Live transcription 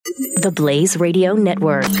The Blaze Radio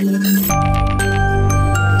Network.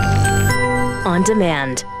 On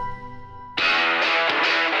demand.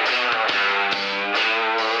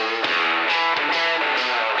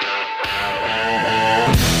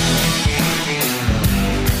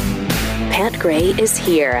 Pat Gray is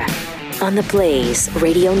here on the Blaze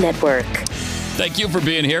Radio Network. Thank you for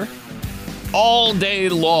being here all day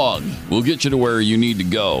long. We'll get you to where you need to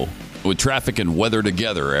go with traffic and weather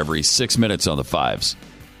together every 6 minutes on the fives.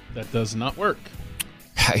 That does not work.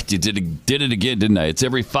 I did it again, didn't I? It's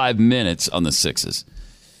every 5 minutes on the sixes.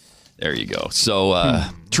 There you go. So,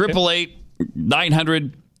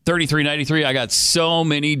 888-900-3393. I got so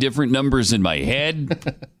many different numbers in my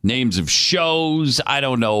head. Names of shows. I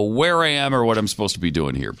don't know where I am or what I'm supposed to be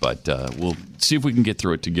doing here, but we'll see if we can get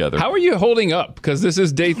through it together. How are you holding up? Because this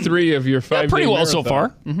is day 3 of your 5-day pretty well marathon. so far.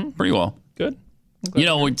 Mm-hmm. Pretty well. Good. You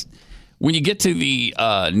know, when you get to the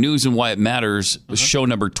news and why it matters, show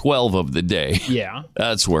number 12 of the day. Yeah.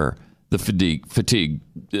 That's where the fatigue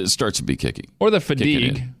starts to be kicking. Or the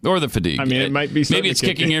fatigue. Or the fatigue. I mean, it might be maybe it's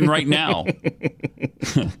kicking in right now.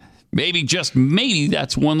 Maybe, just maybe,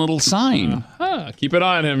 that's one little sign. Keep an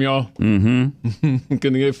eye on him, y'all. Mm-hmm.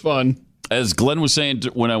 Gonna get fun. As Glenn was saying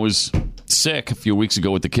when I was sick a few weeks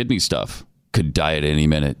ago with the kidney stuff, could die at any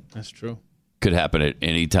minute. That's true. Could happen at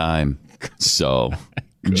any time. So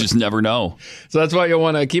you just never know. So that's why you'll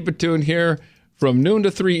want to keep it tuned here from noon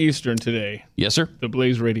to 3 Eastern today. Yes, sir.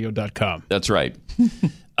 TheBlazeRadio.com. That's right.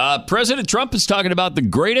 President Trump is talking about the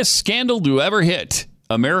greatest scandal to ever hit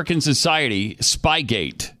American society,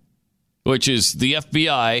 Spygate, which is the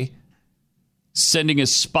FBI sending a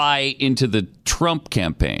spy into the Trump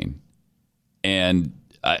campaign and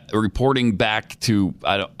reporting back to,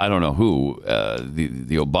 I don't know who,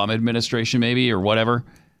 the Obama administration maybe or whatever.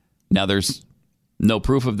 Now, there's no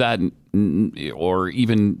proof of that or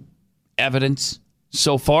even evidence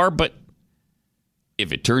so far, but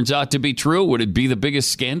if it turns out to be true, would it be the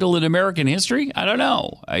biggest scandal in American history? I don't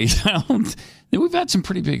know. We've had some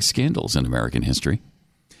pretty big scandals in American history.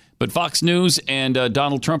 But Fox News and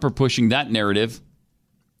Donald Trump are pushing that narrative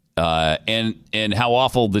and how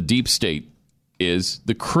awful the deep state is,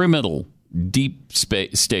 the criminal deep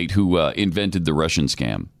state who invented the Russian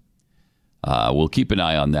scam. We'll keep an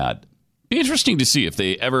eye on that. Be interesting to see if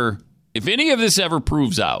any of this ever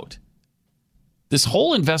proves out. This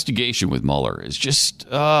whole investigation with Mueller is just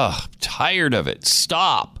tired of it.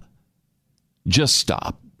 Stop. Just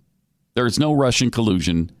stop. There is no Russian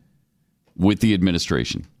collusion with the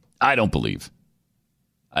administration. I don't believe.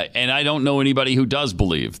 And I don't know anybody who does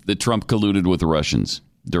believe that Trump colluded with the Russians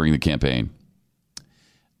during the campaign.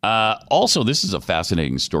 Also, this is a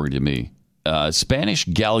fascinating story to me. Spanish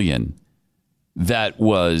galleon that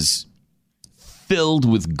was filled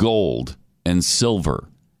with gold and silver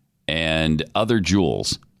and other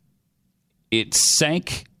jewels. It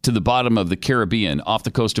sank to the bottom of the Caribbean off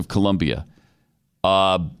the coast of Colombia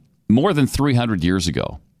more than 300 years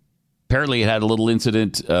ago. Apparently, it had a little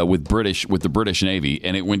incident with the British Navy,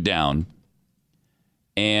 and it went down.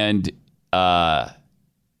 And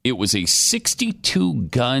it was a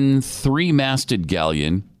 62-gun, 3-masted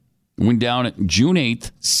galleon. Went down at June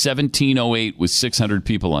 8th, 1708, with 600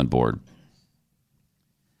 people on board.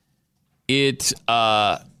 It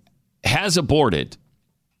has aboard it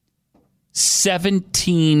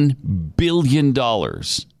 $17 billion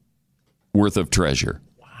worth of treasure.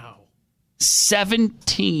 Wow.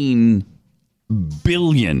 17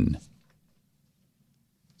 billion.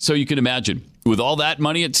 So you can imagine, with all that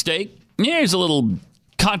money at stake, there's a little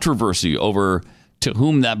controversy over to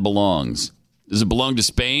whom that belongs. Does it belong to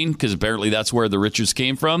Spain? Because apparently that's where the riches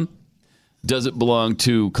came from. Does it belong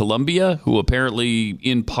to Colombia, who apparently,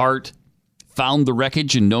 in part, found the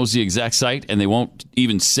wreckage and knows the exact site, and they won't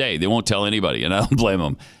even say. They won't tell anybody, and I don't blame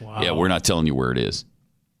them. Wow. Yeah, we're not telling you where it is.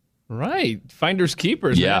 Right. Finders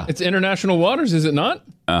keepers. Yeah. Man. It's international waters, is it not?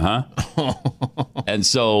 Uh-huh. And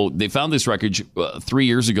so they found this wreckage 3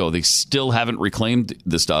 years ago. They still haven't reclaimed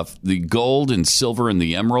the stuff. The gold and silver and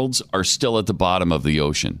the emeralds are still at the bottom of the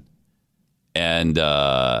ocean. And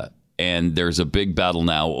there's a big battle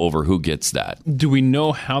now over who gets that. Do we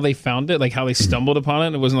know how they found it? Like how they stumbled upon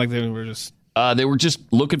it? It wasn't like they were just... They were just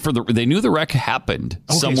looking for they knew the wreck happened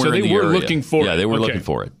somewhere so in the area. they were looking for it. Yeah, they were looking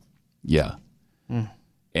for it. Yeah.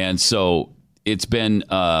 And so it's been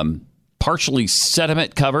partially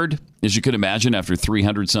sediment covered, as you could imagine, after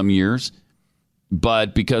 300 some years.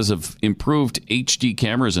 But because of improved HD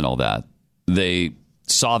cameras and all that, they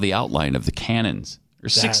saw the outline of the cannons.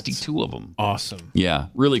 There's 62 of them. Awesome. Yeah,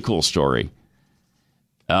 really cool story.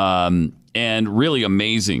 And really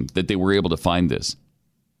amazing that they were able to find this.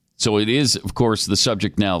 So it is, of course, the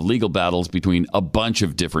subject now of legal battles between a bunch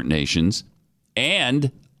of different nations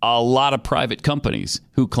and a lot of private companies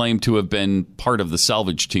who claim to have been part of the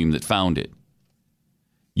salvage team that found it.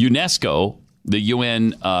 UNESCO, the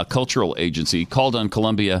UN cultural agency, called on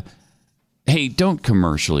Colombia, hey, don't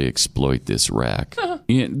commercially exploit this wreck.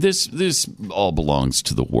 This all belongs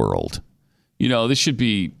to the world. This should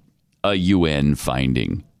be a UN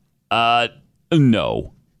finding.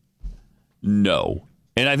 No.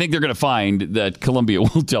 And I think they're going to find that Colombia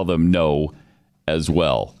will tell them no as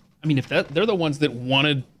well. I mean, if they're the ones that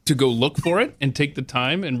wanted to go look for it and take the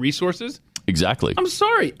time and resources. Exactly. I'm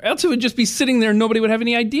sorry. Else it would just be sitting there and nobody would have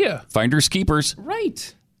any idea. Finders keepers.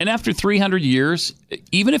 Right. And after 300 years,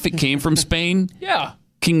 even if it came from Spain, yeah,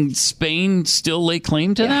 can Spain still lay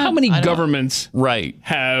claim to that? How many governments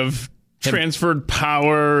have transferred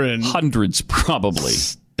power? And hundreds, probably.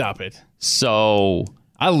 Stop it. So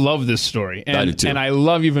I love this story. And, I do too. And I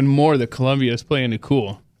love even more that Colombia is playing it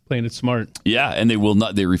cool, playing it smart. Yeah, and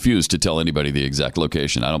they refuse to tell anybody the exact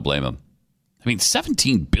location. I don't blame them. I mean,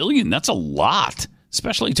 $17 billion, that's a lot,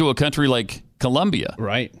 especially to a country like Colombia.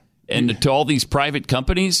 Right. And to all these private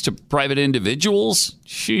companies, to private individuals.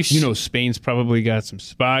 Sheesh. Spain's probably got some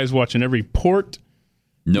spies watching every port.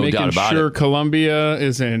 No doubt about it. Making sure Colombia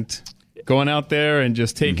isn't going out there and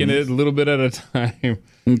just taking it a little bit at a time.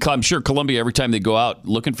 I'm sure Colombia, every time they go out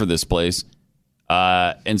looking for this place,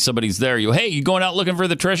 and somebody's there, hey, you going out looking for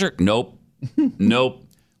the treasure? Nope. Nope.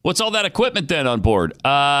 What's all that equipment then on board?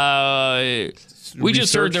 We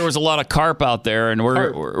just heard there was a lot of carp out there, and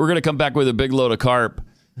we're going to come back with a big load of carp.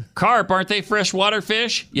 Carp, aren't they freshwater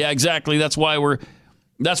fish? Yeah, exactly. That's why we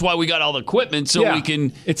got all the equipment, so we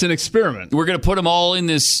can. It's an experiment. We're going to put them all in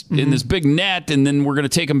this big net, and then we're going to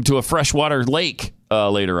take them to a freshwater lake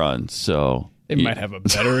later on. So they might have a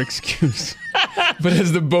better excuse. But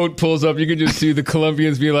as the boat pulls up, you can just see the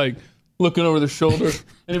Colombians be like looking over their shoulder.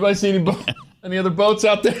 Anybody see any other boats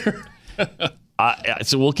out there?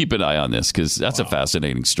 So we'll keep an eye on this because that's a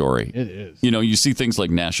fascinating story. It is. You see things like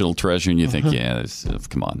National Treasure and you think,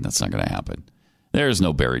 come on, that's not going to happen. There's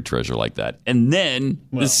no buried treasure like that. And then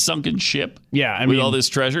this sunken ship with all this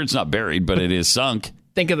treasure, it's not buried, but it is sunk.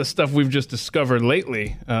 Think of the stuff we've just discovered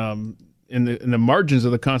lately in the margins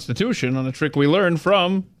of the Constitution on a trick we learned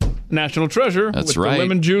from National Treasure. That's with right. The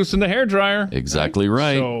lemon juice and the hairdryer. Exactly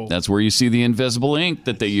right. So, that's where you see the invisible ink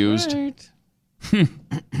that they used. Right.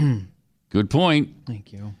 Good point.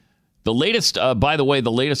 Thank you. The latest, by the way,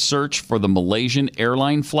 the latest search for the Malaysian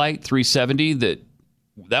airline flight 370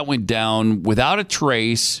 that went down without a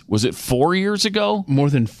trace. Was it 4 years ago? More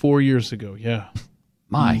than 4 years ago, yeah.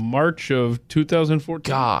 March of 2014.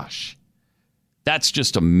 Gosh. That's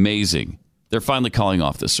just amazing. They're finally calling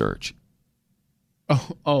off the search.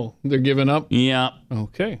 Oh, they're giving up? Yeah.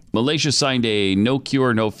 Okay. Malaysia signed a no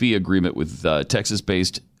cure, no fee agreement with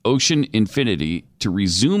Texas-based Ocean Infinity to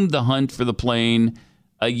resume the hunt for the plane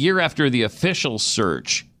a year after the official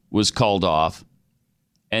search was called off.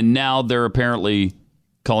 And now they're apparently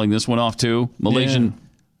calling this one off too. Malaysian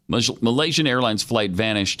Airlines flight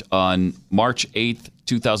vanished on March 8th,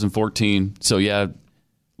 2014. So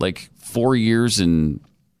like 4 years and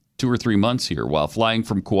 2 or 3 months here while flying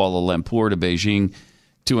from Kuala Lumpur to Beijing,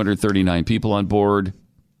 239 people on board.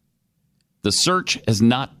 The search has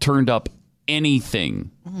not turned up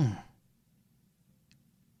anything.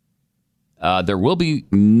 There will be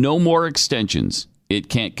no more extensions. It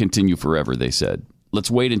can't continue forever, they said.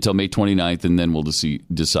 Let's wait until May 29th, and then we'll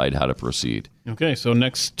decide how to proceed. Okay, so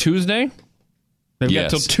next Tuesday? They've got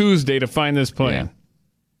till Tuesday to find this plane.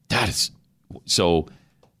 Yeah. That is... So,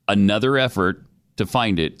 another effort to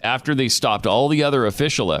find it after they stopped all the other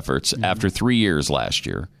official efforts after 3 years last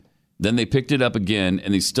year. Then they picked it up again,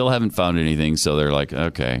 and they still haven't found anything, so they're like,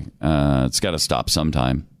 okay, it's got to stop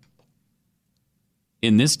sometime.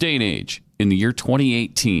 In this day and age, in the year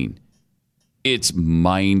 2018, it's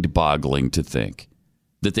mind-boggling to think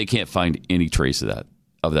that they can't find any trace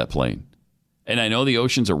of that plane. And I know the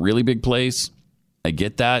ocean's a really big place. I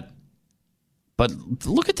get that. But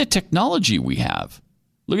look at the technology we have.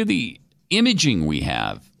 Look at the imaging we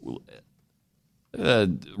have.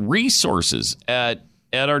 Resources at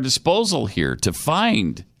our disposal here to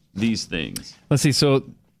find these things. Let's see. So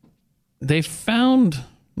they found...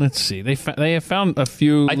 Let's see. They have found a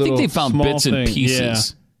few. I think they found bits and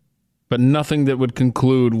pieces, but nothing that would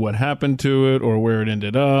conclude what happened to it or where it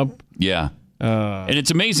ended up. Yeah, and it's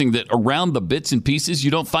amazing that around the bits and pieces,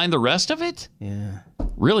 you don't find the rest of it. Yeah,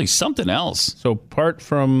 really something else. So part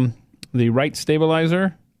from the right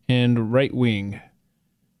stabilizer and right wing.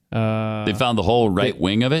 They found the whole right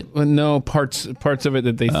wing of it. No, parts of it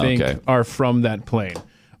that they think are from that plane.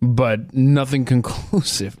 but nothing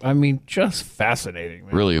conclusive. I mean, just fascinating,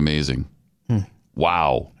 man. Really amazing.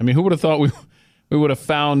 Wow. I mean, who would have thought we would have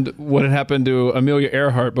found what had happened to Amelia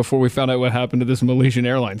Earhart before we found out what happened to this Malaysian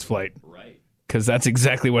Airlines flight? Right. Because that's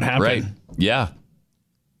exactly what happened. Right. Yeah.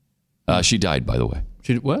 She died, by the way.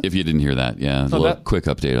 She, what? If you didn't hear that, yeah. A little quick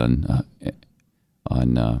update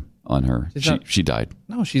on her. She died.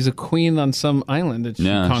 No, she's a queen on some island that she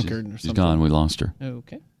conquered or something. She's gone. We lost her.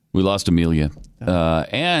 Okay. We lost Amelia.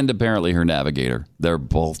 And apparently her navigator. They're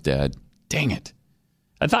both dead. Dang it.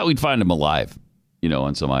 I thought we'd find them alive,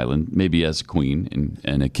 on some island, maybe as a queen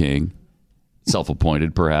and a king.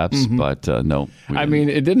 Self-appointed, perhaps, but no. I mean,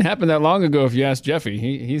 it didn't happen that long ago. If you ask Jeffy,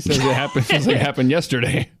 he says it happened. It happened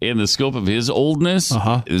yesterday. In the scope of his oldness,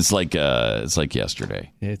 it's like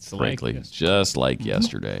yesterday. It's frankly, like just like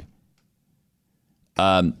yesterday.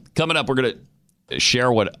 Coming up, we're going to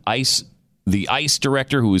share what the ICE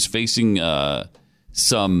director, who is facing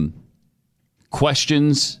some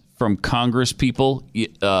questions from Congress people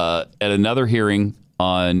at another hearing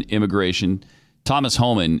on immigration. Thomas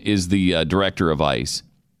Homan is the director of ICE,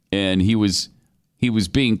 and he was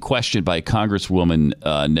being questioned by Congresswoman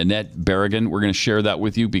Nanette Berrigan. We're going to share that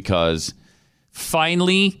with you because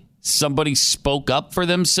finally somebody spoke up for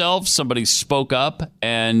themselves. Somebody spoke up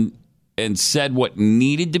and said what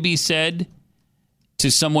needed to be said to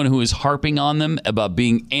someone who is harping on them about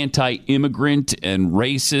being anti-immigrant and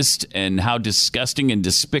racist and how disgusting and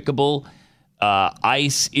despicable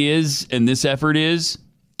ICE is and this effort is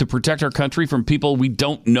to protect our country from people we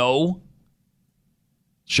don't know.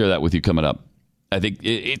 Share that with you coming up. I think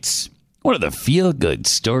it's one of the feel-good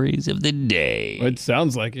stories of the day. It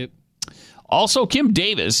sounds like it. Also, Kim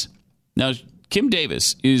Davis. Now, Kim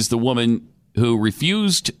Davis is the woman who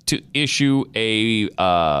refused to issue a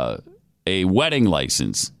wedding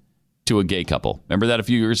license to a gay couple. Remember that a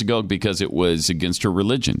few years ago? Because it was against her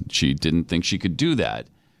religion. She didn't think she could do that.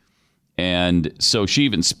 And so she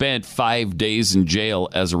even spent 5 days in jail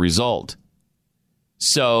as a result.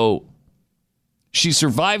 So she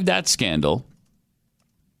survived that scandal.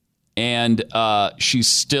 And she's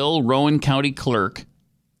still Rowan County clerk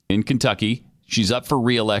in Kentucky. She's up for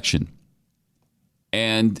re-election.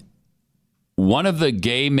 And one of the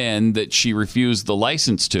gay men that she refused the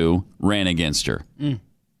license to ran against her.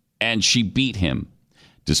 And she beat him,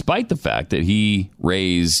 despite the fact that he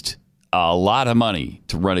raised a lot of money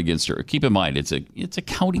to run against her. Keep in mind, it's a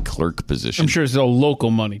county clerk position. I'm sure it's all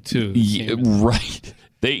local money, too. Yeah, right.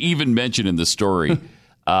 They even mentioned in the story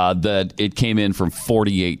that it came in from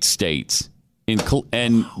 48 states.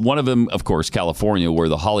 And one of them, of course, California, where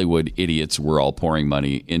the Hollywood idiots were all pouring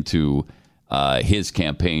money into his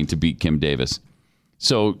campaign to beat Kim Davis.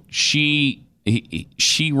 So she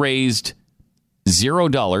raised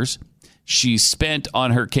 $0. She spent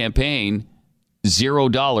on her campaign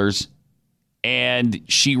 $0. And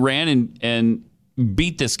she ran and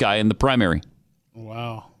beat this guy in the primary.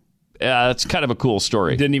 Wow. That's kind of a cool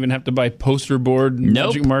story. Didn't even have to buy poster board and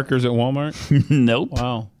magic markers at Walmart? Nope.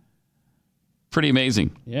 Wow. Pretty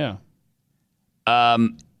amazing. Yeah.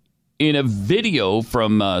 In a video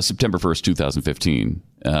from September 1st, 2015,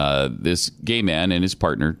 this gay man and his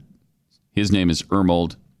partner, his name is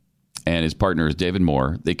Ermold, and his partner is David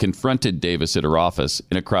Moore. They confronted Davis at her office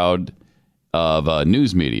in a crowd of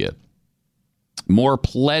news media. Moore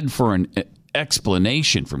pled for an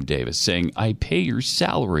explanation from Davis, saying, "I pay your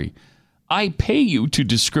salary. I pay you to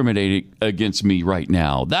discriminate against me right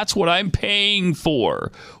now. That's what I'm paying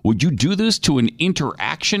for. Would you do this to an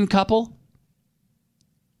interaction couple?"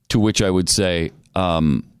 To which I would say,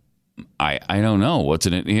 I don't know. What's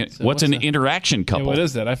an interaction couple? Yeah, what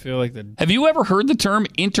is that? I feel like Have you ever heard the term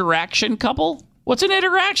interaction couple? What's an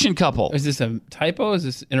interaction couple? Is this a typo? Is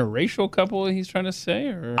this interracial couple he's trying to say?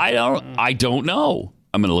 Or I don't know.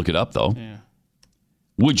 I'm going to look it up, though. Yeah.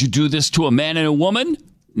 Would you do this to a man and a woman?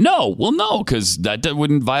 No. Well, no, because that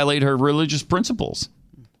wouldn't violate her religious principles.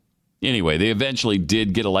 Anyway, they eventually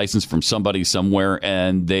did get a license from somebody somewhere,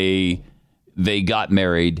 and they got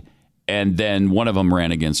married, and then one of them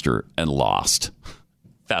ran against her and lost.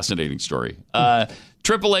 Fascinating story.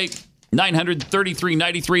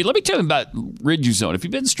 888-900-3393. Let me tell you about Riduzone. If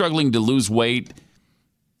you've been struggling to lose weight,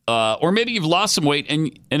 or maybe you've lost some weight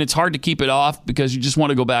and it's hard to keep it off because you just want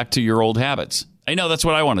to go back to your old habits. I know that's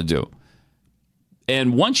what I want to do.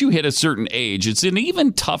 And once you hit a certain age, it's an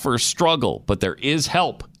even tougher struggle, but there is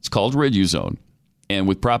help. It's called Riduzone. And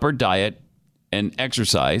with proper diet and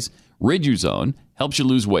exercise, Riduzone helps you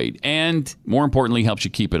lose weight and, more importantly, helps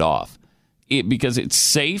you keep it off. Because it's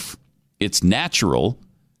safe, it's natural,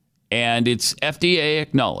 and it's FDA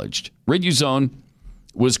acknowledged. Riduzone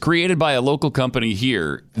was created by a local company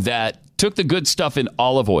here that took the good stuff in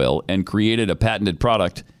olive oil and created a patented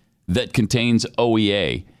product that contains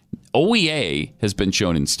OEA. OEA has been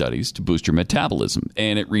shown in studies to boost your metabolism,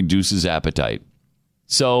 and it reduces appetite.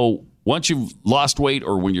 So once you've lost weight,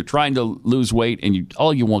 or when you're trying to lose weight, and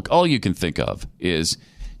all you can think of is,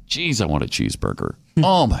 geez, I want a cheeseburger.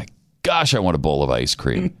 Oh my gosh, I want a bowl of ice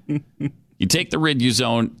cream. You take the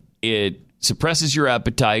Riduzone, it suppresses your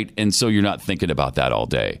appetite, and so you're not thinking about that all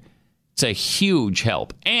day. It's a huge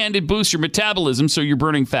help, and it boosts your metabolism, so you're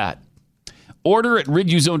burning fat. Order at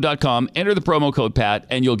Riduzone.com, enter the promo code PAT,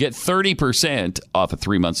 and you'll get 30% off a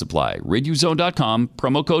 3-month supply. Riduzone.com,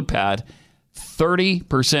 promo code PAT,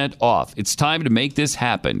 30% off. It's time to make this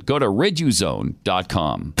happen. Go to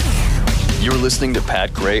Riduzone.com. You're listening to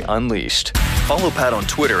Pat Gray Unleashed. Follow Pat on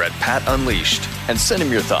Twitter at Pat Unleashed and send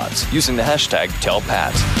him your thoughts using the hashtag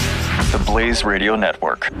TellPat. The Blaze Radio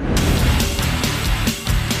Network.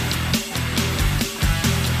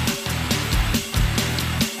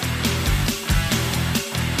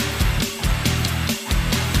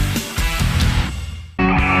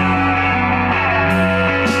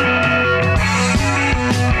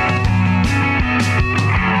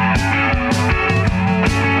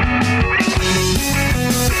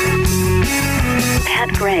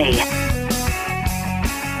 Gray.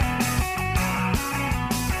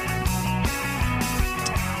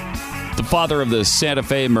 The father of the Santa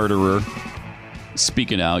Fe murderer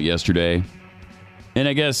speaking out yesterday. And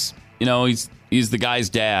I guess, he's the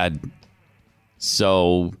guy's dad.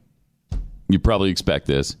 So you probably expect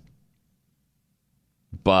this.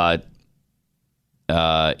 But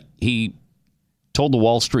he told the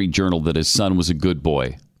Wall Street Journal that his son was a good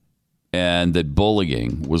boy and that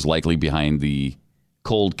bullying was likely behind the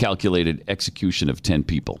cold, calculated execution of 10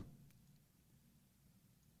 people.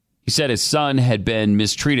 He said his son had been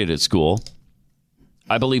mistreated at school.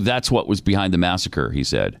 I believe that's what was behind the massacre, he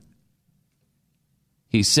said.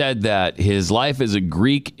 He said that his life as a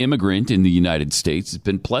Greek immigrant in the United States has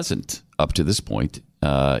been pleasant up to this point.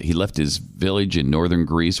 He left his village in northern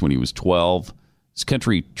Greece when he was 12. This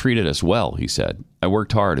country treated us well, he said. I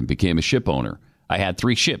worked hard and became a ship owner. I had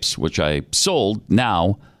 3 ships, which I sold.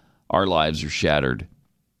 Now our lives are shattered.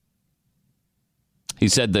 He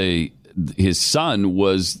said his son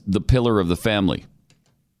was the pillar of the family.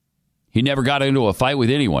 He never got into a fight with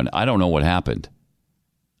anyone. I don't know what happened.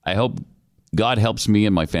 I hope God helps me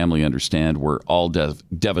and my family understand we're all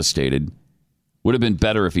devastated. Would have been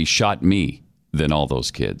better if he shot me than all those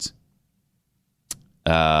kids.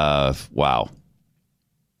 Wow.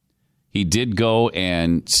 He did go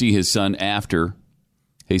and see his son after.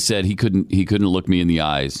 He said he couldn't look me in the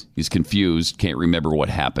eyes. He's confused, can't remember what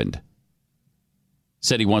happened.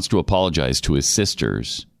 Said he wants to apologize to his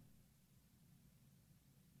sisters.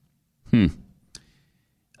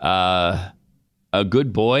 A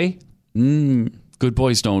good boy? Good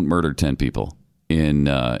boys don't murder 10 people in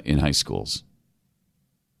high schools.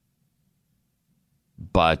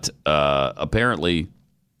 But apparently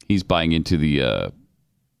he's buying into the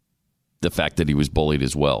fact that he was bullied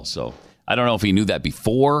as well. So I don't know if he knew that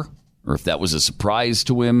before or if that was a surprise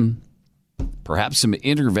to him. Perhaps some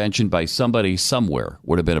intervention by somebody somewhere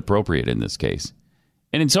would have been appropriate in this case,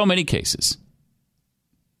 and in so many cases.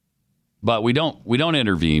 But we don't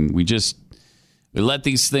intervene. We let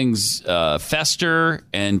these things fester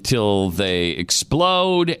until they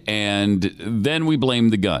explode, and then we blame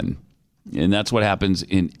the gun. And that's what happens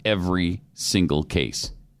in every single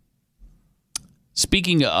case.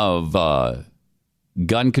 Speaking of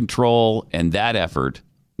gun control and that effort,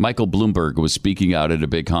 Michael Bloomberg was speaking out at a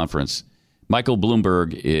big conference. Michael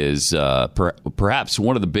Bloomberg is perhaps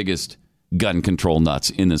one of the biggest gun control nuts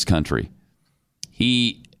in this country.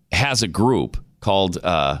 He has a group called,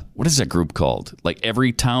 what is that group called? Like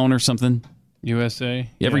Everytown or something? USA?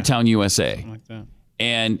 Everytown USA. Something like that.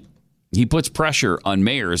 And he puts pressure on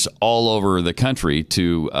mayors all over the country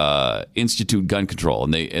to institute gun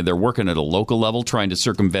control. And they're working at a local level trying to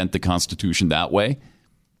circumvent the Constitution that way.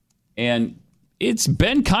 And it's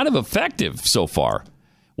been kind of effective so far.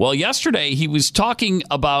 Well, yesterday he was talking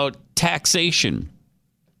about taxation,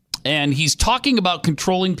 and he's talking about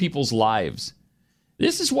controlling people's lives.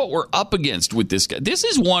 This is what we're up against with this guy. This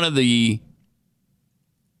is one of the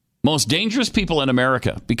most dangerous people in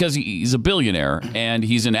America because he's a billionaire and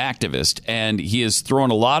he's an activist, and he has thrown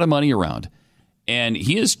a lot of money around, and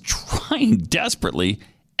he is trying desperately,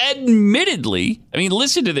 admittedly. I mean,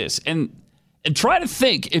 listen to this and try to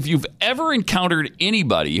think if you've ever encountered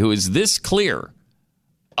anybody who is this clear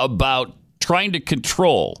about trying to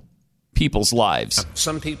control people's lives.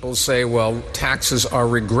 Some people say, well, taxes are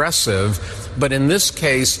regressive, but in this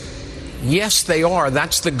case, Yes, they are.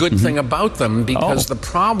 That's the good thing about them, because the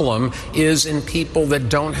problem is in people that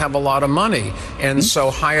don't have a lot of money. And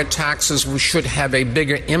so higher taxes should have a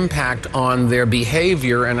bigger impact on their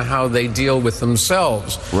behavior and how they deal with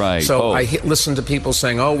themselves. Right. So I listen to people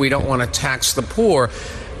saying, we don't want to tax the poor.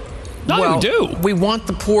 No, you do. We want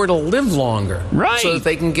the poor to live longer. Right. So that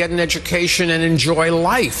they can get an education and enjoy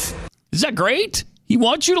life. Is that great? He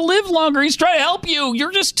wants you to live longer. He's trying to help you.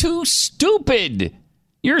 You're just too stupid.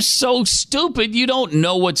 You're so stupid, you don't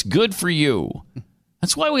know what's good for you.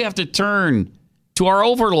 That's why we have to turn to our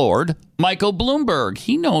overlord, Michael Bloomberg.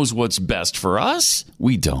 He knows what's best for us.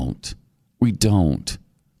 We don't. We don't.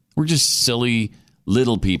 We're just silly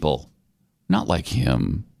little people. Not like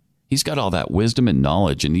him. He's got all that wisdom and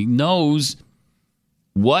knowledge, and he knows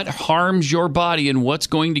what harms your body and what's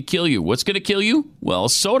going to kill you. What's going to kill you? Well,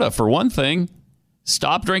 soda, for one thing.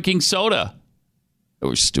 Stop drinking soda. I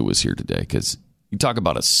wish Stu was here today, because you talk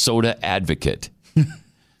about a soda advocate.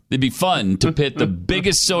 It'd be fun to pit the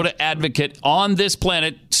biggest soda advocate on this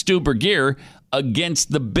planet, Stu Burgier,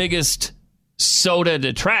 against the biggest soda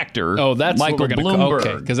detractor, that's Michael what we're gonna Bloomberg.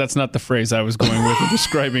 Okay, because that's not the phrase I was going with in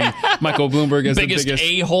describing Michael Bloomberg as biggest the biggest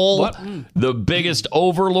a-hole, What? the biggest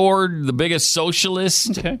overlord, the biggest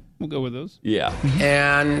socialist. Okay, we'll go with those. Yeah.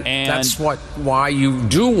 And that's why you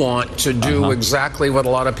do want to do exactly what a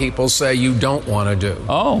lot of people say you don't want to do.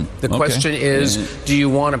 The question is, do you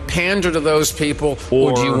want to pander to those people,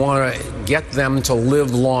 or do you want to get them to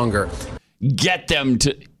live longer? Get them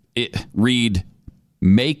to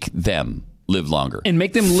make them live longer. And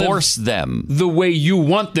make them force them the way you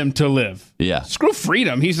want them to live. Yeah. Screw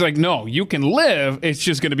freedom. He's like, no, you can live. It's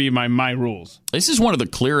just going to be my rules. This is one of the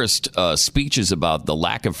clearest speeches about the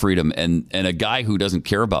lack of freedom and a guy who doesn't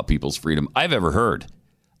care about people's freedom I've ever heard.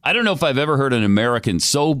 I don't know if I've ever heard an American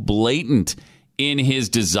so blatant in his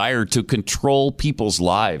desire to control people's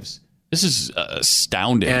lives. This is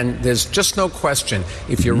astounding. And there's just no question.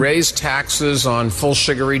 If you raise taxes on full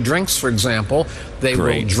sugary drinks, for example, they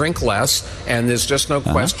will drink less. And there's just no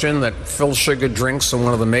question that full sugar drinks are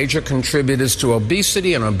one of the major contributors to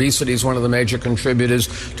obesity, and obesity is one of the major contributors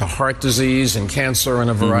to heart disease and cancer and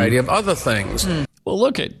a variety of other things. Well,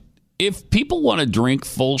 look, if people want to drink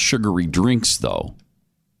full sugary drinks, though,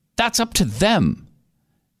 that's up to them.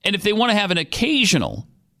 And if they want to have an occasional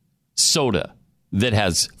soda that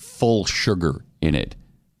has full sugar in it,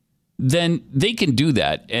 then they can do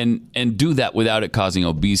that and do that without it causing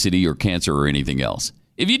obesity or cancer or anything else.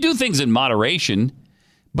 If you do things in moderation,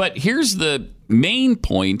 but here's the main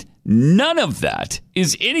point, none of that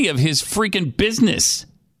is any of his freaking business.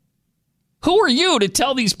 Who are you to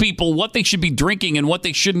tell these people what they should be drinking and what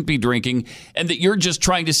they shouldn't be drinking, and that you're just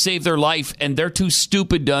trying to save their life and they're too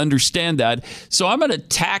stupid to understand that? So I'm going to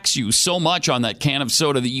tax you so much on that can of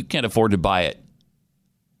soda that you can't afford to buy it.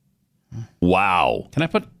 Wow. Can I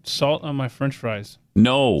put salt on my French fries?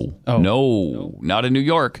 No, not in New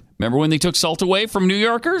York. Remember when they took salt away from New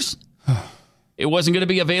Yorkers? It wasn't going to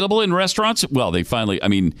be available in restaurants? Well, they finally,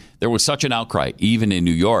 there was such an outcry, even in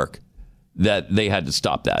New York, that they had to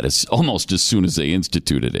stop that almost as soon as they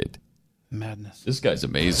instituted it. Madness. This guy's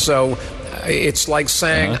amazing. So it's like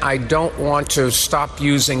saying, I don't want to stop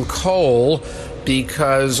using coal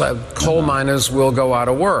because coal miners will go out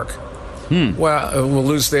of work. Well, will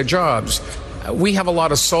lose their jobs. We have a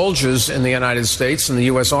lot of soldiers in the United States, in the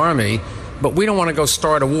U.S. Army, but we don't want to go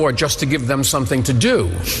start a war just to give them something to do.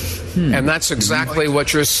 And that's exactly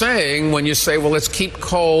what you're saying when you say, well, let's keep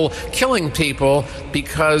coal killing people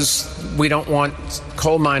because we don't want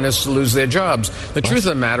coal miners to lose their jobs. The truth of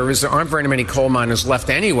the matter is there aren't very many coal miners left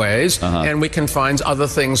anyways, and we can find other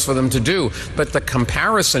things for them to do. But the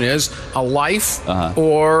comparison is a life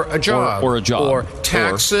or a job. Or a job. Or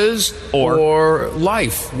taxes or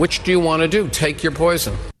life. Which do you want to do? Take your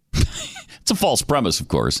poison. It's a false premise, of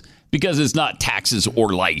course, because it's not taxes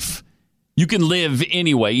or life. You can live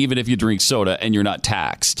anyway, even if you drink soda and you're not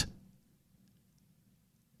taxed.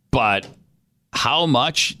 But how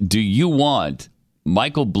much do you want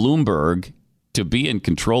Michael Bloomberg to be in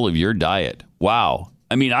control of your diet? Wow.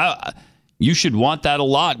 You should want that a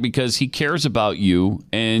lot because he cares about you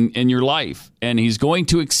and your life. And he's going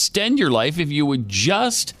to extend your life if you would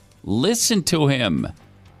just listen to him.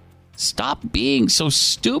 Stop being so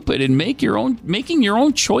stupid and making your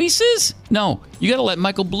own choices. No, you got to let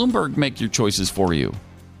Michael Bloomberg make your choices for you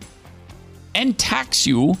and tax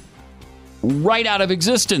you right out of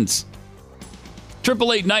existence.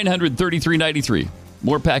 888-900-3393.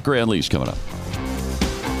 More Pat Gray Unleashed coming up.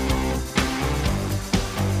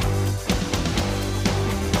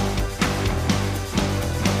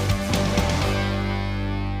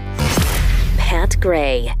 Pat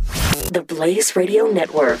Gray, the Blaze Radio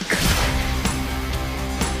Network.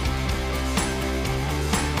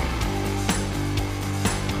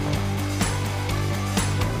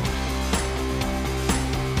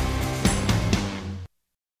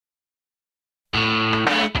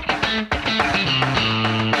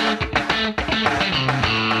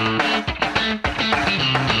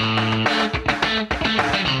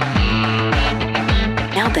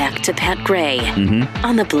 to Pat Gray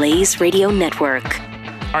on the Blaze Radio Network.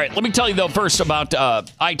 All right, let me tell you, though, first about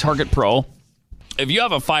iTarget Pro. If you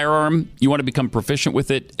have a firearm, you want to become proficient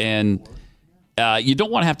with it, and you don't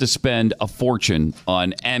want to have to spend a fortune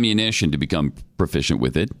on ammunition to become proficient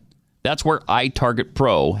with it. That's where iTarget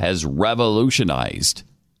Pro has revolutionized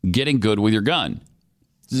getting good with your gun.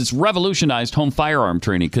 It's revolutionized home firearm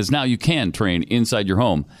training because now you can train inside your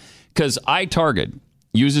home. Because iTarget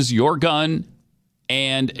uses your gun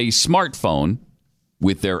and a smartphone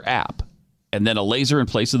with their app, and then a laser in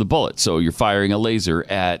place of the bullet. So you're firing a laser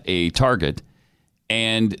at a target,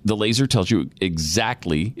 and the laser tells you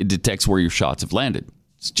exactly, it detects where your shots have landed.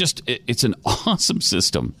 It's an awesome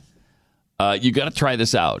system. You got to try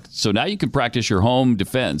this out. So now you can practice your home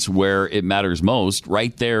defense where it matters most,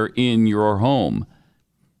 right there in your home,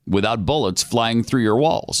 without bullets flying through your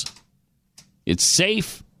walls. It's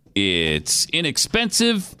safe, it's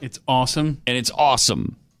inexpensive, It's awesome. and it's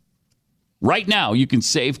awesome. Right now, you can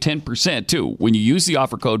save 10% too when you use the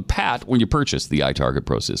offer code PAT when you purchase the iTarget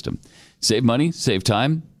Pro system. Save money, save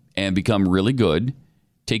time, and become really good.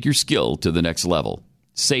 Take your skill to the next level,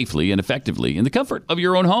 safely and effectively in the comfort of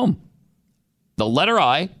your own home. The letter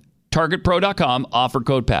I, targetpro.com, offer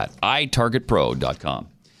code PAT, itargetpro.com.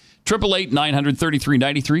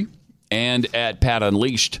 888-933-93 and at Pat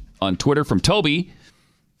Unleashed on Twitter. From Toby,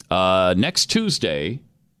 next Tuesday,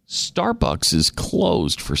 Starbucks is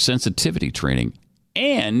closed for sensitivity training,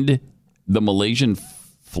 and the Malaysian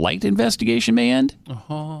flight investigation may end.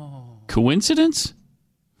 Coincidence?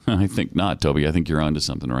 I think not, Toby. I think you're onto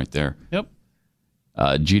something right there. Yep.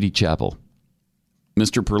 GD Chapel,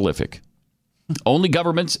 Mr. Prolific. Only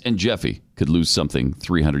governments and Jeffy could lose something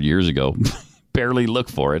 300 years ago, barely look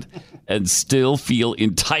for it, and still feel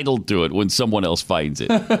entitled to it when someone else finds it.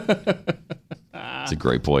 That's a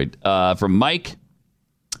great point. From Mike,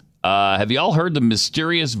 have you all heard the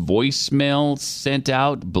mysterious voicemail sent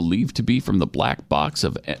out, believed to be from the black box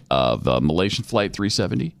of Malaysian Flight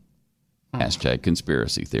 370? Hashtag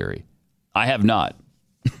conspiracy theory. I have not.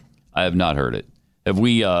 I have not heard it. Have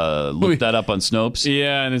we looked that up on Snopes?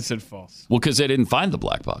 Yeah, and it said false. Well, because they didn't find the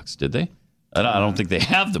black box, did they? I don't think they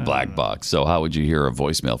have the black box. So how would you hear a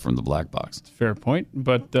voicemail from the black box? Fair point.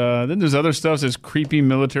 But then there's other stuff. There's creepy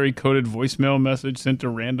military-coded voicemail message sent to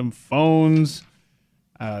random phones.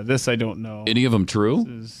 This I don't know. Any of them true?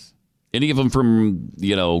 Any of them from,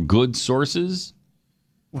 good sources?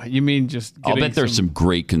 What, you mean just getting I'll bet there's some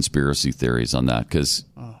great conspiracy theories on that because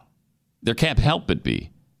there can't help but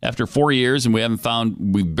be. After 4 years and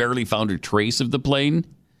we barely found a trace of the plane,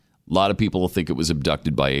 a lot of people think it was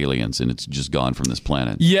abducted by aliens and it's just gone from this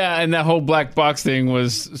planet. Yeah, and that whole black box thing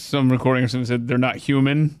was some recording or something said they're not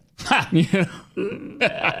human. It's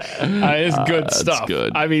good stuff. That's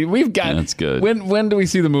good. I mean, we've got. That's good. When do we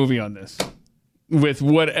see the movie on this? With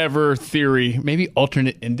whatever theory, maybe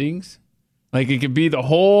alternate endings. Like it could be the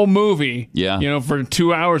whole movie. Yeah. For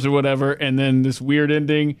 2 hours or whatever, and then this weird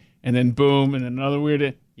ending, and then boom, and then another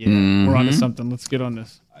weird. We're onto something. Let's get on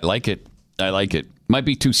this. I like it. Might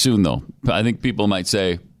be too soon, though. I think people might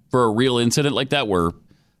say, for a real incident like that where a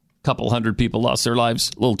couple hundred people lost their lives,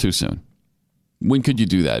 a little too soon. When could you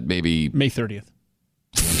do that? Maybe May 30th.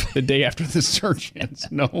 The day after the search ends.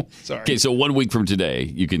 No, sorry. Okay, so 1 week from today,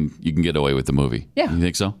 you can get away with the movie. Yeah. You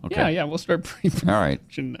think so? Okay. Yeah, we'll start pre-production All right.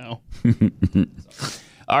 now.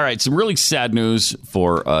 All right, some really sad news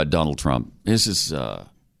for Donald Trump. This is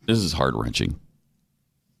heart-wrenching.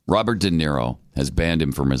 Robert De Niro has banned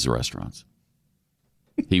him from his restaurants.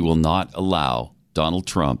 He will not allow Donald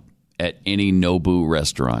Trump at any Nobu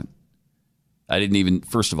restaurant.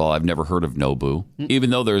 First of all, I've never heard of Nobu, even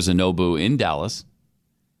though there's a Nobu in Dallas.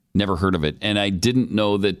 Never heard of it. And I didn't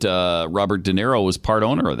know that Robert De Niro was part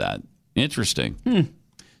owner of that. Interesting.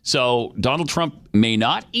 So Donald Trump may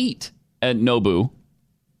not eat at Nobu.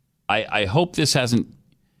 I hope this hasn't,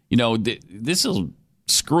 this will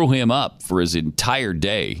screw him up for his entire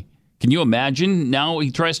day. Can you imagine now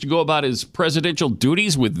he tries to go about his presidential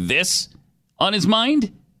duties with this on his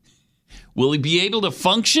mind? Will he be able to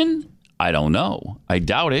function? I don't know. I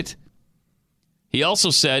doubt it. He also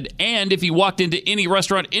said, and if he walked into any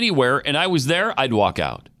restaurant anywhere and I was there, I'd walk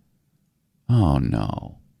out. Oh,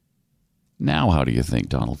 no. Now how do you think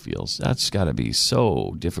Donald feels? That's got to be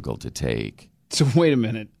so difficult to take. So wait a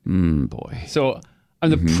minute. Boy. So I'm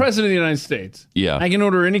the president of the United States. Yeah. I can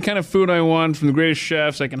order any kind of food I want from the greatest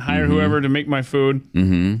chefs. I can hire whoever to make my food.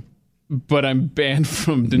 But I'm banned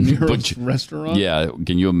from De Niro's restaurant. Yeah.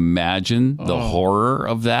 Can you imagine the horror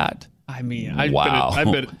of that? I mean, Wow. I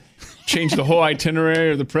bet change the whole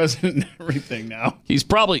itinerary of the president and everything now. He's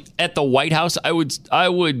probably at the White House. I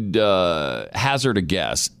would hazard a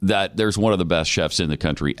guess that there's one of the best chefs in the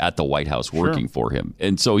country at the White House working for him.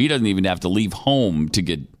 And so he doesn't even have to leave home to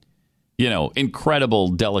get, incredible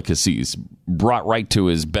delicacies brought right to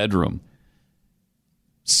his bedroom.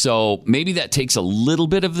 So maybe that takes a little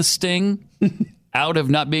bit of the sting out of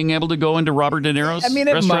not being able to go into Robert De Niro's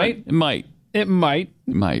restaurant. It might.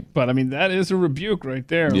 But, that is a rebuke right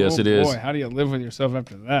there. Yes, it is. Boy, how do you live with yourself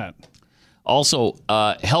after that? Also,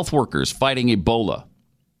 health workers fighting Ebola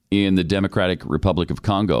in the Democratic Republic of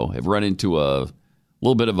Congo have run into a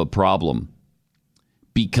little bit of a problem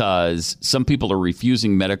because some people are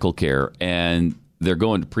refusing medical care and they're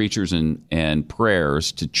going to preachers and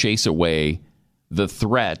prayers to chase away the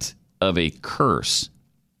threat of a curse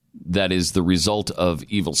that is the result of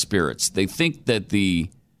evil spirits. They think that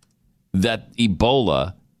that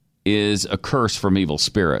Ebola is a curse from evil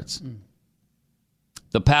spirits.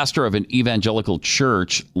 The pastor of an evangelical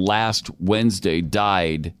church last Wednesday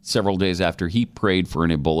died several days after he prayed for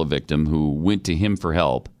an Ebola victim who went to him for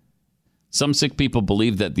help. Some sick people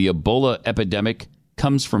believe that the Ebola epidemic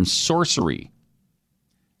comes from sorcery.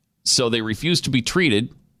 So they refuse to be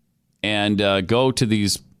treated and go to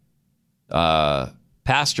these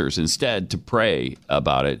pastors instead to pray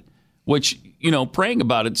about it, which, praying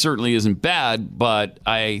about it certainly isn't bad, but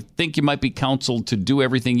I think you might be counseled to do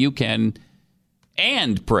everything you can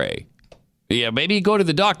and pray. Yeah, maybe you go to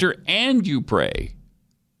the doctor and you pray.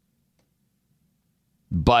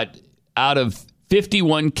 But out of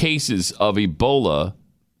 51 cases of Ebola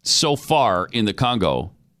so far in the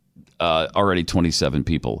Congo, already 27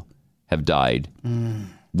 people have died.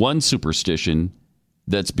 One superstition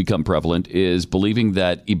that's become prevalent is believing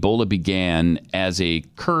that Ebola began as a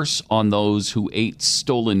curse on those who ate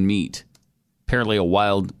stolen meat. Apparently, a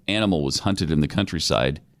wild animal was hunted in the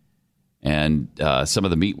countryside, and some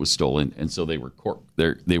of the meat was stolen, and so they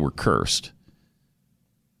were cursed.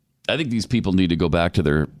 I think these people need to go back to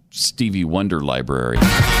their Stevie Wonder library.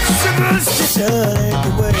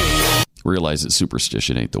 Realize that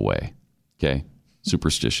superstition ain't the way. Okay,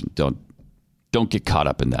 superstition. Don't get caught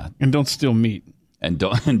up in that, and don't steal meat. And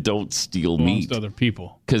don't steal meat. To other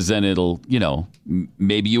people. Because then it'll,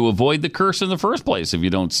 maybe you avoid the curse in the first place if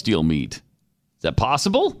you don't steal meat. Is that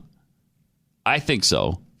possible? I think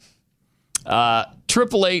so.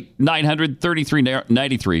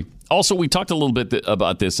 888-900-3393. Also, we talked a little bit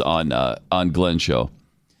about this on Glenn's show.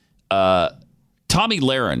 Tomi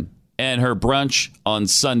Lahren and her brunch on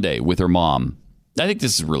Sunday with her mom. I think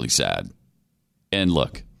this is really sad. And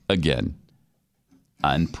look, again,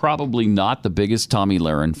 I'm probably not the biggest Tomi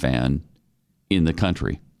Lahren fan in the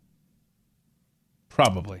country.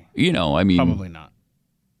 Probably. Probably not.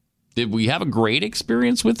 Did we have a great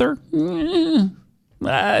experience with her?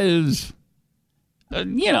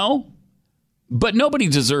 But nobody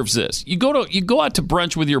deserves this. You go out to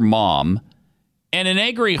brunch with your mom, and an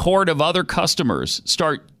angry horde of other customers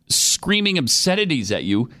start screaming obscenities at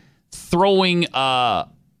you, throwing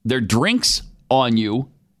their drinks on you,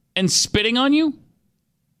 and spitting on you.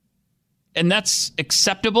 And that's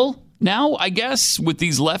acceptable now, I guess, with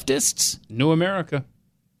these leftists? New America.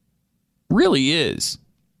 Really is.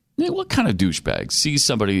 What kind of douchebag sees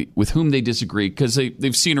somebody with whom they disagree because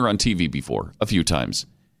they've seen her on TV before a few times,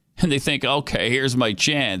 and they think, okay, here's my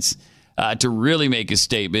chance to really make a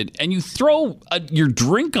statement, and you throw your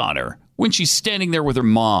drink on her when she's standing there with her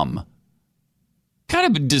mom. What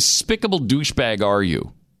kind of a despicable douchebag are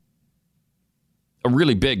you? A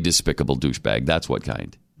really big despicable douchebag, that's what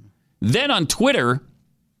kind. Then on Twitter,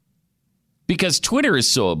 because Twitter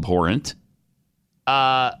is so abhorrent,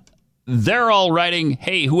 they're all writing,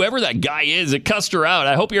 hey, whoever that guy is that cussed her out,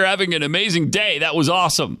 I hope you're having an amazing day. That was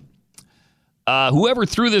awesome. Whoever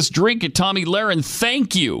threw this drink at Tomi Lahren,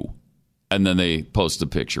 thank you. And then they post a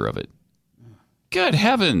picture of it. Good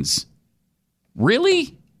heavens.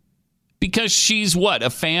 Really? Because she's what? A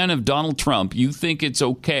fan of Donald Trump. You think it's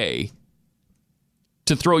okay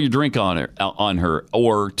to throw your drink on her,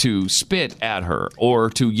 or to spit at her, or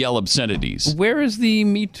to yell obscenities? Where is the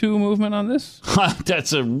Me Too movement on this?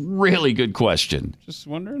 That's a really good question. Just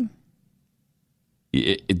wondering.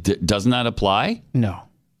 Doesn't that apply? No,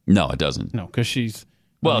 it doesn't. No, because she's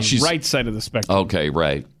she's right side of the spectrum. Okay,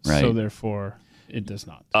 right. So therefore, it does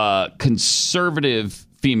not. Conservative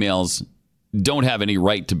females don't have any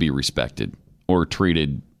right to be respected or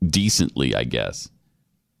treated decently, I guess.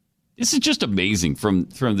 This is just amazing from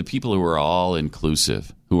the people who are all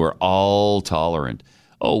inclusive, who are all tolerant.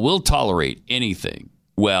 Oh, we'll tolerate anything.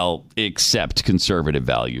 Well, except conservative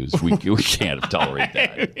values. We can't tolerate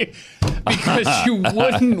that. Because you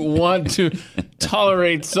wouldn't want to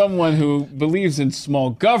tolerate someone who believes in small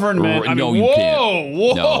government. I mean, No, you whoa, can't.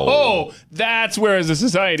 whoa. No. That's where, as a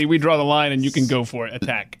society, we draw the line and you can go for it.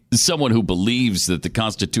 Attack. Someone who believes that the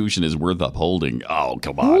Constitution is worth upholding. Oh,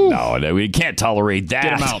 come on. No, we can't tolerate that.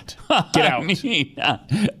 Get him out. Get out. I mean,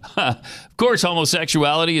 of course,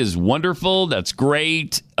 homosexuality is wonderful. That's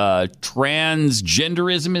great.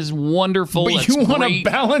 Transgenderism is wonderful. But That's you want a great.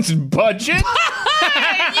 balanced budget?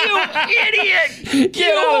 You idiot!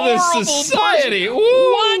 Get out of this society. Person.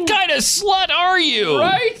 What kind of slut are you?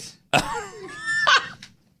 Right?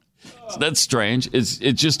 That's strange. It's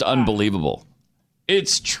just unbelievable.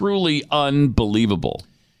 It's truly unbelievable.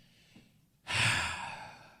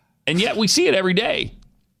 And yet we see it every day.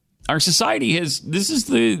 Our society this is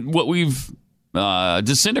what we've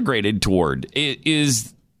disintegrated toward. It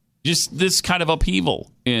is just this kind of upheaval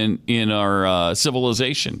in our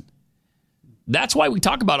civilization. That's why we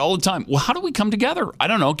talk about all the time. Well, how do we come together? I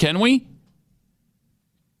don't know. Can we?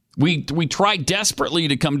 We try desperately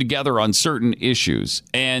to come together on certain issues,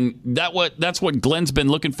 and that's what Glenn's been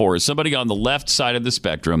looking for, is somebody on the left side of the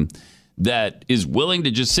spectrum that is willing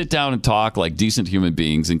to just sit down and talk like decent human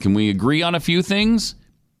beings. And can we agree on a few things?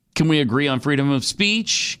 Can we agree on freedom of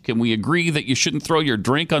speech? Can we agree that you shouldn't throw your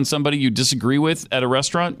drink on somebody you disagree with at a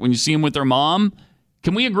restaurant when you see them with their mom?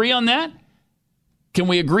 Can we agree on that? Can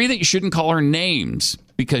we agree that you shouldn't call her names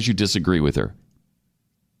because you disagree with her?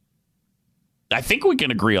 I think we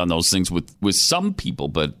can agree on those things with some people,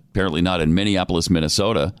 but apparently not in Minneapolis,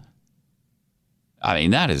 Minnesota. I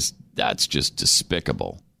mean, that's just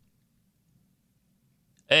despicable.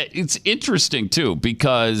 It's interesting, too,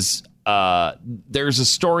 because there's a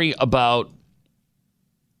story about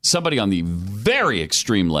somebody on the very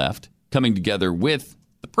extreme left coming together with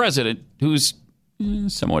the president, who's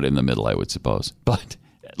somewhat in the middle, I would suppose. But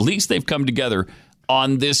at least they've come together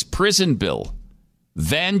on this prison bill.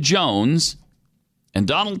 Van Jones and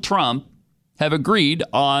Donald Trump have agreed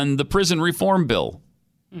on the prison reform bill.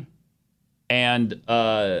 And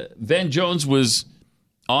Van Jones was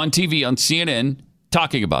on TV on CNN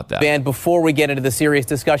talking about that. Van, before we get into the serious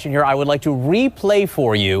discussion here, I would like to replay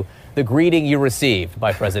for you the greeting you received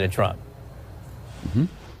by President Trump. Mm-hmm.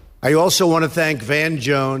 I also want to thank Van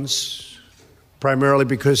Jones, primarily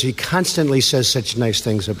because he constantly says such nice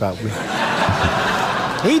things about me.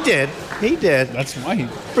 He did. That's why.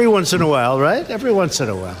 Every once in a while, right? Every once in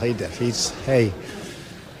a while, he did.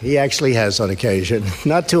 He actually has on occasion.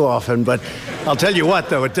 Not too often, but I'll tell you what,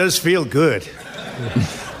 though, it does feel good.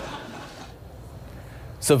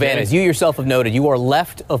 So, Van, as you yourself have noted, you are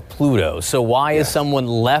left of Pluto. So why is someone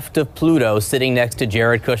left of Pluto sitting next to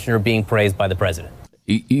Jared Kushner being praised by the president?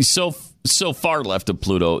 He's so far left of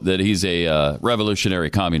Pluto that he's a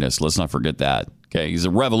revolutionary communist. Let's not forget that. Okay, he's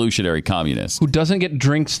a revolutionary communist. Who doesn't get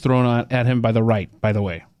drinks thrown at him by the right, by the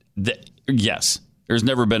way. Yes. There's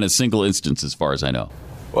never been a single instance as far as I know.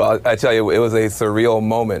 Well, I tell you, it was a surreal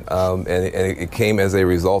moment, and it came as a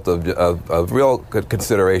result of real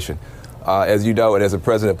consideration. As you know, and as the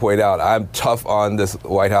president pointed out, I'm tough on this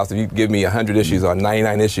White House. If you give me 100 issues on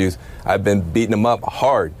 99 issues, I've been beating them up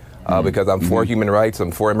hard because I'm for human rights,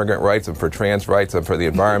 I'm for immigrant rights, I'm for trans rights, I'm for the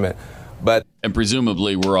environment. And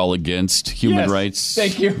presumably we're all against human rights.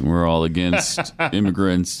 Thank you. We're all against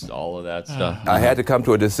immigrants, all of that stuff. I had to come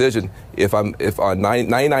to a decision. If on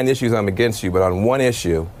 99 issues I'm against you, but on one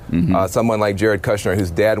issue, someone like Jared Kushner,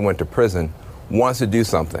 whose dad went to prison, wants to do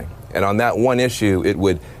something. And on that one issue, it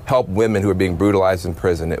would help women who are being brutalized in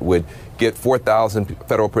prison. It would get 4,000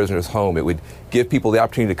 federal prisoners home. It would give people the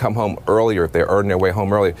opportunity to come home earlier if they're earning their way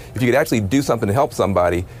home earlier. If you could actually do something to help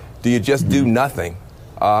somebody, do you just do nothing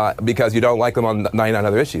because you don't like them on 99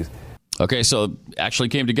 other issues? Okay, so actually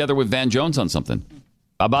came together with Van Jones on something.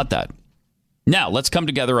 How about that? Now, let's come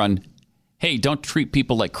together on, hey, don't treat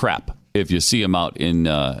people like crap if you see them out in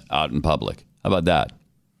public. How about that?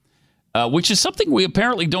 Which is something we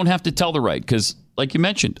apparently don't have to tell the right, because, like you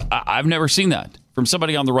mentioned, I've never seen that from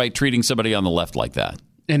somebody on the right treating somebody on the left like that.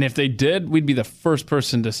 And if they did, we'd be the first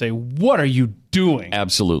person to say, what are you doing?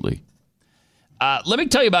 Absolutely. Let me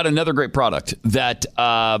tell you about another great product that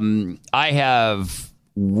I have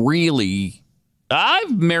really,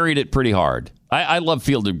 I've married it pretty hard. I love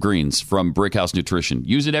Field of Greens from Brickhouse Nutrition.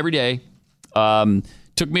 Use it every day.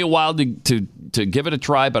 Took me a while to give it a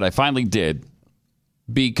try, but I finally did.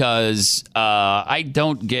 Because I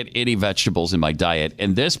don't get any vegetables in my diet,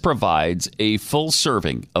 and this provides a full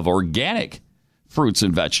serving of organic fruits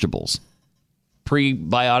and vegetables.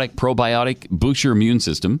 Prebiotic, probiotic, boosts your immune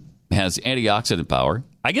system, has antioxidant power.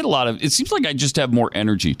 I get it seems like I just have more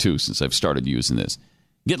energy, too, since I've started using this.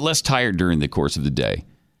 Get less tired during the course of the day.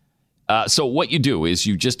 So what you do is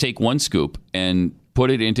you just take one scoop and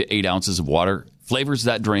put it into 8 ounces of water, flavors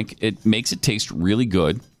that drink. It makes it taste really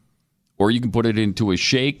good. Or you can put it into a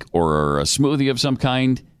shake or a smoothie of some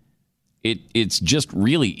kind. It's just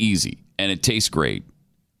really easy, and it tastes great.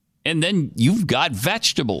 And then you've got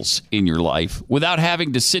vegetables in your life without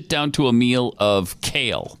having to sit down to a meal of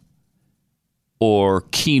kale or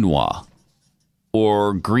quinoa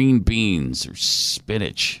or green beans or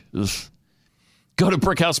spinach. Ugh. Go to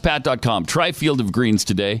BrickhousePat.com. Try Field of Greens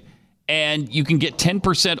today, and you can get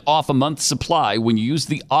 10% off a month's supply when you use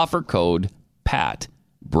the offer code PAT.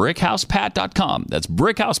 BrickhousePat.com. That's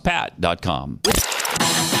BrickhousePat.com.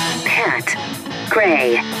 Pat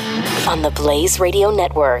Gray on the Blaze Radio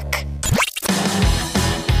Network.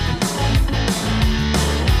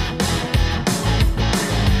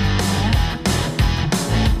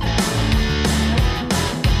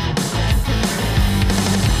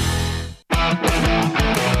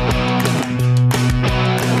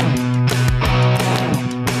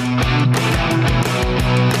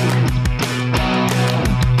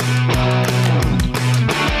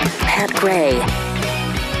 Pat Gray.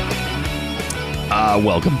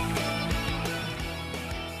 Welcome.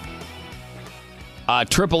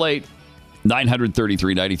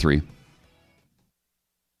 888-933-93.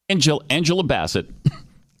 Angela Bassett,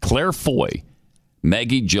 Claire Foy,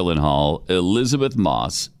 Maggie Gyllenhaal, Elizabeth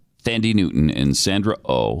Moss, Thandie Newton, and Sandra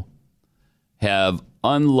Oh have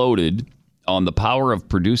unloaded on the power of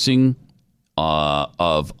producing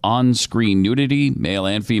of on-screen nudity, male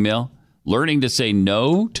and female, learning to say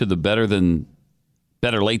no to the better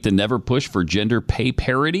late than never push for gender pay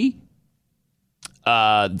parity.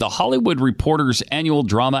 The Hollywood Reporter's annual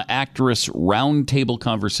drama actress roundtable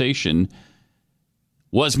conversation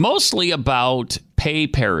was mostly about pay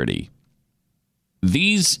parity.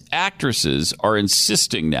 These actresses are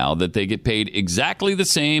insisting now that they get paid exactly the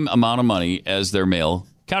same amount of money as their male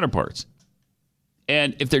counterparts.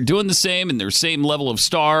 And if they're doing the same and their same level of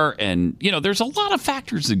star, and, there's a lot of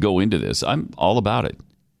factors that go into this. I'm all about it.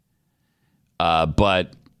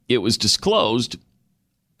 But it was disclosed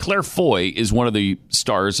Claire Foy is one of the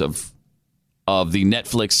stars of the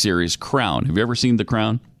Netflix series Crown. Have you ever seen The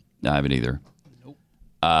Crown? No, I haven't either. Nope.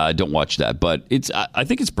 Don't watch that, but I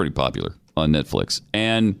think it's pretty popular on Netflix.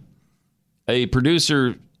 And a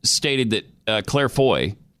producer stated that Claire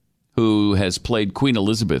Foy, who has played Queen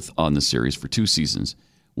Elizabeth on the series for 2 seasons,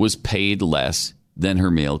 was paid less than her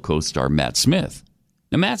male co-star Matt Smith.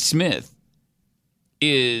 Now, Matt Smith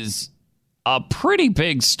is a pretty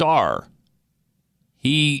big star.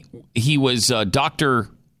 He was Dr.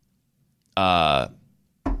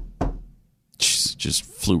 Just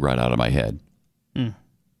flew right out of my head.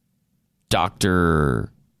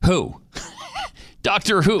 Doctor Who.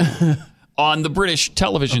 Doctor Who on the British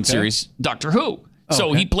television series Doctor Who.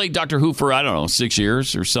 So he played Doctor Who for, 6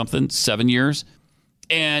 years or something, 7 years,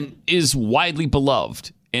 and is widely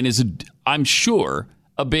beloved and is, I'm sure,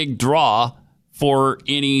 a big draw for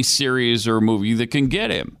any series or movie that can get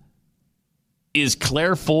him. Is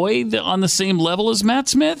Claire Foy on the same level as Matt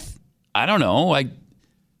Smith? I don't know.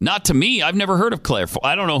 Not to me. I've never heard of Claire Foy.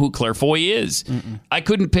 I don't know who Claire Foy is. I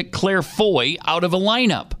couldn't pick Claire Foy out of a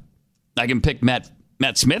lineup. I can pick Matt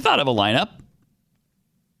Smith out of a lineup.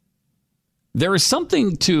 There is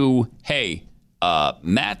something to,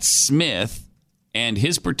 Matt Smith and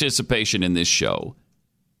his participation in this show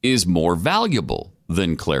is more valuable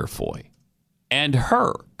than Claire Foy and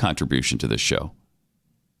her contribution to this show.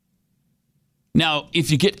 Now,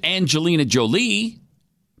 if you get Angelina Jolie,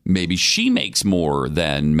 maybe she makes more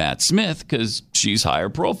than Matt Smith because she's higher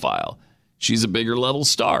profile. She's a bigger level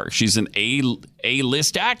star. She's an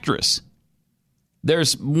A-list actress.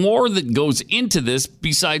 There's more that goes into this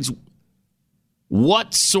besides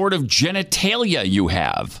what sort of genitalia you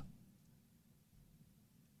have.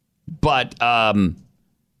 But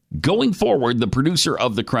going forward, the producer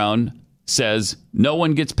of The Crown says no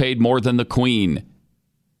one gets paid more than the Queen.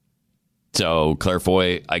 So Claire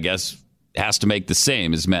Foy, I guess, has to make the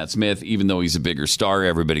same as Matt Smith, even though he's a bigger star.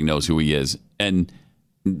 Everybody knows who he is. And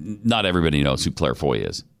not everybody knows who Claire Foy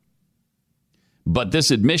is. But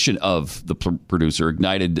this admission of the producer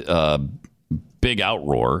ignited a big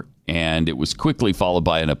outroar, and it was quickly followed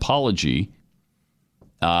by an apology.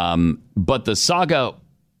 But the saga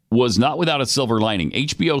was not without a silver lining.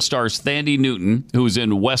 HBO stars Thandie Newton, who's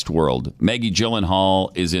in Westworld. Maggie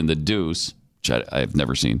Gyllenhaal is in The Deuce, which I've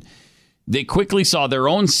never seen. They quickly saw their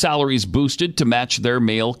own salaries boosted to match their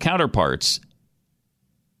male counterparts.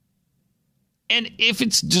 And if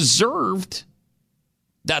it's deserved,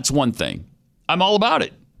 that's one thing. I'm all about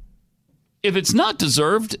it. If it's not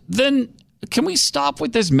deserved, then can we stop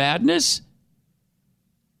with this madness?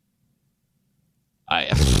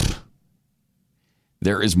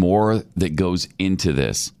 There is more that goes into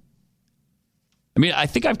this. I mean, I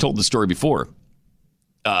think I've told the story before.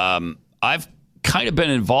 I've kind of been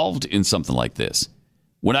involved in something like this.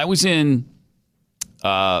 When I was in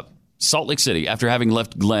Salt Lake City, after having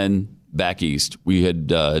left Glenn back east, we had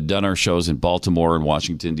done our shows in Baltimore and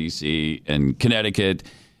Washington, D.C. and Connecticut.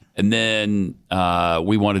 And then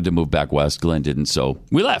we wanted to move back west. Glenn didn't, so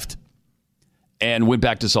we left and went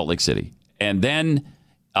back to Salt Lake City. And then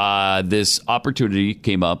this opportunity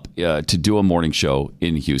came up to do a morning show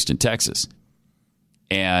in Houston, Texas.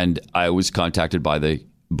 And I was contacted by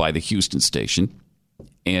the Houston station,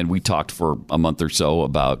 and we talked for a month or so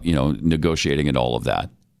about, negotiating and all of that.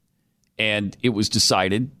 And it was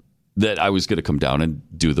decided that I was going to come down and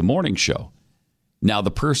do the morning show. Now,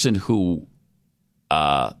 the person who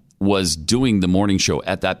was doing the morning show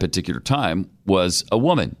at that particular time was a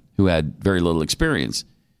woman who had very little experience.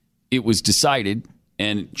 It was decided,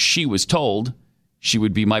 and she was told she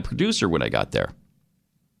would be my producer when I got there,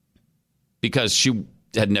 because she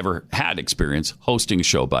had never had experience hosting a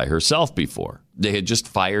show by herself before. They had just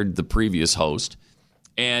fired the previous host,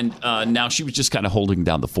 and now she was just kind of holding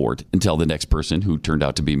down the fort until the next person, who turned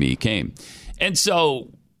out to be me, came. And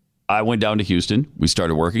so I went down to Houston. We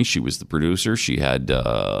started working. She was the producer. She had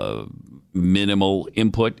minimal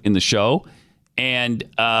input in the show, and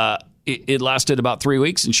it lasted about 3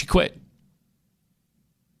 weeks, and she quit.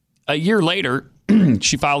 A year later,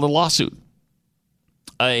 she filed a lawsuit.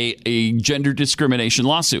 A gender discrimination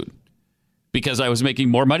lawsuit, because I was making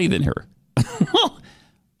more money than her.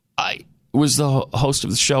 I was the host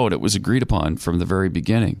of the show, and it was agreed upon from the very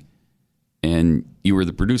beginning. And you were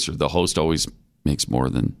the producer. The host always makes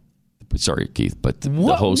more than... Sorry, Keith, but the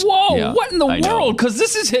host... Whoa, yeah, what in the world? Because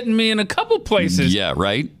this is hitting me in a couple places. Yeah,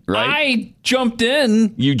 right? I jumped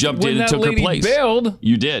in. You jumped in and took her place. Bailed.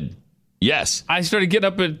 You did. Yes. I started getting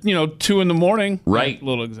up at 2 a.m. Right. A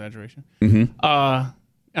little exaggeration. Mm-hmm.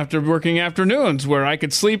 After working afternoons where I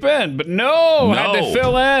could sleep in, but I had to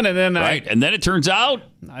fill in, and then and then it turns out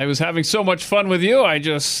I was having so much fun with you. I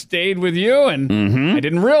just stayed with you, and I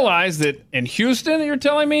didn't realize that in Houston, you're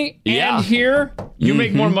telling me, and here you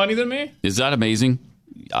make more money than me. Is that amazing?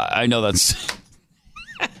 I know that's.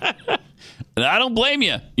 And I don't blame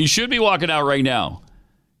you. You should be walking out right now.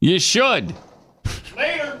 You should.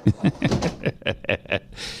 Later.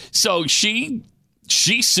 So she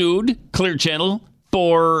sued Clear Channel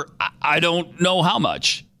for I don't know how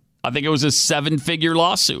much. I think it was a 7-figure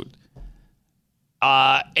lawsuit.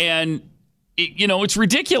 And it's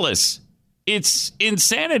ridiculous. It's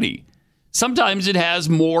insanity. Sometimes it has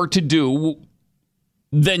more to do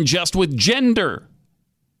than just with gender.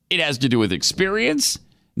 It has to do with experience,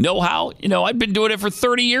 know-how. I've been doing it for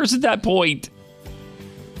 30 years at that point.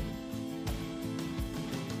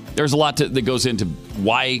 There's a lot that goes into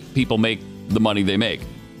why people make the money they make.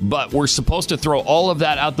 But we're supposed to throw all of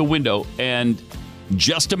that out the window and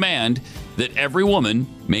just demand that every woman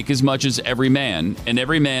make as much as every man, and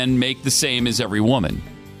every man make the same as every woman.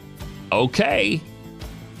 Okay.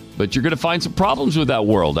 But you're going to find some problems with that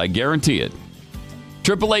world. I guarantee it.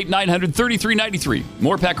 888-900-3393.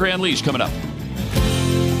 More Pat Gray Unleashed coming up.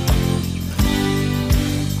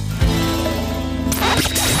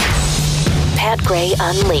 Pat Gray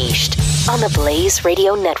Unleashed on the Blaze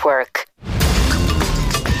Radio Network.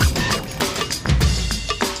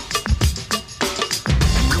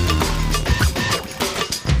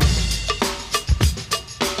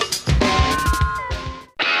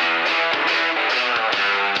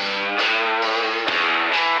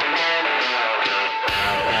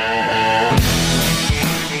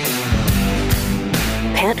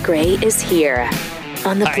 Pat Gray is here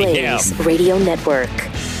on the Blaze Radio Network.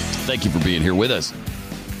 Thank you for being here with us.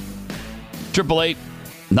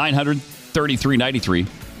 888-900-3393.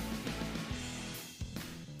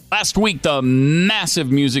 Last week, the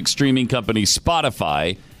massive music streaming company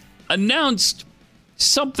Spotify announced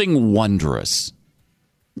something wondrous.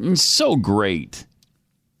 So great.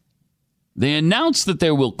 They announced that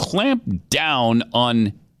they will clamp down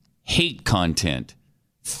on hate content.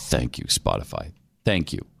 Thank you, Spotify.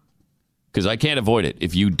 Thank you. Because I can't avoid it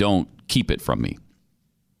if you don't keep it from me.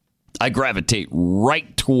 I gravitate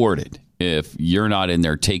right toward it if you're not in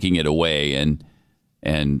there taking it away and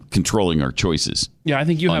controlling our choices. Yeah, I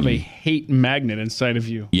think you have a hate magnet inside of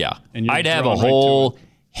you. Yeah. And I'd have a whole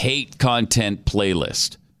hate content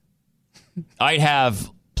playlist. I'd have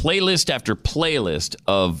playlist after playlist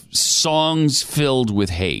of songs filled with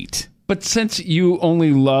hate. But since you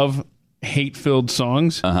only love hate-filled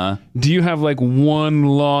songs, do you have like one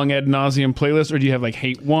long ad nauseum playlist, or do you have like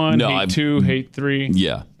hate 1, hate 2, hate 3?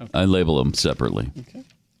 Yeah, okay. I label them separately. Okay.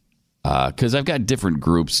 Because I've got different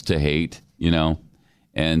groups to hate,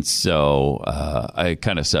 And so I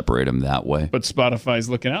kind of separate them that way. But Spotify's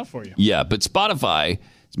looking out for you. Yeah, but Spotify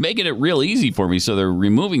is making it real easy for me. So they're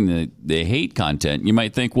removing the hate content. You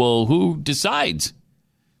might think, well, who decides?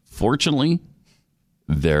 Fortunately,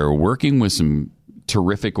 they're working with some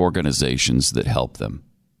terrific organizations that help them.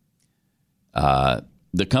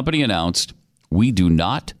 The company announced, we do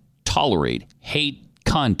not tolerate hate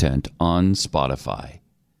content on Spotify.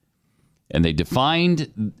 And they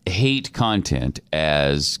defined hate content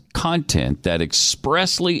as content that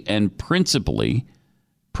expressly and principally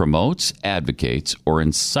promotes, advocates, or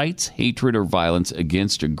incites hatred or violence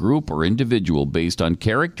against a group or individual based on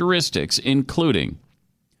characteristics including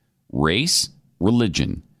race,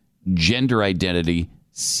 religion, gender identity,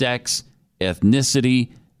 sex, ethnicity,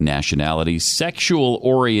 nationality, sexual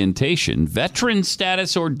orientation, veteran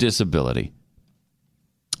status, or disability.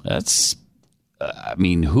 That's,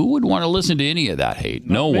 who would want to listen to any of that hate?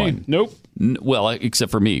 No one. Nope. Well, except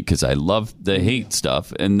for me, because I love the hate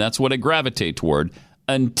stuff, and that's what I gravitate toward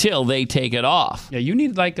until they take it off. Yeah, you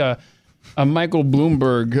need like a Michael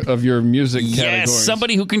Bloomberg of your music categories. Yes,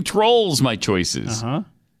 somebody who controls my choices.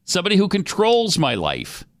 Somebody who controls my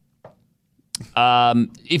life.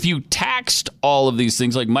 If you taxed all of these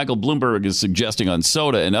things, like Michael Bloomberg is suggesting on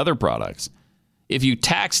soda and other products, if you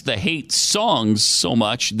taxed the hate songs so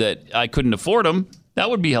much that I couldn't afford them, that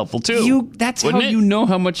would be helpful too. That's how you know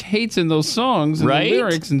how much hate's in those songs and right? the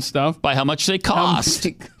lyrics and stuff. By how much they cost.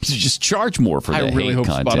 Just charge more for the hate content. I really hope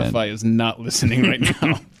Spotify is not listening right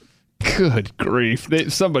now. Good grief.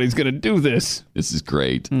 Somebody's going to do this. This is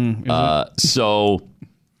great. They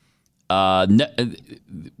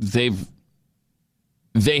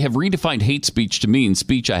have redefined hate speech to mean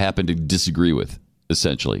speech I happen to disagree with,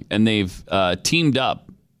 essentially. And they've teamed up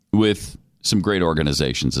with some great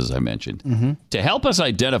organizations, as I mentioned. To help us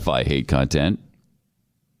identify hate content,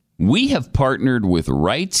 we have partnered with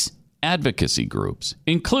rights advocacy groups,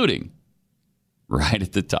 including, right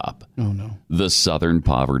at the top, the Southern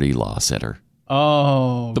Poverty Law Center.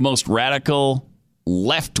 Oh. The most radical,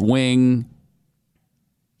 left-wing,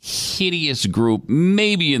 hideous group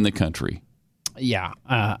maybe in the country. Yeah.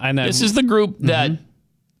 This is the group that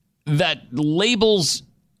labels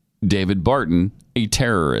David Barton a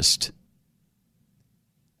terrorist.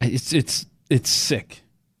 It's sick.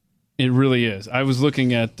 It really is. I was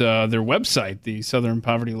looking at their website, the Southern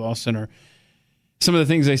Poverty Law Center. Some of the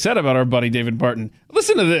things they said about our buddy David Barton.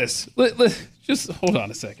 Listen to this. Just hold on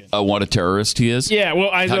a second. What a terrorist he is? Yeah, well,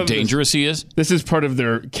 how dangerous he is? This is part of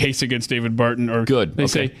their case against David Barton. Good. They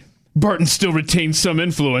say, Barton still retains some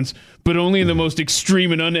influence, but only in the most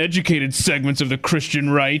extreme and uneducated segments of the Christian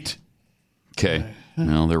right. Okay.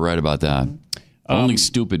 Well, they're right about that. Only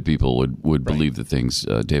stupid people would believe the things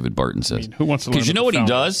David Barton says. Who wants to learn? Because you know what he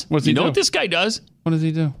does? You know what this guy does? What does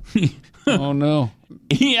he do? Oh, no.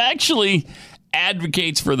 He actually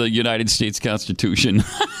advocates for the United States Constitution.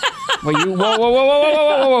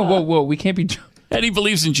 Whoa. We can't be... And he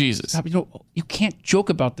believes in Jesus. You can't joke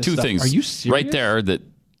about this Two stuff. things Are you serious? right there that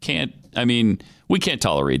can't... we can't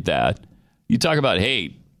tolerate that. You talk about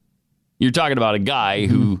hate. You're talking about a guy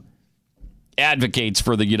who advocates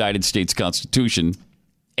for the United States Constitution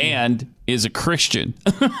and is a Christian.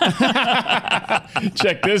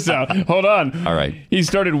 Check this out. Hold on. All right. He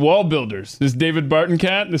started Wall Builders. This David Barton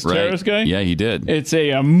cat, this terrorist guy? Yeah, he did. It's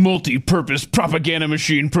a multi-purpose propaganda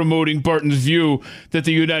machine promoting Barton's view that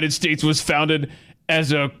the United States was founded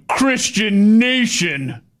as a Christian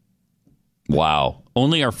nation. Wow.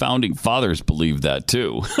 Only our founding fathers believed that,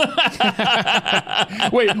 too.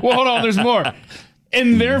 Wait, hold on. There's more.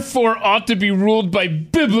 And therefore ought to be ruled by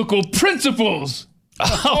biblical principles.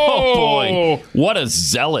 Oh, boy. What a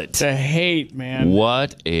zealot. The hate, man.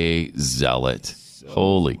 What a zealot.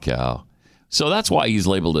 Holy cow. So that's why he's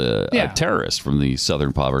labeled a terrorist from the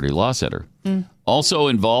Southern Poverty Law Center. Also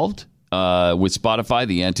involved with Spotify,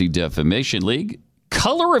 the Anti-Defamation League,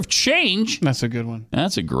 Color of Change. That's a good one.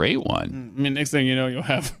 That's a great one. Next thing you know, you'll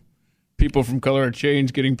have people from Color of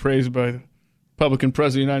Change getting praised by the Republican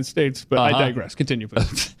President of the United States. But I digress. Continue,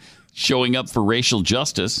 please. Showing Up for Racial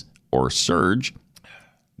Justice, or SURJ,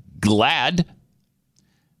 GLAAD,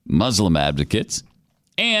 Muslim Advocates,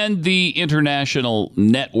 and the International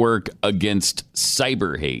Network Against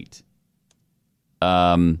Cyber Hate.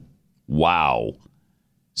 Wow.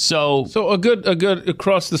 So a good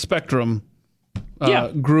across the spectrum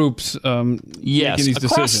groups yes, making these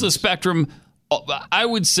across decisions. the spectrum, I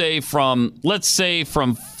would say from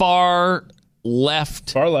far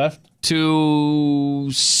left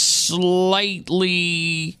to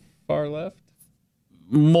slightly far left,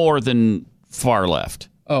 more than far left.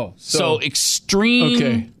 Oh, so extreme.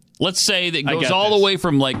 Okay. Let's say that goes all the way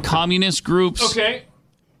from like communist groups. Okay.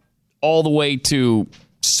 all the way to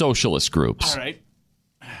socialist groups. All right.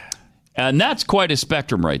 And that's quite a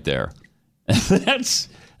spectrum right there. That's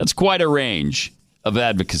quite a range of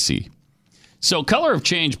advocacy. So Color of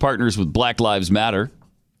Change partners with Black Lives Matter,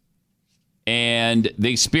 and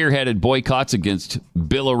they spearheaded boycotts against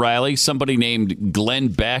Bill O'Reilly, somebody named Glenn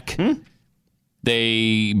Beck.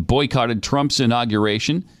 They boycotted Trump's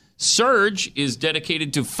inauguration. Surge is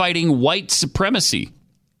dedicated to fighting white supremacy,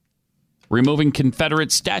 removing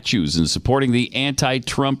Confederate statues and supporting the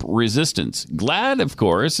anti-Trump resistance. GLAAD, of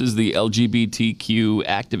course, is the LGBTQ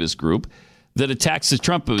activist group that attacks the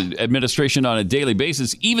Trump administration on a daily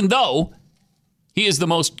basis, even though he is the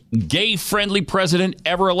most gay-friendly president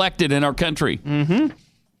ever elected in our country.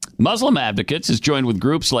 Muslim Advocates has joined with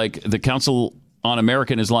groups like the Council on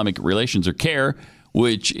American Islamic Relations, or CAIR,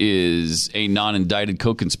 which is a non-indicted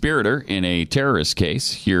co-conspirator in a terrorist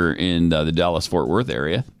case here in the Dallas-Fort Worth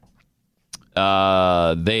area.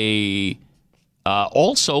 They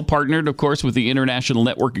also partnered, of course, with the International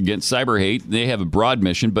Network Against Cyber Hate. They have a broad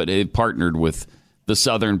mission, but they've partnered with the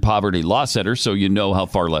Southern Poverty Law Center, so you know how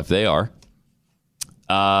far left they are.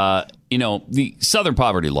 The Southern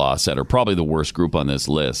Poverty Law Center, probably the worst group on this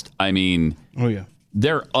list. I mean,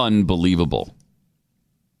 they're unbelievable.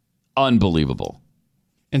 Unbelievable.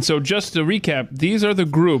 And so just to recap, these are the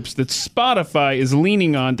groups that Spotify is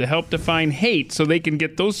leaning on to help define hate so they can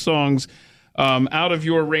get those songs out of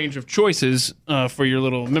your range of choices for your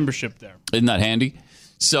little membership there. Isn't that handy?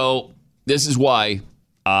 So this is why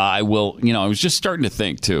I will, I was just starting to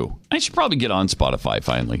think, too. I should probably get on Spotify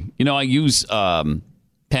finally. I use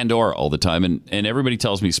Pandora all the time, and everybody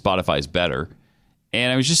tells me Spotify is better.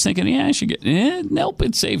 And I was just thinking, I should get, nope,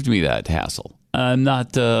 it saved me that hassle. I'm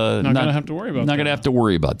not going to have to worry about that. Not going to have to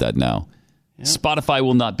worry about that now. Yeah. Spotify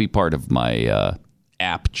will not be part of my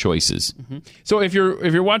app choices. So if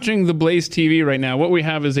you're watching the Blaze TV right now, what we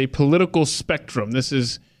have is a political spectrum. This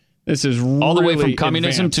is all the really way from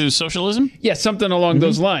communism advanced. to socialism? Yes, something along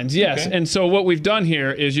those lines. Yes. Okay. And so what we've done here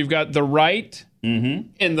is you've got the right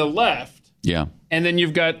and the left. Yeah. And then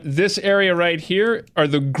you've got this area right here are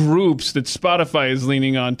the groups that Spotify is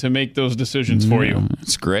leaning on to make those decisions for you.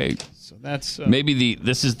 That's great. So that's maybe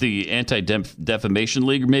this is the Anti-Defamation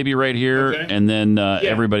League, maybe right here, and then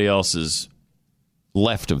everybody else is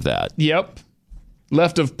left of that. Yep,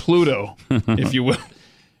 left of Pluto, if you will.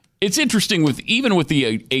 It's interesting even with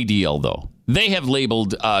the ADL though, they have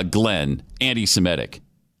labeled Glenn anti-Semitic.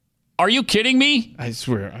 Are you kidding me? I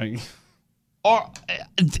swear,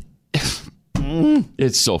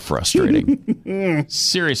 It's so frustrating.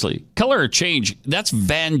 Seriously. Color of Change, that's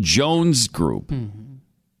Van Jones' group.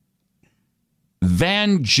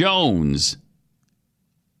 Van Jones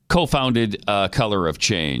co-founded Color of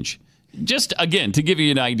Change. Just, again, to give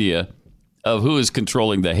you an idea of who is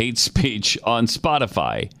controlling the hate speech on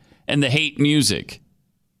Spotify and the hate music.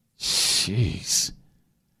 Jeez.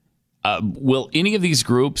 Will any of these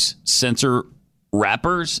groups censor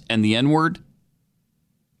rappers and the N-word?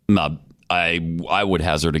 I would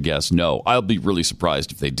hazard a guess no. I'll be really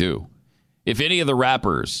surprised if they do. If any of the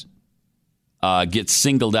rappers get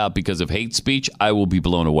singled out because of hate speech, I will be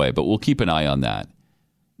blown away. But we'll keep an eye on that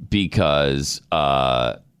because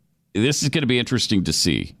this is going to be interesting to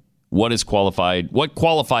see what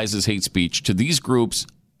qualifies as hate speech to these groups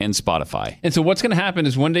and Spotify. And so what's going to happen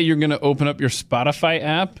is one day you're going to open up your Spotify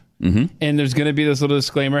app and there's going to be this little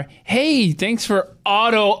disclaimer. Hey, thanks for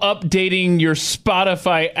auto-updating your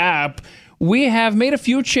Spotify app. We have made a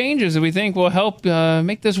few changes that we think will help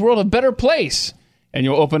make this world a better place. And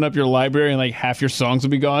you'll open up your library and like half your songs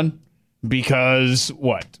will be gone. Because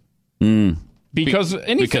what? Because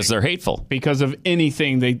anything. Because they're hateful. Because of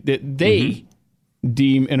anything they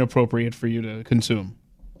deem inappropriate for you to consume.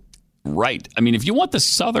 Right. I mean, if you want the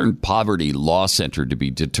Southern Poverty Law Center to be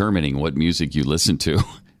determining what music you listen to,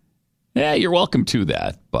 you're welcome to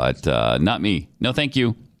that, but not me. No, thank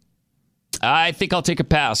you. I think I'll take a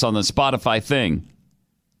pass on the Spotify thing.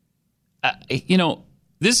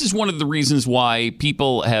 This is one of the reasons why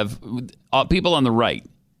people on the right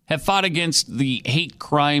have fought against the hate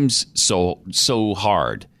crimes so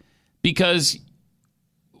hard, because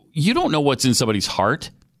you don't know what's in somebody's heart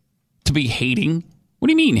to be hating. What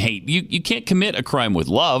do you mean hate? You can't commit a crime with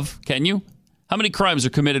love, can you? How many crimes are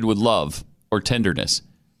committed with love or tenderness?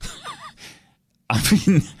 I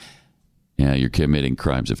mean, you're committing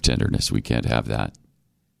crimes of tenderness. We can't have that.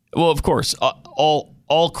 Well, of course,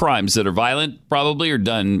 all crimes that are violent probably are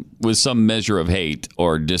done with some measure of hate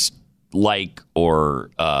or dislike or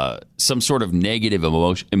some sort of negative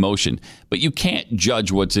emotion. But you can't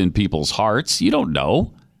judge what's in people's hearts. You don't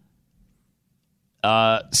know.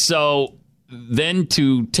 So then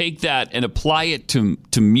to take that and apply it to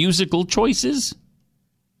musical choices,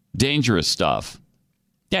 dangerous stuff.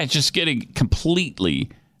 Yeah, it's just getting completely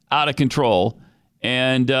out of control.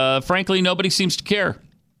 And frankly, nobody seems to care.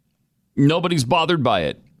 Nobody's bothered by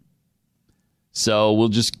it. So we'll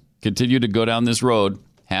just continue to go down this road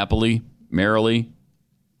happily, merrily,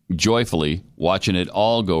 joyfully, watching it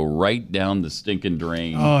all go right down the stinking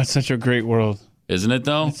drain. Oh, it's such a great world. Isn't it,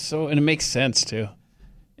 though? And it makes sense, too.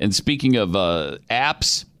 And speaking of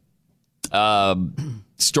apps,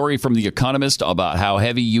 story from The Economist about how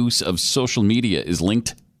heavy use of social media is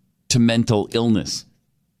linked to mental illness.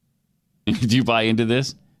 Do you buy into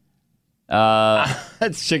this?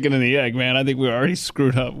 That's chicken and the egg, man. I think we're already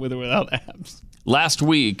screwed up with or without apps. Last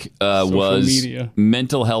week was media.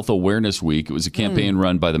 Mental Health Awareness Week. It was a campaign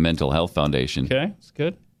run by the Mental Health Foundation. Okay, that's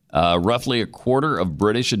good. Roughly a quarter of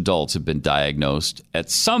British adults have been diagnosed at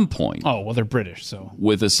some point. Oh, well, they're British, so.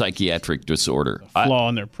 With a psychiatric disorder. A flaw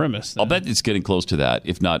in their premise. Then. I'll bet it's getting close to that,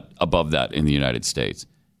 if not above that, in the United States.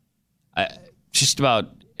 Just about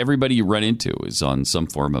everybody you run into is on some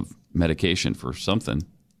form of medication for something,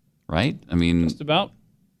 right? I mean, just about.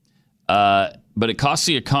 But it costs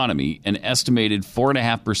the economy an estimated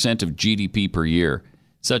 4.5% of GDP per year.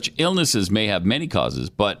 Such illnesses may have many causes,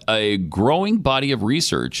 but a growing body of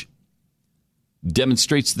research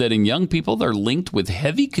demonstrates that in young people, they're linked with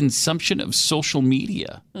heavy consumption of social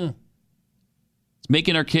media. It's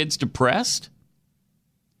making our kids depressed.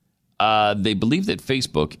 They believe that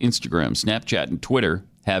Facebook, Instagram, Snapchat, and Twitter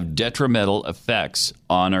have detrimental effects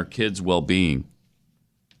on our kids' well-being.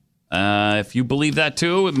 If you believe that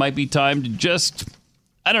too, it might be time to just,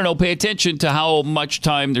 pay attention to how much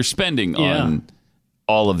time they're spending on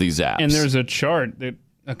all of these apps. And there's a chart that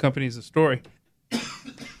accompanies the story.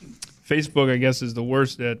 Facebook, I guess, is the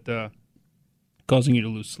worst at causing you to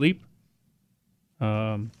lose sleep.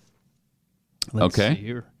 Let's see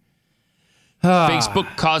here.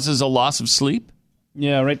 Facebook causes a loss of sleep?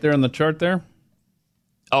 Yeah, right there on the chart there.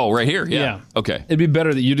 Oh, right here? Yeah. Okay. It'd be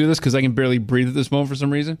better that you do this because I can barely breathe at this moment for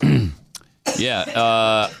some reason.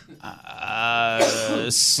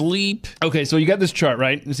 Sleep. Okay, so you got this chart,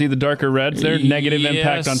 right? You see the darker reds there? Negative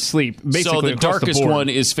impact on sleep. Basically, so the darkest one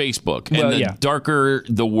is Facebook. And the darker,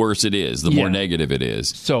 the worse it is, the more negative it is.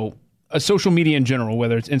 So social media in general,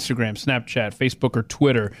 whether it's Instagram, Snapchat, Facebook, or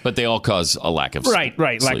Twitter. But they all cause a lack of sleep.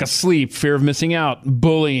 Right. Lack of sleep, fear of missing out,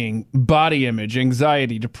 bullying, body image,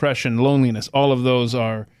 anxiety, depression, loneliness. All of those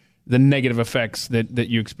are the negative effects that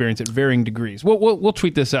you experience at varying degrees. We'll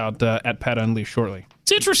tweet this out at Pat Unleashed shortly.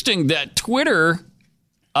 It's interesting that Twitter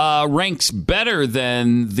ranks better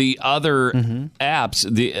than the other apps,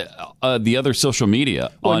 the other social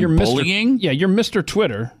media on bullying. You're Mr.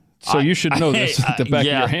 Twitter. So you should know this at the back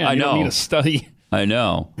of your hand. You don't need a study. I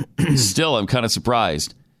know. Still, I'm kind of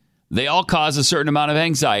surprised. They all cause a certain amount of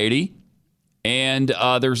anxiety, and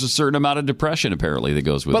there's a certain amount of depression, apparently, that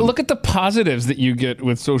goes with it. But look at the positives that you get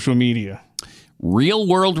with social media.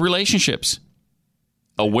 Real-world relationships.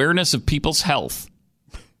 Awareness of people's health.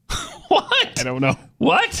 What? I don't know.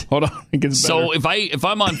 What? Hold on. It gets better. So if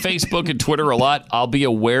I'm on Facebook and Twitter a lot, I'll be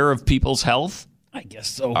aware of people's health? I guess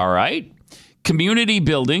so. All right. Community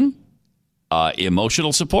building,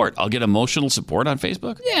 emotional support. I'll get emotional support on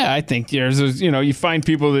Facebook. Yeah, I think there's, you find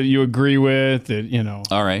people that you agree with, that.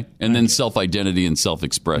 All right. And then self-identity and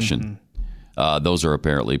self-expression. Those are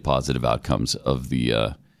apparently positive outcomes of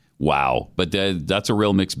the wow. But that's a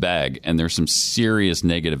real mixed bag. And there's some serious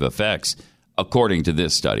negative effects, according to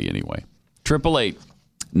this study anyway.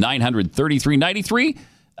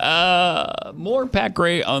 888-933-93. More Pat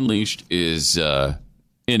Gray Unleashed is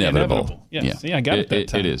inevitable. Yes. Yeah. See, I got it that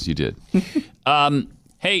time. It is. You did.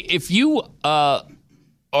 Hey, if you are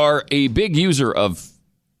a big user of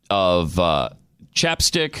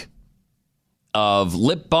chapstick, of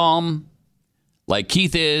lip balm, like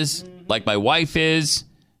Keith is, like my wife is,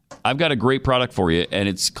 I've got a great product for you, and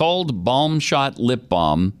it's called Balm Shot Lip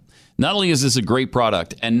Balm. Not only is this a great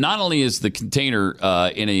product, and not only is the container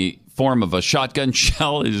in a form of a shotgun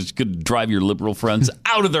shell, it's going to drive your liberal friends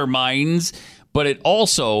out of their minds, but it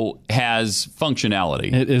also has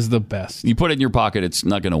functionality. It is the best. You put it in your pocket, it's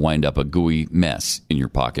not going to wind up a gooey mess in your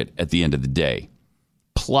pocket at the end of the day.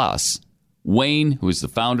 Plus, Wayne, who is the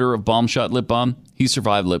founder of Balm Shot Lip Balm, he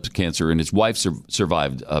survived lip cancer, and his wife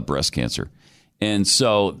survived breast cancer. And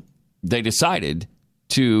so they decided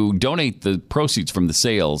to donate the proceeds from the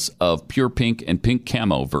sales of pure pink and pink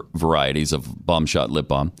camo varieties of Balm Shot Lip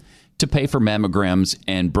Balm to pay for mammograms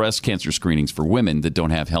and breast cancer screenings for women that don't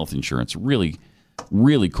have health insurance. Really,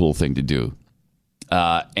 really cool thing to do.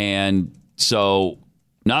 And so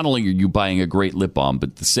not only are you buying a great lip balm,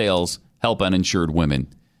 but the sales help uninsured women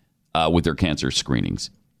with their cancer screenings.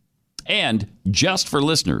 And just for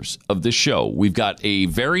listeners of this show, we've got a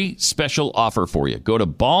very special offer for you. Go to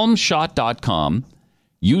balmshot.com.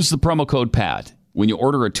 Use the promo code PAT. When you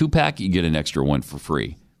order a 2-pack, you get an extra one for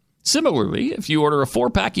free. Similarly, if you order a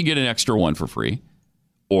 4-pack, you get an extra one for free.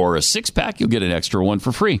 Or a 6-pack, you'll get an extra one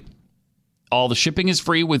for free. All the shipping is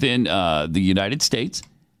free within the United States.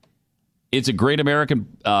 It's a great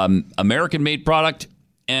American-made product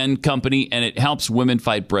and company, and it helps women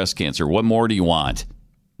fight breast cancer. What more do you want?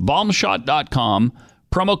 Balmshot.com,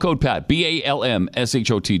 promo code PAT,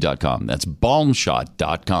 BALMSHOT.com. That's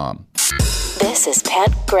balmshot.com. This is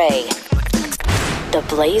Pat Gray, the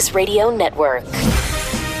Blaze Radio Network.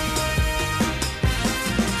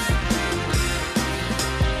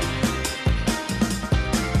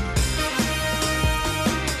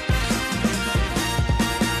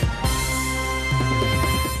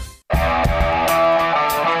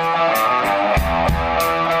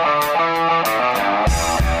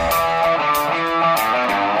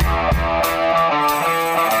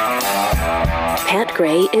 Pat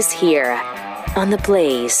Gray is here on the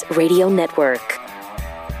Blaze Radio Network.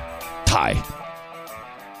 Hi.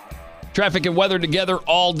 Traffic and weather together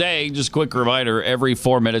all day. Just quick reminder, every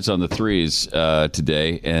 4 minutes on the 3s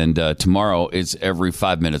today, and tomorrow it's every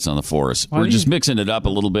 5 minutes on the 4s. We're just mixing it up a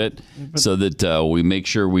little bit so that we make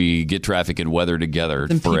sure we get traffic and weather together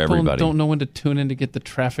for everybody. People don't know when to tune in to get the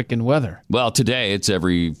traffic and weather. Well, today it's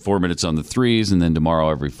every 4 minutes on the 3s, and then tomorrow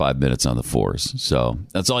every 5 minutes on the 4s. So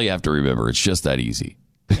that's all you have to remember. It's just that easy.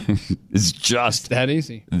 It's just that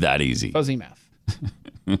easy. That easy. Fuzzy math.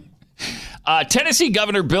 Tennessee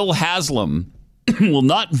Governor Bill Haslam will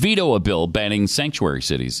not veto a bill banning sanctuary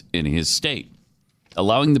cities in his state,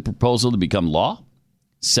 allowing the proposal to become law,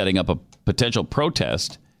 setting up a potential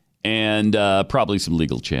protest, and probably some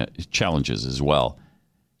legal challenges as well.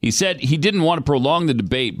 He said he didn't want to prolong the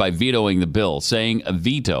debate by vetoing the bill, saying a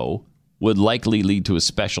veto would likely lead to a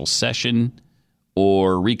special session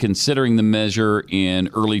or reconsidering the measure in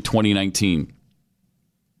early 2019.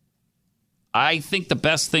 I think the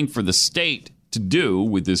best thing for the state to do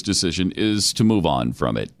with this decision is to move on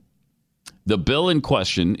from it. The bill in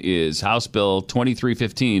question is House Bill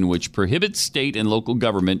 2315, which prohibits state and local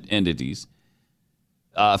government entities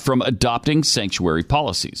from adopting sanctuary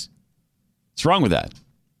policies. What's wrong with that?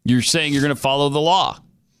 You're saying you're going to follow the law.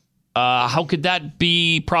 How could that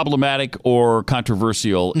be problematic or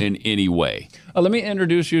controversial in any way? Let me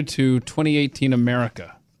introduce you to 2018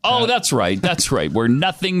 America. Oh, that's right. That's right. Where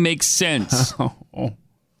nothing makes sense.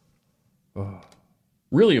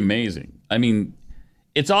 Really amazing. I mean,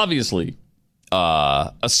 it's obviously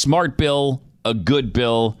a smart bill, a good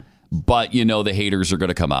bill, but, you know, the haters are going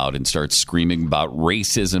to come out and start screaming about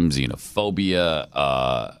racism,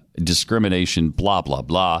 xenophobia, discrimination, blah, blah,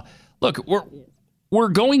 blah. Look, we're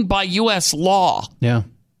going by U.S. law. Yeah.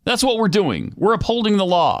 That's what we're doing. We're upholding the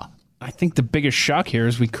law. I think the biggest shock here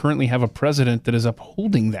is we currently have a president that is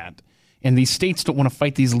upholding that. And these states don't want to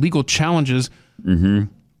fight these legal challenges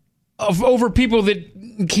over people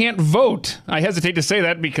that can't vote. I hesitate to say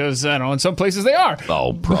that because, I don't know, in some places they are.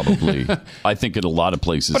 Oh, probably. I think in a lot of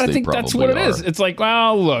places but I think that's what it is. It's like,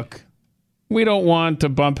 well, look, we don't want to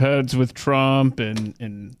bump heads with Trump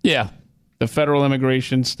and the federal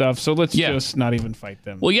immigration stuff, so let's just not even fight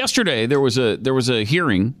them. Well, yesterday there was a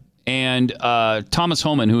hearing, and Thomas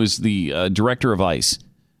Homan, who is the director of ICE,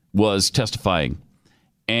 was testifying,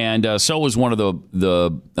 and so was one of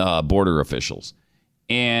the border officials.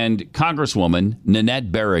 And Congresswoman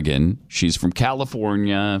Nanette Berrigan, she's from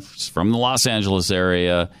California, she's from the Los Angeles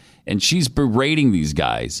area, and she's berating these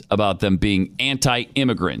guys about them being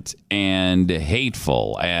anti-immigrant and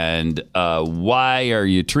hateful, and why are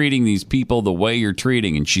you treating these people the way you're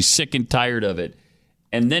treating? And she's sick and tired of it.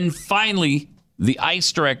 And then finally, the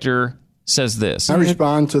ICE director says this. I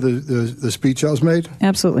respond to the speech that was made?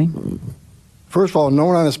 Absolutely. First of all, no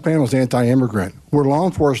one on this panel is anti-immigrant. We're law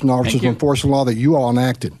enforcement officers enforcing the law that you all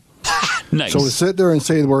enacted. Nice. So to sit there and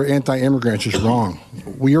say that we're anti-immigrant is just wrong.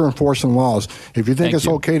 We are enforcing laws. If you think it's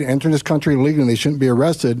okay to enter this country illegally and they shouldn't be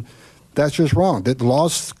arrested, that's just wrong. The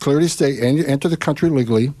laws clearly state enter the country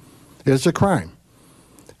legally is a crime.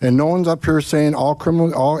 And no one's up here saying all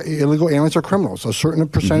illegal aliens are criminals. A certain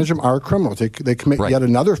percentage of them are criminals. They commit yet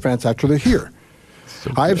another offense after they're here.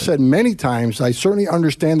 So I have said many times, I certainly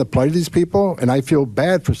understand the plight of these people, and I feel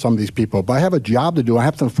bad for some of these people. But I have a job to do. I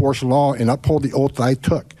have to enforce the law and uphold the oath that I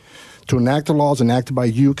took to enact the laws enacted by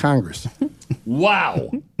you, Congress. Wow.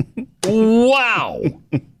 Wow.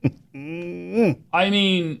 I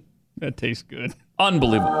mean... That tastes good.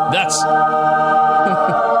 Unbelievable. That's...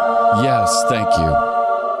 Yes, thank you.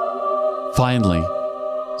 Finally,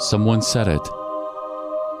 someone said it.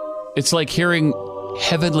 It's like hearing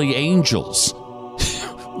heavenly angels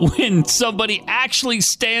when somebody actually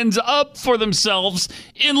stands up for themselves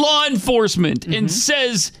in law enforcement and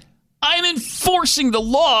says, I'm enforcing the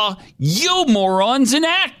law you morons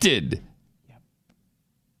enacted.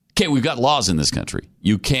 Okay, we've got laws in this country.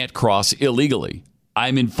 You can't cross illegally.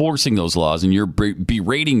 I'm enforcing those laws, and you're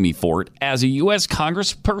berating me for it as a U.S.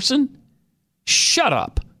 congressperson? Shut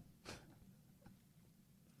up.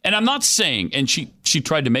 And I'm not saying, and she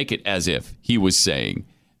tried to make it as if he was saying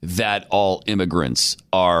that all immigrants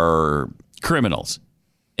are criminals.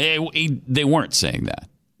 They weren't saying that.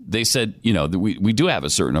 They said, that we do have a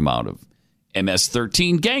certain amount of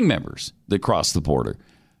MS-13 gang members that cross the border.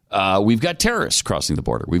 We've got terrorists crossing the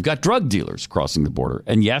border. We've got drug dealers crossing the border.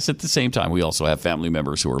 And yes, at the same time, we also have family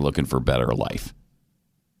members who are looking for a better life.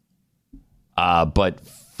 But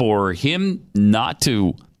for him not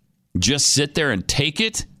to just sit there and take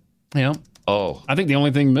it. Yeah. Oh. I think the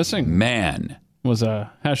only thing missing, man, was a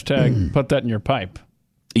hashtag put that in your pipe.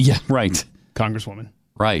 Yeah, right. Congresswoman.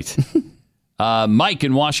 Right. Mike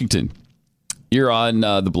in Washington, you're on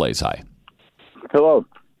the Blaze. Hi. Hello.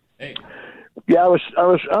 Hey. Yeah,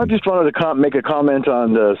 I just wanted to make a comment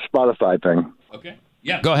on the Spotify thing. Okay.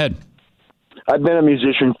 Yeah. Go ahead. I've been a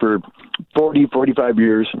musician for 45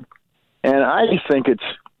 years, and I just think it's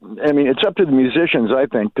up to the musicians, I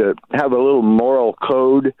think, to have a little moral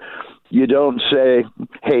code. You don't say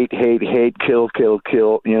hate, hate, hate, kill, kill,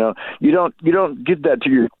 kill. You don't give that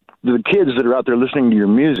to the kids that are out there listening to your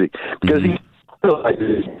music, because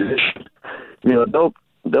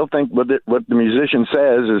they'll think what the musician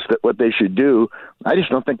says is that what they should do. I just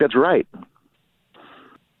don't think that's right.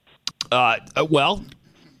 I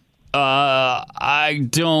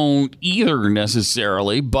don't either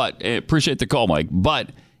necessarily, but I appreciate the call, Mike. But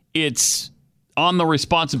it's on the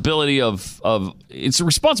responsibility of it's the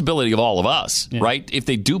responsibility of all of us, right? If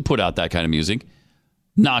they do put out that kind of music,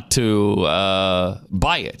 not to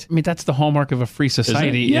buy it. I mean, that's the hallmark of a free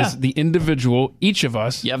society, is the individual, each of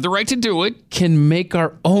us. You have the right to do it. Can make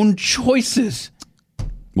our own choices.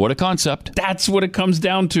 What a concept. That's what it comes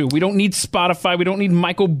down to. We don't need Spotify. We don't need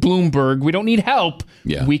Michael Bloomberg. We don't need help.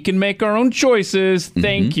 Yeah. We can make our own choices.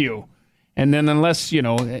 Thank you. And then unless,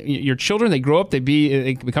 your children, they grow up, they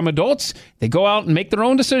become adults, they go out and make their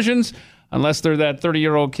own decisions, unless they're that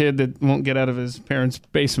 30-year-old kid that won't get out of his parents'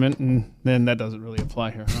 basement, and then that doesn't really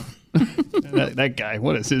apply here. Huh? that guy,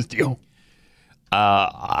 what is his deal? He's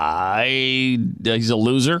a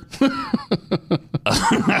loser.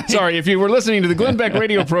 Sorry, if you were listening to the Glenn Beck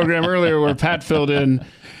radio program earlier where Pat filled in,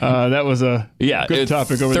 that was a good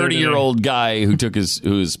topic over there. 30-year-old guy who took his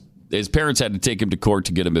parents had to take him to court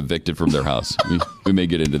to get him evicted from their house. We may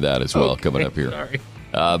get into that as well coming up here. Sorry.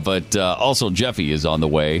 But also Jeffy is on the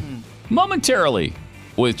way momentarily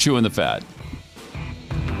with Chewing the Fat.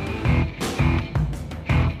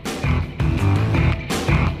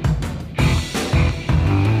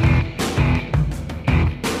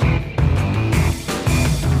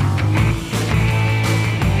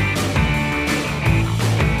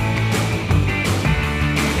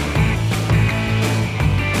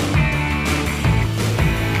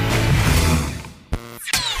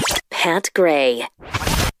 Pat Gray,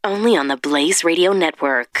 only on the Blaze Radio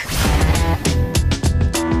Network.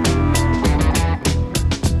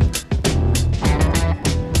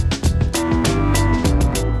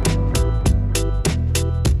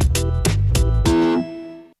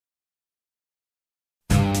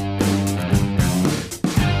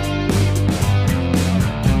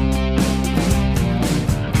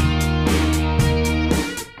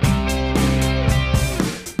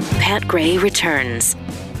 Pat Gray returns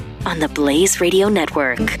on the Blaze Radio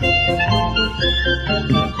Network.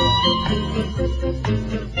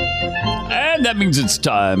 And that means it's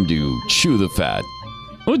time to chew the fat.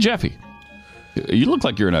 Oh, Jeffy, you look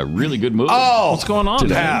like you're in a really good mood. Oh, what's going on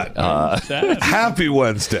today? Pat. Happy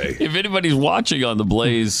Wednesday. If anybody's watching on the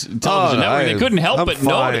Blaze television network, they couldn't help but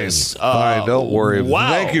notice. Fine, don't worry. Wow.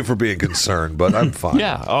 Thank you for being concerned, but I'm fine.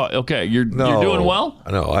 Yeah. Oh, okay. You're doing well?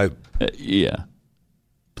 No, yeah.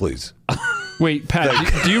 Please. Wait,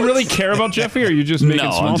 Pat, do you really care about Jeffy, or are you just making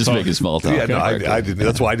small talk? No, I'm just making small talk. Yeah, no, I didn't.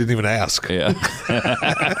 That's why I didn't even ask. Yeah.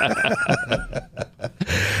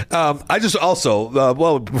 I just also,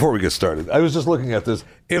 before we get started, I was just looking at this.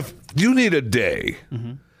 If you need a day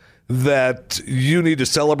that you need to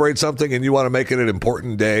celebrate something and you want to make it an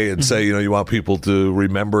important day and say, you want people to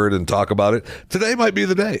remember it and talk about it, today might be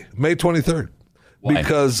the day, May 23rd. Why?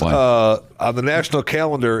 Because Why? On the national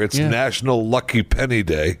calendar, it's National Lucky Penny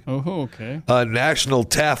Day. Oh, okay. National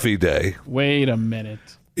Taffy Day. Wait a minute.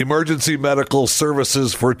 Emergency Medical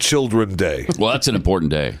Services for Children Day. Well, that's an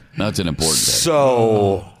important day.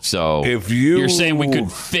 So if you're saying we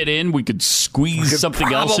could fit in, we could squeeze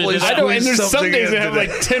something else in. I know, and there's some days that have like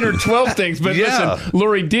 10 or 12 things. But listen,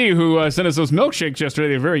 Lori D, who sent us those milkshakes yesterday,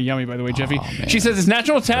 they're very yummy, by the way, Jeffy. She says it's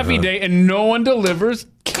National Taffy Day, and no one delivers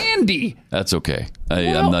candy. That's okay.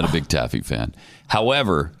 I'm not a big taffy fan.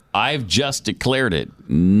 However, I've just declared it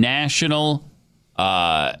National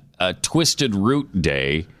Twisted Root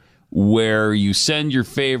Day, where you send your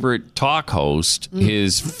favorite talk host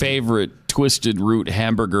his favorite Twisted Root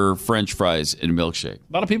hamburger, French fries, and milkshake.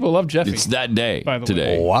 A lot of people love Jeffy. It's that day by the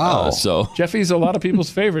today. way. Wow. So Jeffy's a lot of people's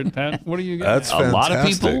favorite, Pat. What are you getting? That's fantastic. A lot of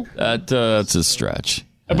people? That's a stretch.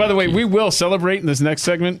 By the way, we will celebrate in this next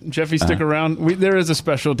segment. Jeffy, stick around. There is a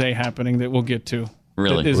special day happening that we'll get to.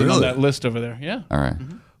 Really? That isn't on that list over there. Yeah. All right.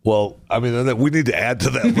 Well, I mean, we need to add to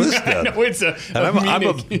that list then. No, it's I'm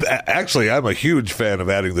a huge fan of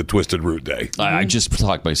adding the Twisted Root Day. I just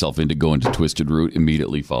talked myself into going to Twisted Root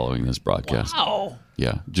immediately following this broadcast. Wow.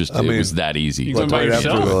 Yeah, it was that easy. Right after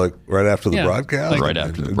the broadcast? Right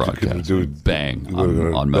after the broadcast. Bang.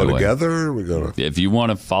 On my go way. together? If you want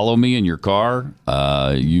to follow me in your car,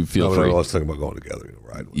 you feel free. I was thinking about going together.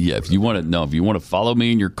 Right? Yeah, if you want to follow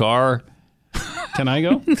me in your car. Can I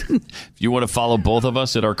go? If you want to follow both of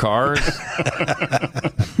us in our cars.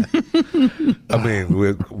 I mean,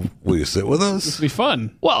 will you sit with us? It'll be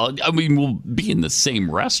fun. Well, I mean, we'll be in the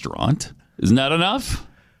same restaurant. Isn't that enough?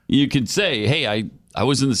 You could say, hey, I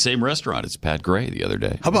was in the same restaurant as Pat Gray the other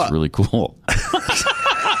day. How about? It was really cool.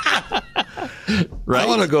 Right? I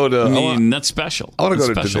want to go to... that's special. I want to go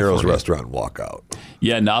to De Niro's restaurant and walk out.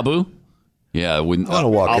 Yeah, Nabu? Yeah. I want to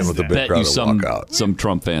walk in with a big crowd and walk out. Some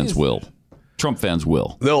Trump fans will. Trump fans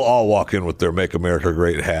will. They'll all walk in with their Make America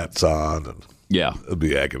Great hats on. And yeah. It'll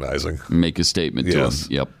be agonizing. Make a statement to him.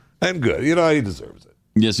 Yep. And good. You know, he deserves it.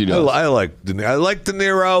 Yes, he does. I like De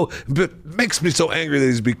Niro, but it makes me so angry that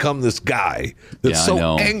he's become this guy that's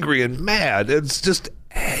so angry and mad. It's just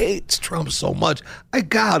hates Trump so much. I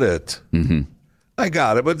got it. Mm-hmm. I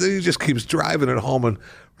got it. But then he just keeps driving it home. And,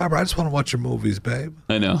 Robert, I just want to watch your movies, babe.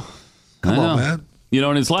 I know. Come on, man. You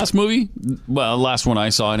know, in his last movie, well, last one I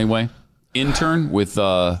saw anyway, Intern with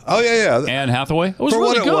Anne Hathaway. It was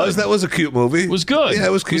really good. That was a cute movie. It was good. Yeah,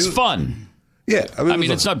 it was cute. It was fun. Yeah. I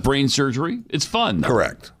mean it's not brain surgery. It's fun.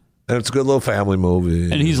 Correct. And it's a good little family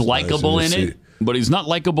movie. And he's likable in it, but he's not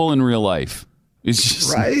likable in real life. He's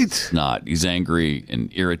just right. not. He's angry and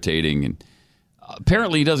irritating. And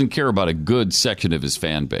apparently he doesn't care about a good section of his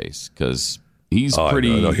fan base because he's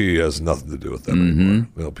pretty... No, he has nothing to do with that anymore.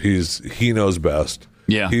 Nope, he knows best.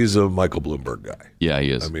 Yeah. He's a Michael Bloomberg guy. Yeah,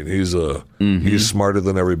 he is. I mean, he's smarter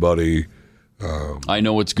than everybody. I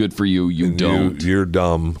know what's good for you. You don't. You're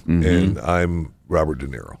dumb, and I'm Robert De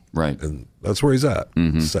Niro. Right. And that's where he's at.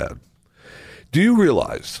 It's sad. Do you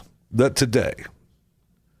realize that today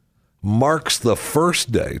marks the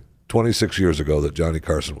first day, 26 years ago, that Johnny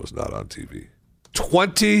Carson was not on TV?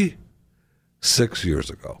 26 years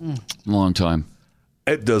ago. Long time.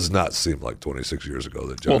 It does not seem like 26 years ago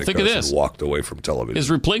that Johnny Carson walked away from television. His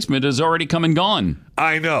replacement has already come and gone.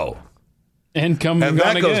 I know. And gone that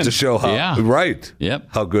again. goes to show how Yep.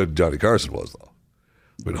 how good Johnny Carson was, though.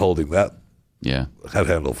 Been holding that head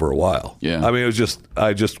handle for a while. Yeah. I mean,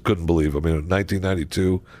 I just couldn't believe. I mean, in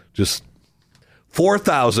 1992, just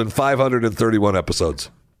 4,531 episodes.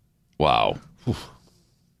 Wow.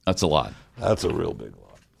 That's a lot. That's a real big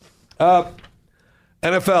lot.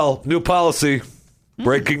 NFL, new policy.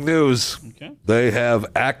 Breaking news. Okay. They have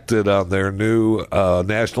acted on their new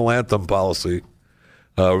national anthem policy.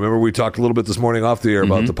 Remember, we talked a little bit this morning off the air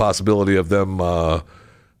about the possibility of them adding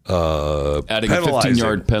a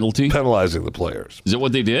 15-yard penalty? Penalizing the players. Is it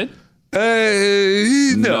what they did? No.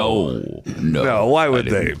 Why would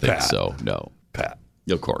I they, didn't think Pat? So, no. Pat.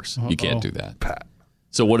 Of course. You can't do that. Pat.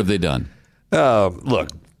 So what have they done? Look,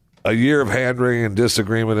 a year of hand-wringing and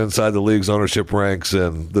disagreement inside the league's ownership ranks,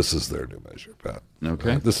 and this is their new measure, Pat.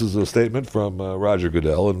 Okay. This is a statement from Roger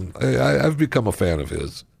Goodell, and I've become a fan of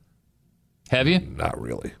his. Have you? Not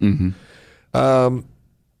really. Mm-hmm.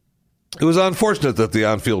 It was unfortunate that the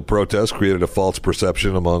on-field protest created a false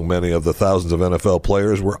perception among many of the thousands of NFL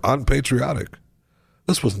players were unpatriotic.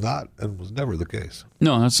 This was not and was never the case.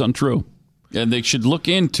 No, that's untrue. And they should look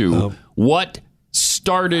into what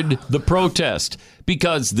started the protest,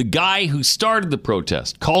 because the guy who started the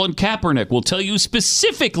protest, Colin Kaepernick, will tell you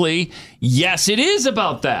specifically, yes, it is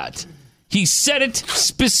about that. He said it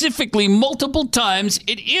specifically multiple times.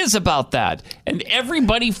 It is about that. And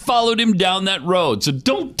everybody followed him down that road. So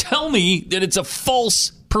don't tell me that it's a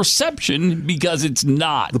false perception because it's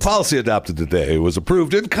not. The policy adopted today was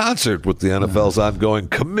approved in concert with the NFL's ongoing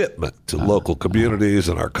commitment to local communities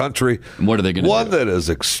in our country. And what are they going to do? One that is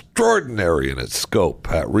extraordinary in its scope.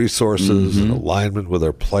 Pat, resources and alignment with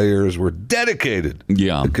our players. We're dedicated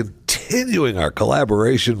to continuing our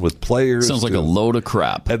collaboration with players. Sounds like a load of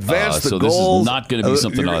crap. Advance the so goals. This is not going to be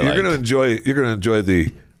something I like. You're going to enjoy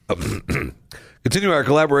the. Continue our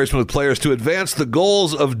collaboration with players to advance the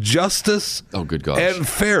goals of justice and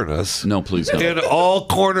fairness please don't. in all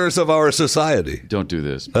corners of our society. Don't do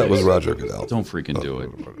this. That was Roger Goodell. Don't freaking do it.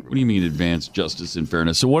 What do you mean advance justice and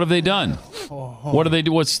fairness? So what have they done? What do they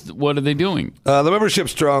do? What are they doing? The membership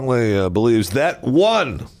strongly believes that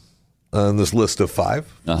one on this list of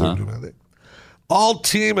 5. All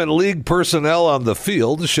team and league personnel on the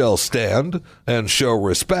field shall stand and show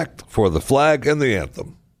respect for the flag and the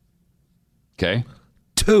anthem. Okay.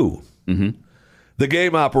 2, the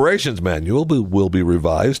game operations manual will be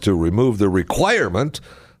revised to remove the requirement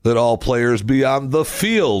that all players be on the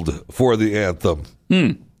field for the anthem.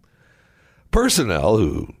 Personnel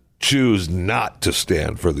who choose not to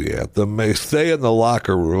stand for the anthem may stay in the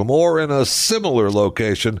locker room or in a similar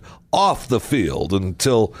location off the field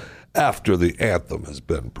until after the anthem has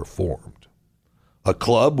been performed. A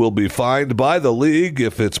club will be fined by the league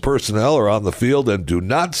if its personnel are on the field and do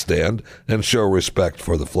not stand and show respect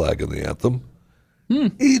for the flag and the anthem.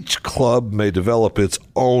 Each club may develop its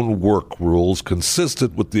own work rules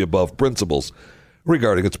consistent with the above principles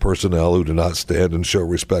regarding its personnel who do not stand and show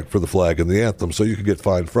respect for the flag and the anthem. So you can get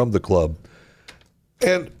fined from the club.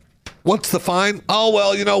 And what's the fine? Oh,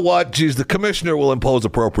 well, you know what? Geez, the commissioner will impose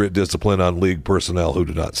appropriate discipline on league personnel who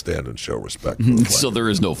do not stand and show respect for the flag. So there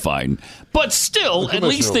is no fine. But still, at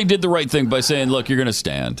least they did the right thing by saying, look, you're going to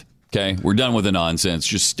stand. Okay, we're done with the nonsense.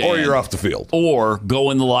 Just stand. Or you're off the field. Or go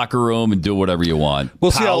in the locker room and do whatever you want.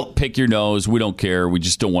 We'll see how, pick your nose. We don't care. We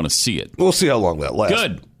just don't want to see it. We'll see how long that lasts.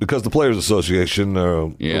 Good. Because the Players Association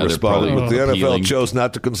responded, but the NFL chose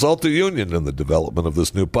not to consult the union in the development of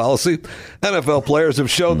this new policy. NFL players have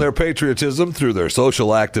shown their patriotism through their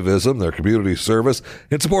social activism, their community service,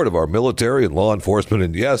 in support of our military and law enforcement,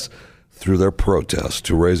 and yes, through their protests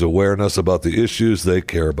to raise awareness about the issues they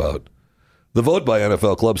care about. The vote by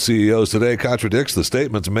NFL club CEOs today contradicts the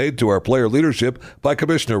statements made to our player leadership by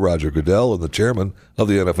Commissioner Roger Goodell and the chairman of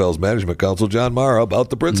the NFL's Management Council, John Mara, about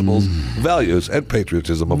the principles, values, and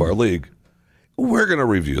patriotism of our league. We're going to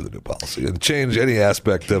review the new policy and change any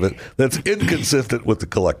aspect of it that's inconsistent with the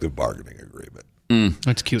collective bargaining agreement.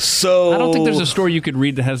 That's cute. So I don't think there's a story you could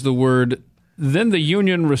read that has the word, then the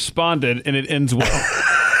union responded, and it ends well.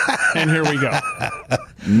 And here we go.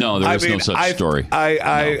 No, there is no such story.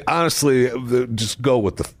 I honestly just go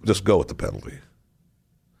with the penalty.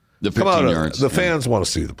 The 15 yards. The fans want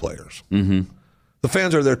to see the players. The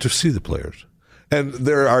fans are there to see the players, and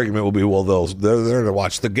their argument will be, well, they're there to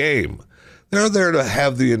watch the game. They're there to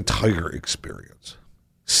have the entire experience.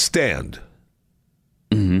 Stand.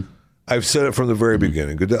 I've said it from the very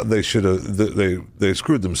beginning. They should have. They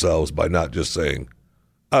screwed themselves by not just saying,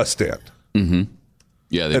 stand.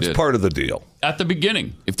 Yeah, they did. It's part of the deal. At the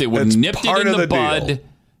beginning, if they would have nipped it in the bud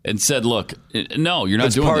and said, look, no, you're not doing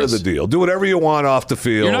this. It's part of the deal. Do whatever you want off the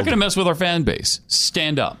field. You're not going to mess with our fan base.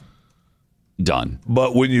 Stand up. Done.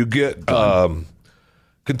 But when you get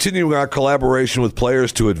continuing our collaboration with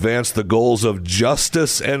players to advance the goals of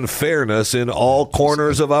justice and fairness in all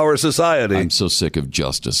corners of our society. I'm so sick of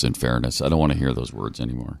justice and fairness. I don't want to hear those words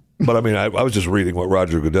anymore. But I mean, I was just reading what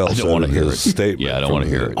Roger Goodell said in his statement. Yeah, I don't want to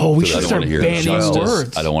hear it. Oh, we should start banning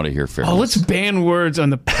words. I don't want to hear fairness. Oh, let's ban words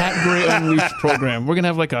on the Pat Gray Unleashed program. We're going to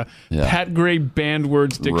have like a Pat Gray banned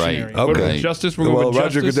words dictionary. Right. Okay. Justice. We're going with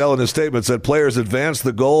Roger justice. Goodell in his statement said players advance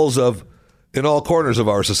the goals in all corners of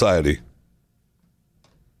our society.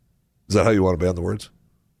 Is that how you want to ban the words?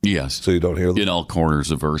 Yes. So you don't hear them? In all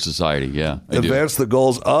corners of our society, yeah. Advance the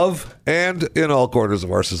goals of and in all corners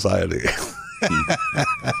of our society.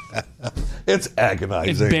 It's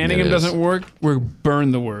agonizing. If banning them doesn't work, we'll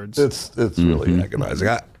burn the words. It's really agonizing.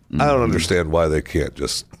 I don't understand why they can't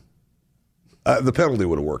just... the penalty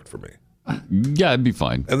would have worked for me. Yeah, it'd be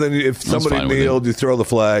fine. And then if somebody kneeled, you throw the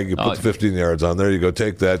flag, you put the 15 yards on there, you go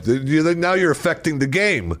take that. Now you're affecting the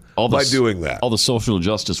game by doing that. All the social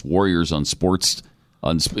justice warriors on sports...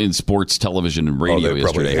 in sports television and radio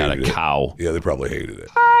yesterday had a cow. Yeah, they probably hated it.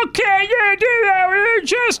 How can you do that? We're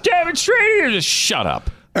just demonstrating. Just shut up.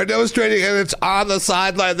 They're demonstrating, and it's on the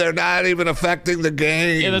sideline. They're not even affecting the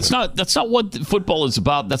game. Yeah, that's not what football is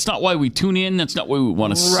about. That's not why we tune in. That's not what we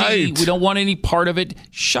want to see. We don't want any part of it.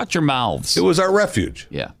 Shut your mouths. It was our refuge.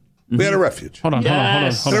 Yeah. We had a refuge. Hold on.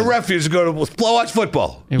 And a refuge to go to watch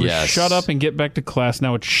football. It was shut up and get back to class.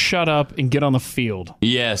 Now it's shut up and get on the field.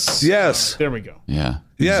 Yes. There we go. Yeah.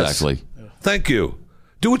 Yes. Exactly. Thank you.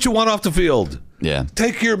 Do what you want off the field. Yeah.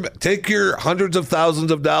 Take your hundreds of thousands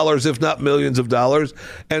of dollars, if not millions of dollars,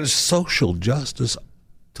 and social justice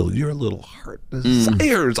till your little heart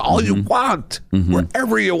desires all you want,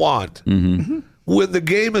 wherever you want. When the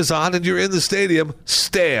game is on and you're in the stadium,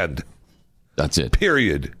 stand. That's it.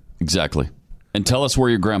 Period. Exactly. And tell us where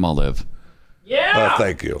your grandma lived. Yeah.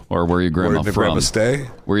 Thank you. Or where your grandma Where did from. your grandma stay?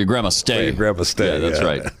 Where your grandma stay. Where your grandma stay. Yeah, that's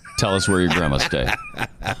right. Tell us where your grandma stay.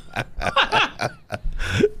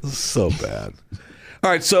 So bad. All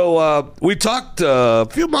right, so we talked a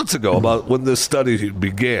few months ago about when this study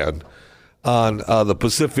began on the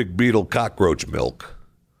Pacific beetle cockroach milk.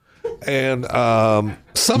 And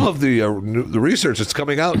some of the research that's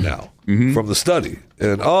coming out now from the study.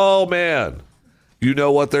 And, oh, man, you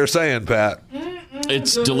know what they're saying, Pat.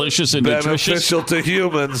 It's delicious and nutritious. Beneficial to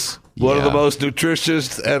humans. One of the most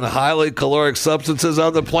nutritious and highly caloric substances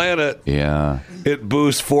on the planet. Yeah. It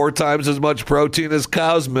boosts 4 times as much protein as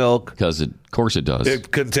cow's milk. Because, of course, it does.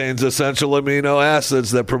 It contains essential amino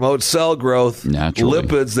acids that promote cell growth, naturally,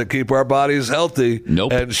 lipids that keep our bodies healthy,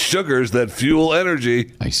 and sugars that fuel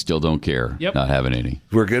energy. I still don't care. Not having any.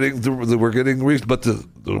 But the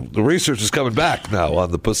research is coming back now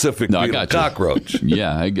on the Pacific beetle cockroach.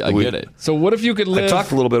 Yeah, I get it. So what if you could live? I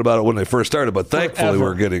talked a little bit about it when they first started, but thankfully forever.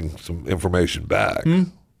 we're getting some information back.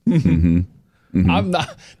 I'm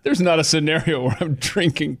not. There's not a scenario where I'm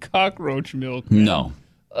drinking cockroach milk. Man. No.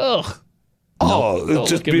 Ugh. Oh, it'd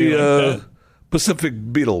just be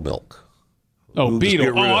Pacific beetle milk. Oh,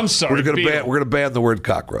 beetle. Oh, I'm sorry. We're going to ban the word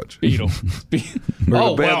cockroach. Beetle. We're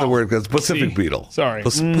going to ban the word because Pacific beetle. Sorry.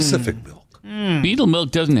 Pacific milk. Beetle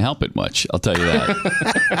milk doesn't help it much, I'll tell you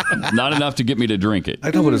that. Not enough to get me to drink it.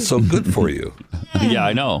 I know, but it's so good for you. Yeah,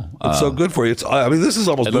 I know. It's so good for you. This is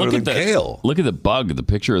almost better than kale. Look at the bug, the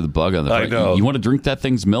picture of the bug on the front. I know. You want to drink that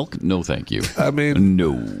thing's milk? No, thank you. I mean,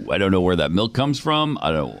 no. I don't know where that milk comes from.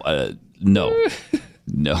 I don't. No.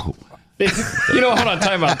 Hold on.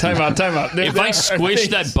 Time out. If I squish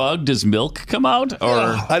that bug, does milk come out?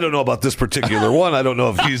 Or I don't know about this particular one. I don't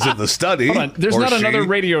know if he's in the study. Hold on. There's not another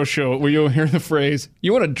radio show where you'll hear the phrase,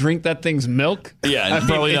 "You want to drink that thing's milk?" Yeah,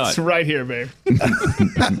 probably not. It's right here, babe.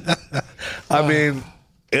 I mean,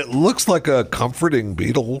 it looks like a comforting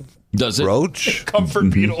beetle. Does it? Roach?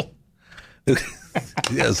 Comfort beetle.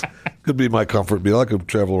 Yes, could be my comfort beetle. I could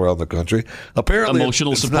travel around the country. Apparently,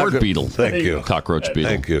 emotional support beetle. Thank you, cockroach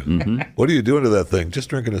beetle. Thank you. What are you doing to that thing? Just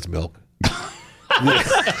drinking its milk.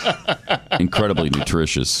 Incredibly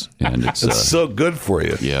nutritious, and it's so good for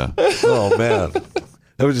you. Yeah. Oh man,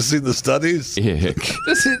 have you seen the studies?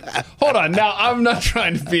 Hold on. Now I'm not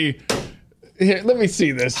trying to be. Here, let me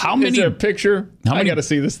see this. Is there a picture? I got to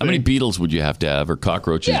see this thing. How many beetles would you have to have, or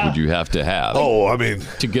cockroaches would you have to have? Oh, I mean,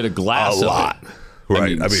 to get a glass a lot. of it.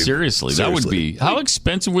 Right. I mean, seriously, that would be. How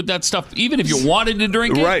expensive would that stuff? Even if you wanted to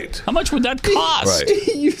drink it, right? How much would that cost? Right.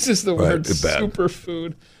 He uses the word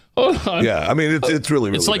superfood. Hold on. Yeah, I mean, it's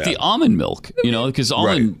really it's like bad. the almond milk, because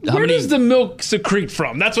almond. Right. Where does the milk secrete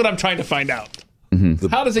from? That's what I'm trying to find out. The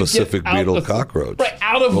How does it Pacific get out beetle of cockroach? Right,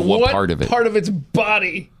 out of what part of it? Part of its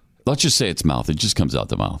body. Let's just say its mouth. It just comes out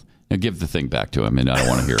the mouth. Now give the thing back to him, and I don't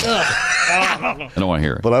want to hear it. I don't want to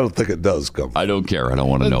hear it. But I don't think it does come. I don't care. I don't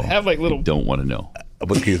want to know. Have like little. I don't want to know.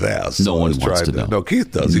 But Keith asked. No one wants to know. No,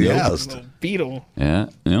 Keith does. He asked. Beetle. Yeah.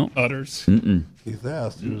 No. Utters. Keith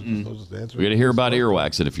asked. We got to hear about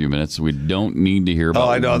earwax in a few minutes. We don't need to hear about.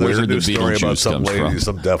 I know. There's where a new the beetle story about juice some comes lady, from.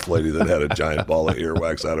 some deaf lady that had a giant ball of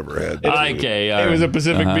earwax out of her head. Okay. It was a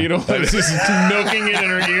Pacific beetle. It was just milking it in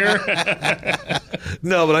her ear.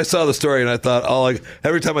 No, but I saw the story and I thought,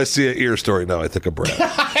 every time I see an ear story now, I think of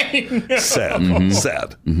Brad. Sad.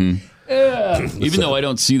 Sad. Even though I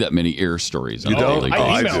don't see that many ear stories. You don't?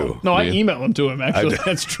 I do. No, I email them to him, actually.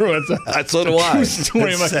 That's true. So do I. True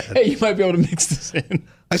story. I'm like, hey, you might be able to mix this in.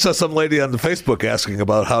 I saw some lady on the Facebook asking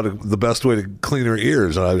about the best way to clean her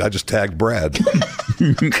ears, and I just tagged Brad.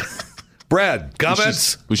 Brad,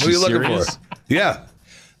 comments? Was she what are you looking serious? for? Yeah.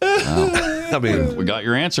 I mean, we got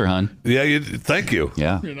your answer, hon. Yeah, thank you.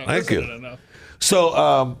 Yeah. Thank you.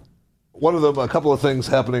 So, one of them, a couple of things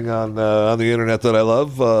happening on the internet that I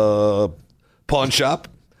love. Pawn shop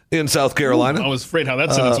in South Carolina. I was afraid how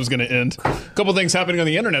that sentence was going to end. A couple things happening on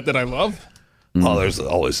the internet that I love. Oh, there's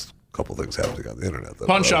always a couple things happening on the internet.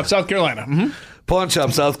 Pawn shop, South Carolina. Mm-hmm. Pawn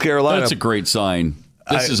shop, South Carolina. That's a great sign.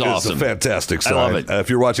 This is awesome. It's a fantastic sign. I love it. If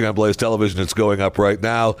you're watching on Blaze Television, it's going up right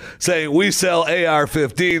now saying we sell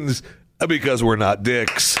AR-15s because we're not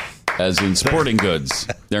dicks. As in sporting goods.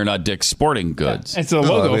 They're not Dick's Sporting Goods. It's a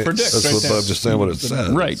logo for Dick's. That's right what there. I'm just saying what it says.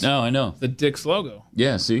 Right. No, I know. The Dick's logo.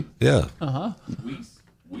 Yeah, see? Yeah.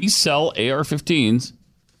 We sell AR-15s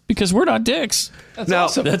because we're not Dick's. That's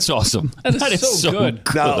awesome. That's awesome. That is so good.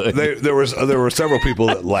 Now there were several people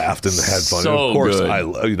that laughed and had fun. So of course,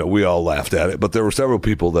 good. we all laughed at it, but there were several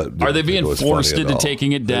people that Are they being forced into all.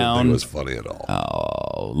 taking it They didn't down? think it was funny at all.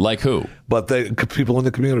 Oh, like who? But people in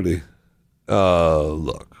the community.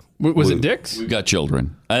 Look. Was it Dick's? We've got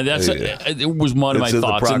children. Yeah. It was one of It's my in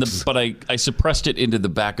the thoughts, but I suppressed it into the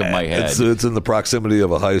back of my head. It's in the proximity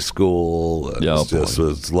of a high school. And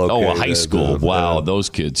it's located. Oh, a high school. Wow,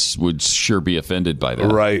 those kids would sure be offended by that.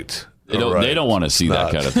 Right. They don't want to see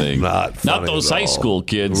that kind of thing. Not those high school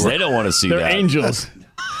kids. They don't want to see They're that. angels.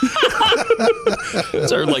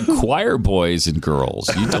 They're like choir boys and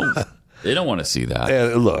girls. They don't want to see that.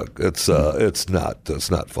 And look, it's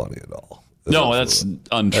not funny at all. No, that's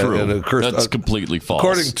untrue. And of course, that's completely false.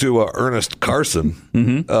 According to Ernest Carson,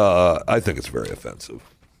 I think it's very offensive.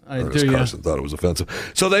 Ernest Carson thought it was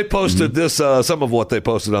offensive. So they posted this, some of what they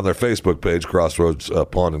posted on their Facebook page, Crossroads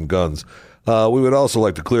Pawn and Guns. We would also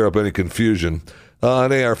like to clear up any confusion.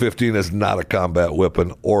 An AR-15 is not a combat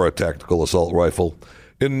weapon or a tactical assault rifle.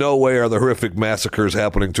 In no way are the horrific massacres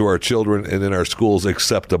happening to our children and in our schools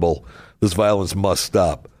acceptable. This violence must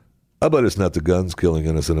stop. But it's not the guns killing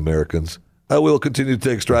innocent Americans. I will continue to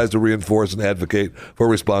take strides to reinforce and advocate for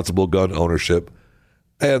responsible gun ownership.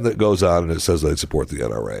 And that goes on, and it says they support the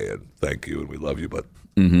NRA, and thank you, and we love you, but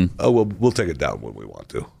we'll take it down when we want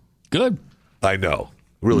to. Good. I know.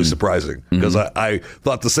 Really surprising, because I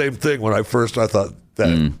thought the same thing when I thought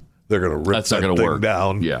that they're going to rip that thing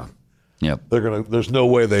down. Yeah. Yep. There's no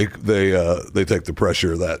way they take the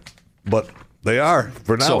pressure of that, but they are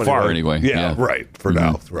for now. So far, anyway. Yeah, right. For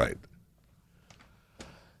now, right.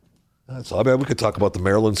 So, I mean, we could talk about the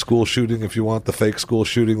Maryland school shooting if you want, the fake school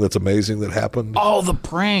shooting that's amazing that happened. Oh, the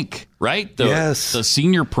prank, right? Yes. The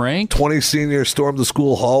senior prank? 20 seniors stormed the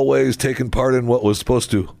school hallways, taking part in what was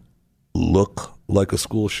supposed to look like a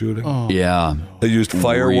school shooting. Oh, yeah. They used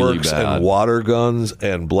fireworks really and water guns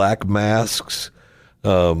and black masks.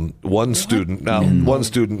 One student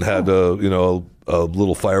had a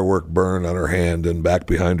little firework burn on her hand and back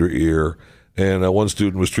behind her ear, and one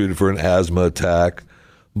student was treated for an asthma attack.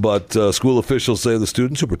 But school officials say the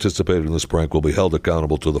students who participated in this prank will be held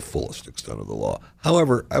accountable to the fullest extent of the law.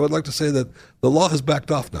 However, I would like to say that the law has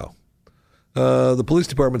backed off now. The police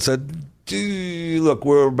department said, look,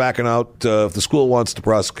 we're backing out. If the school wants to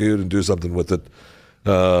prosecute and do something with it,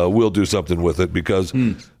 we'll do something with it, because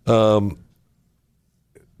the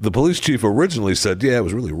police chief originally said, it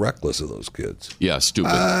was really reckless of those kids. Yeah,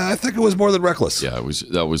 stupid. I think it was more than reckless. Yeah,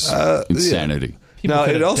 that was insanity. Yeah. Now,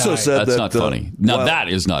 it also said that's that... not funny. Now, that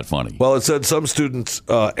is not funny. Well, it said some students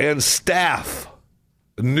and staff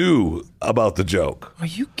knew about the joke. Are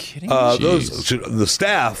you kidding? The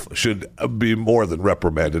staff should be more than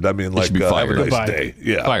reprimanded. I mean, like, have a nice day.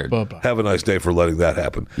 Yeah. Fired. Have a nice day for letting that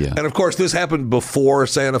happen. Yeah. And, of course, this happened before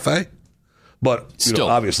Santa Fe. But still,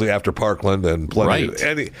 obviously, after Parkland and plenty of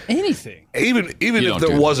anything. Even if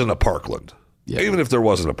there wasn't a Parkland. Yeah. Even if there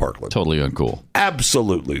wasn't a Parkland. Totally uncool.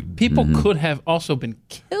 Absolutely. People could have also been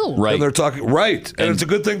killed. Right. And they're talking, right. And it's a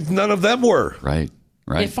good thing none of them were. Right.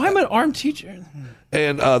 If I'm an armed teacher.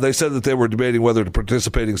 And they said that they were debating whether the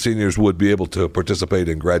participating seniors would be able to participate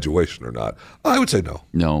in graduation or not. I would say no.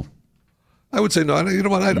 No. I would say no. You know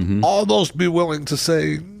what? I'd almost be willing to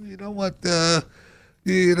say, you know what?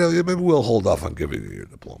 Maybe we'll hold off on giving you your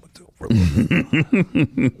diploma too for a little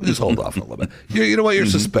bit. Just hold off a little bit. You know what? You're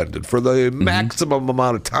suspended for the maximum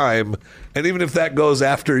amount of time, and even if that goes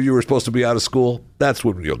after you were supposed to be out of school, that's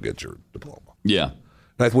when you'll get your diploma. Yeah.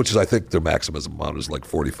 Which is, I think, their maximum amount is like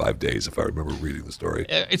 45 days, if I remember reading the story.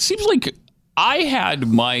 It seems like I had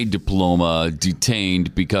my diploma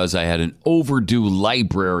detained because I had an overdue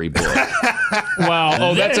library book.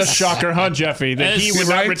 Wow. Oh, that's a shocker, huh, Jeffy? That he would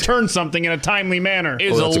not return something in a timely manner.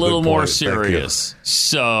 Is a little more serious.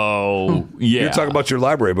 So, yeah. You're talking about your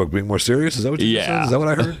library book being more serious? Is that what you said? Is that what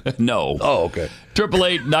I heard? No. Oh, okay.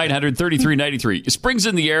 888-900-3393. Spring's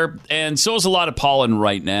in the air, and so is a lot of pollen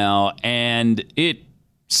right now, and it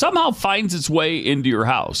somehow finds its way into your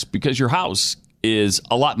house because your house is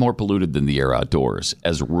a lot more polluted than the air outdoors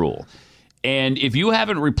as a rule. And if you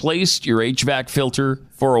haven't replaced your HVAC filter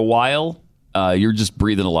for a while, you're just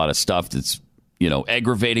breathing a lot of stuff that's,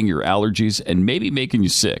 aggravating your allergies and maybe making you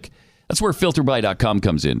sick. That's where FilterBuy.com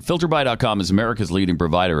comes in. FilterBuy.com is America's leading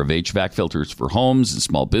provider of HVAC filters for homes and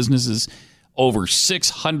small businesses. Over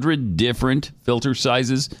 600 different filter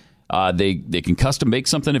sizes. They can custom make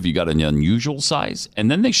something if you got an unusual size, and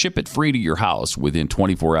then they ship it free to your house within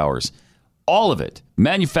 24 hours. All of it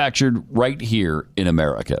manufactured right here in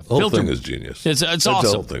America. The whole thing is genius. It's awesome. The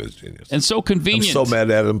whole thing is genius. And so convenient. I'm so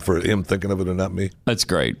mad at him for him thinking of it and not me. That's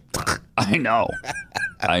great. I know.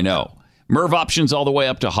 I know. MERV options all the way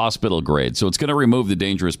up to hospital grade. So it's going to remove the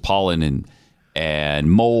dangerous pollen and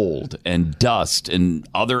mold and dust and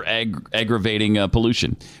other aggravating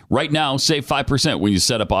pollution. Right now, save 5% when you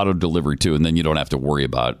set up auto delivery too, and then you don't have to worry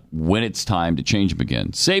about when it's time to change them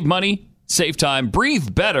again. Save money, save time,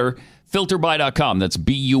 breathe better. Filterby.com. That's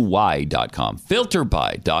BUY.com.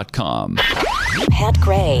 Filterby.com. Pat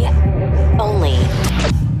Gray. Only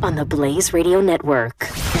on the Blaze Radio Network.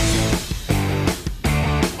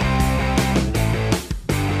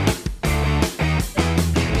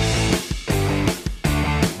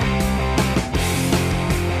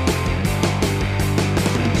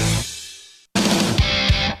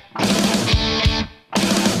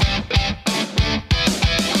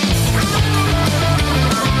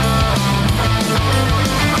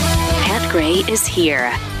 Is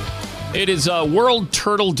here. It is World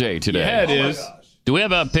Turtle Day today. Yeah, it is. Do we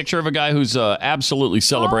have a picture of a guy who's absolutely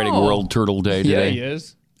celebrating World Turtle Day today? Yeah, he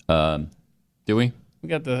is. Do we? We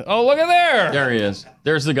got the. Oh, look at there. There he is.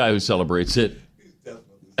 There's the guy who celebrates it.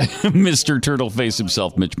 Mr. Turtle Face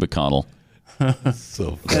himself, Mitch McConnell.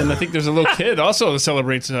 So funny. And I think there's a little kid also that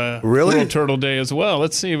celebrates World Turtle Day as well.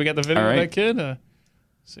 Let's see. We got the video of that kid.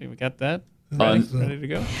 See, we got that. Ready to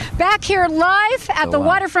go. Back here live at the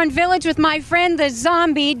Waterfront Village with my friend, the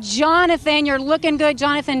zombie, Jonathan. You're looking good.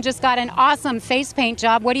 Jonathan just got an awesome face paint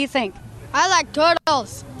job. What do you think? I like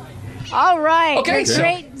turtles. All right. Okay,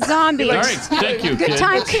 great zombie. All right. Thank you, Good kid.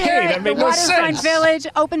 time here at the Waterfront Village.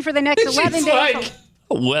 Open for the next 11 days.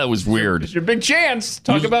 Well, that was weird. It's your big chance.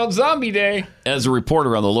 Talk about Zombie Day. As a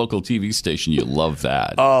reporter on the local TV station, you love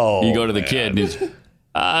that. Oh, you go to the kid and he's...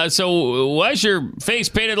 so why's your face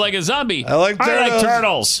painted like a zombie? I like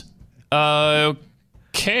turtles.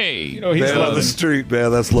 Okay. You know, he's man on the street,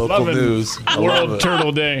 man. That's local news. World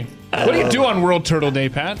Turtle Day. What do you do on World Turtle Day,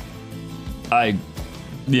 Pat? I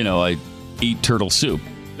eat turtle soup.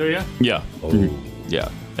 Do you? Yeah. Oh. Yeah.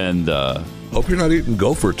 And hope you're not eating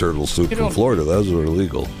gopher turtle soup from Florida. Those are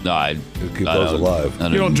illegal. No, I keep those alive.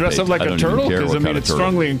 You don't dress up like a turtle? Because, I mean, it's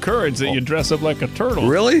strongly encouraged that you dress up like a turtle.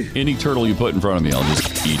 Really? Any turtle you put in front of me, I'll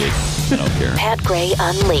just eat it. I don't care. Pat Gray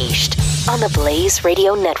Unleashed on the Blaze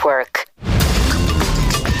Radio Network.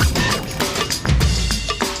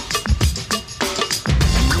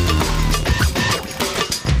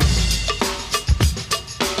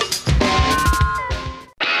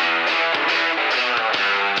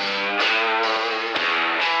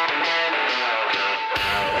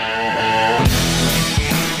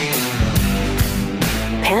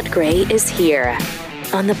 Pat Gray is here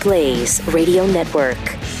on the Blaze Radio Network.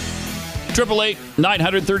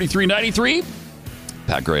 888-933-93.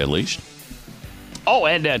 Pat Gray Unleashed. Oh,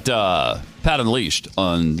 and at Pat Unleashed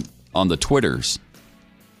on the Twitters.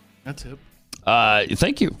 That's it.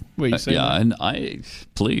 Thank you. Wait, you say yeah, that? and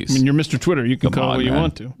please. I mean, you're Mr. Twitter. You can Come call on, what you man.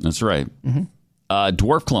 want to. That's right. Mm-hmm.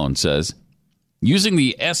 Dwarf Clone says, using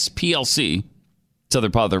the SPLC,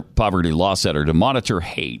 Southern Poverty Law Center, to monitor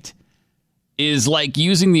hate is like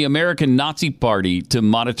using the American Nazi Party to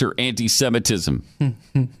monitor anti-Semitism.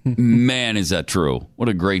 Man, is that true. What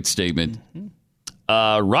a great statement.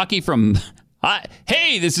 Rocky from...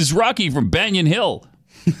 Hey, this is Rocky from Banyan Hill.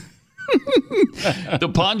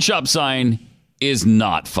 The pawn shop sign is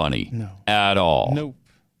not funny at all. Nope.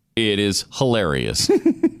 It is hilarious.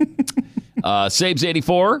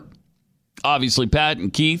 Sabes84. Obviously, Pat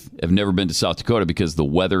and Keith have never been to South Dakota because the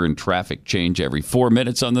weather and traffic change every 4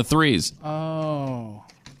 minutes on the threes. Oh.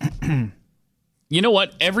 You know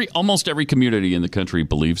what? Almost every community in the country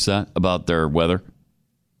believes that about their weather.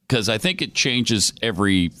 Because I think it changes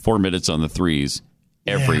every 4 minutes on the threes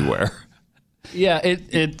everywhere. Yeah,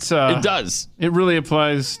 it does. It really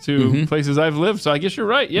applies to places I've lived. So I guess you're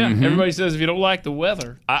right. Yeah, Mm-hmm. everybody says if you don't like the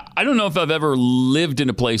weather. I don't know if I've ever lived in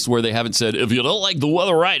a place where they haven't said, if you don't like the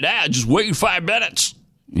weather right now, just wait 5 minutes.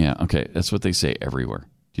 Yeah, okay. That's what they say everywhere.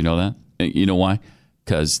 Do you know that? You know why?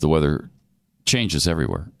 Because the weather changes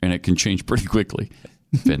everywhere, and it can change pretty quickly,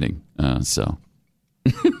 depending.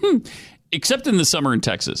 Except in the summer in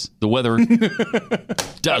Texas, the weather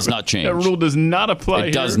does not change. That rule does not apply.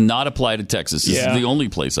 It does not apply to Texas. This is the only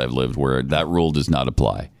place I've lived where that rule does not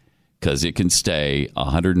apply, because it can stay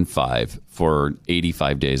 105 for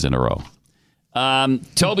 85 days in a row.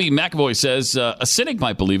 Toby McAvoy says, a cynic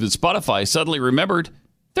might believe that Spotify suddenly remembered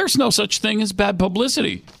there's no such thing as bad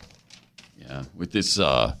publicity. Yeah, with this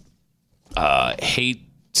hate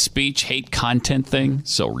speech, hate content thing.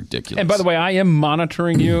 So ridiculous. And by the way, I am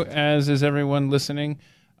monitoring you, as is everyone listening.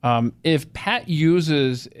 If Pat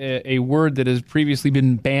uses a word that has previously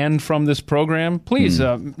been banned from this program, please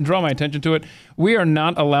draw my attention to it. We are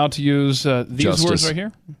not allowed to use these Justice, words right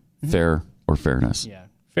here. Fair or fairness. Yeah.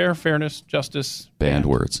 Fair, fairness, justice. Banned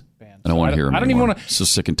words. I don't want to hear them. I don't even want to. So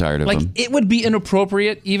sick and tired of like, them. It would be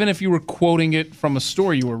inappropriate even if you were quoting it from a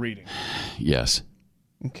story you were reading. Yes.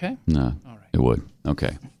 Okay. No, it would.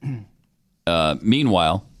 Okay.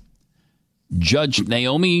 Meanwhile, Judge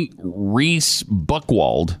Naomi Reese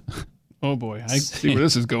Buchwald. Oh, boy. I see where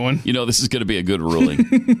this is going. You know, this is going to be a good ruling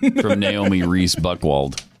from Naomi Reese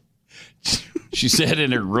Buchwald. She said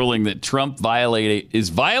in her ruling that Trump is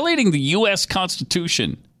violating the U.S.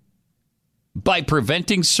 Constitution by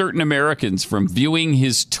preventing certain Americans from viewing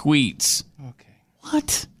his tweets. Okay.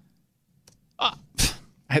 What?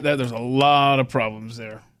 There's a lot of problems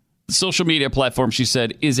there. The social media platform, she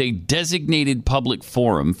said, is a designated public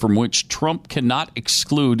forum from which Trump cannot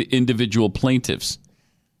exclude individual plaintiffs.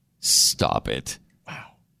 Stop it.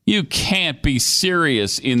 Wow. You can't be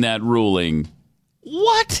serious in that ruling.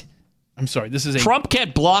 What? I'm sorry. This is a Trump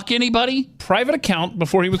can't block anybody? Private account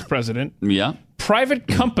before he was president. Yeah. Private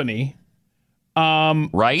company.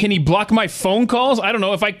 Right. Can he block my phone calls? I don't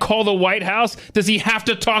know. If I call the White House, does he have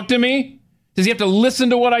to talk to me? Does he have to listen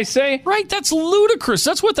to what I say? Right. That's ludicrous.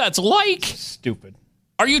 That's what that's like. Stupid.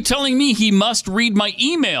 Are you telling me he must read my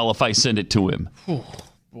email if I send it to him? Oh,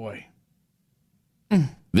 boy.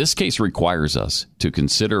 This case requires us to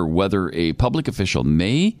consider whether a public official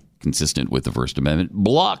may, consistent with the First Amendment,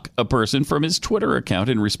 block a person from his Twitter account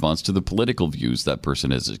in response to the political views that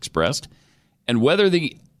person has expressed, and whether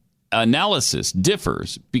the analysis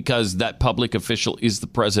differs because that public official is the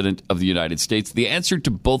President of the United States. The answer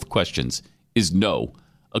to both questions is no,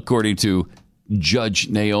 according to Judge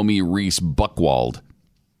Naomi Reese Buchwald.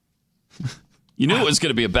 You knew it was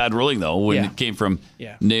going to be a bad ruling, though, when it came from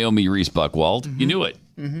Naomi Reese Buchwald. Mm-hmm. You knew it.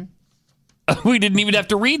 Mm-hmm. We didn't even have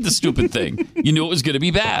to read the stupid thing. You knew it was going to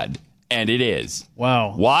be bad, and it is.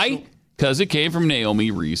 Wow. Why? Because it came from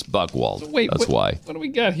Naomi Reese Buchwald. So That's why. What do we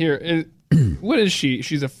got here? What is she?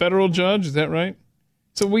 She's a federal judge, is that right?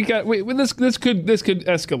 So we got this could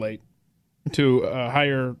escalate to a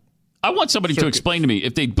higher. I want somebody to explain to me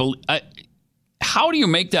if they. How do you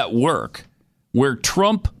make that work? Where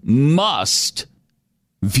Trump must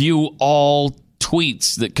view all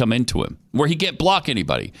tweets that come into him, where he can't block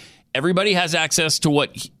anybody. Everybody has access to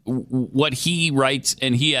what he writes,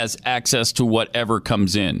 and he has access to whatever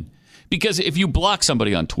comes in. Because if you block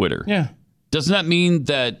somebody on Twitter, doesn't that mean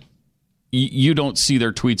that you don't see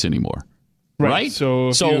their tweets anymore? Right?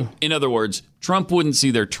 So in other words, Trump wouldn't see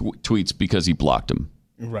their tweets because he blocked them.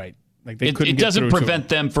 Right. Like it doesn't prevent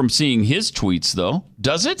them from seeing his tweets, though,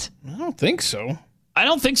 does it? I don't think so. I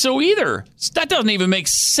don't think so either. That doesn't even make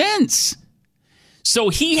sense. So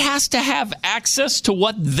he has to have access to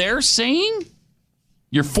what they're saying?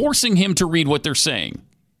 You're forcing him to read what they're saying.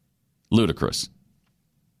 Ludicrous.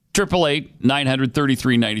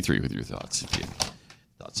 888-933-93 with your thoughts. If you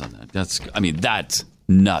thoughts on that. That's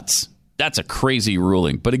nuts. That's a crazy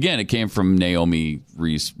ruling. But again, it came from Naomi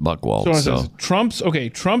Reese Buchwald. So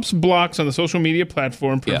Trump's blocks on the social media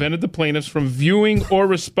platform prevented the plaintiffs from viewing or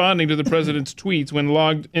responding to the president's tweets when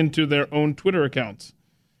logged into their own Twitter accounts.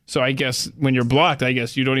 So I guess when you're blocked, I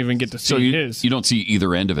guess you don't even get to see his. You don't see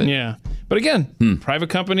either end of it. Yeah. But again, private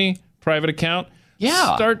company, private account.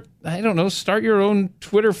 Yeah. Start your own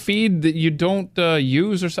Twitter feed that you don't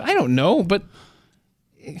use or so. I don't know, but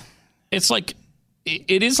it's like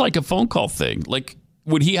it is like a phone call thing. Like,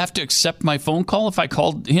 would he have to accept my phone call if I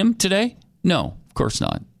called him today? No, of course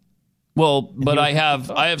not. Well, but I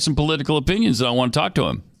have some political opinions and I want to talk to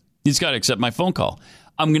him. He's got to accept my phone call.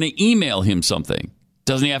 I'm going to email him something.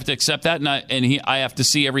 Doesn't he have to accept that? I have to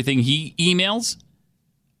see everything he emails?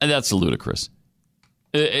 And that's ludicrous.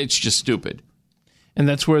 It's just stupid. And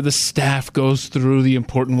that's where the staff goes through the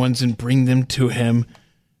important ones and bring them to him.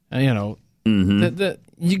 You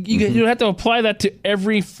have to apply that to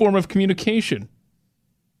every form of communication.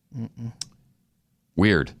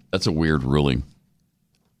 Weird. That's a weird ruling.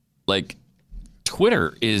 Like,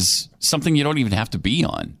 Twitter is something you don't even have to be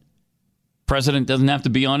on. President doesn't have to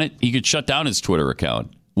be on it. He could shut down his Twitter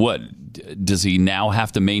account. What? Does he now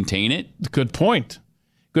have to maintain it? Good point.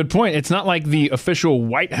 It's not like the official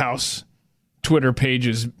White House Twitter page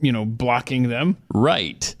is, blocking them.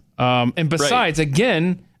 Right. And besides,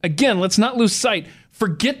 again, let's not lose sight.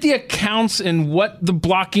 Forget the accounts and what the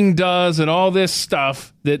blocking does and all this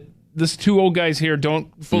stuff that this two old guys here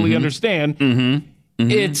don't fully understand.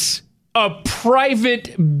 Mm-hmm. It's a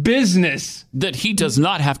private business that he does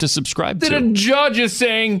not have to subscribe that to. a judge is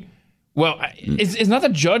saying, well, is not the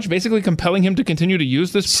judge basically compelling him to continue to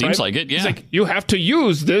use this? Seems like it, yeah. He's like, you have to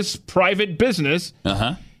use this private business,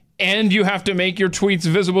 and you have to make your tweets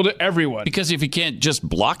visible to everyone. Because if you can't just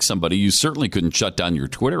block somebody, you certainly couldn't shut down your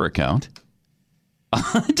Twitter account.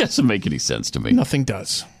 It doesn't make any sense to me. Nothing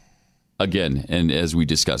does. Again, and as we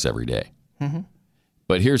discuss every day. Mm-hmm.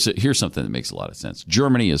 But here's something that makes a lot of sense.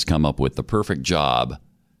 Germany has come up with the perfect job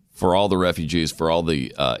for all the refugees, for all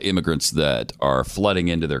the immigrants that are flooding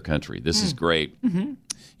into their country. This is great. Mm-hmm.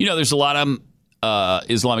 You know, there's a lot of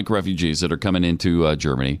Islamic refugees that are coming into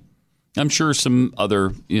Germany. I'm sure some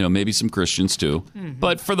other, maybe some Christians too. Mm-hmm.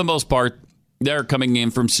 But for the most part, they're coming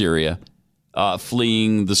in from Syria,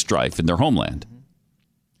 fleeing the strife in their homeland.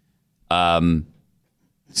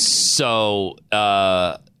 So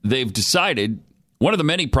they've decided one of the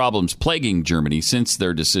many problems plaguing Germany since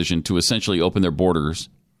their decision to essentially open their borders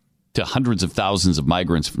to hundreds of thousands of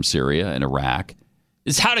migrants from Syria and Iraq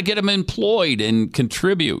is how to get them employed and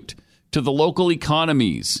contribute to the local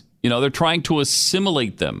economies. They're trying to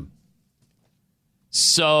assimilate them.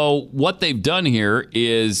 So what they've done here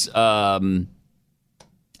is,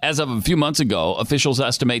 as of a few months ago, officials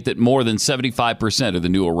estimate that more than 75% of the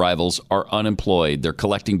new arrivals are unemployed. They're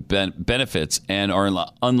collecting benefits and are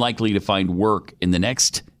unlikely to find work in the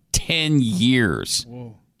next 10 years.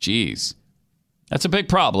 Whoa. Jeez. That's a big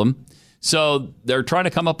problem. So they're trying to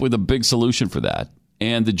come up with a big solution for that.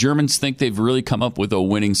 And the Germans think they've really come up with a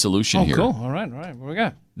winning solution here. Oh, cool. All right. What we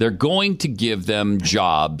got? They're going to give them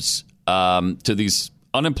jobs to these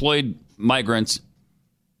unemployed migrants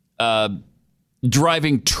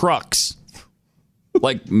driving trucks,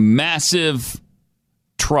 like massive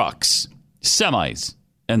trucks, semis,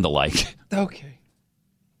 and the like. Okay.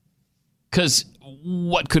 Because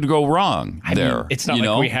what could go wrong there? I mean, it's not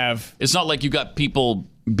like we have... It's not like you got people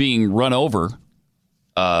being run over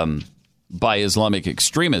by Islamic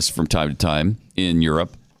extremists from time to time in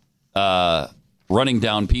Europe, running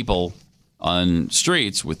down people on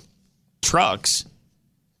streets with trucks.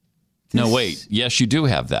 No, wait. Yes, you do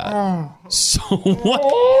have that. Oh. So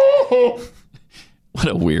what? What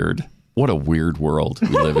a weird world we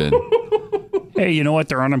live in. Hey, you know what?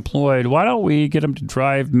 They're unemployed. Why don't we get them to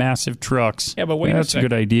drive massive trucks? Yeah, but wait That's a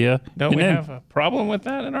good idea. Don't we have a problem with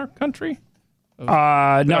that in our country?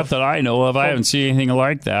 Not that I know of. I haven't seen anything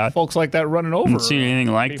like that. Folks like that running over. I haven't seen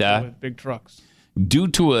anything like people that. With big trucks. Due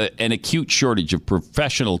to an acute shortage of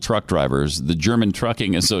professional truck drivers, the German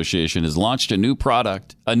Trucking Association has launched a new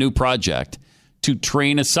project to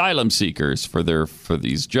train asylum seekers for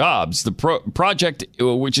these jobs. The project,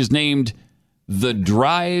 which is named The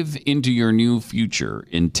Drive into Your New Future,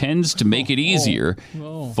 intends to make it easier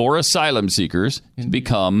for asylum seekers to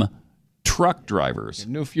become truck drivers. A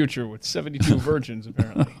new future with 72 virgins,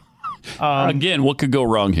 apparently. Again, what could go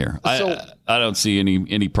wrong here? I don't see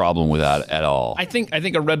any problem with that at all. I think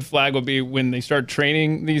a red flag will be when they start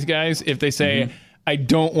training these guys. If they say, I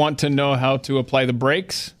don't want to know how to apply the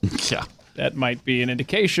brakes. Yeah. That might be an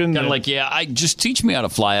indication. Kind of like, just teach me how to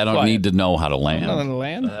fly. I don't need to know how to land.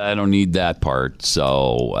 I don't need that part.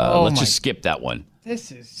 So let's just skip that one.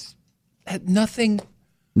 This is nothing.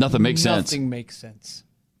 Nothing makes sense. Nothing makes sense.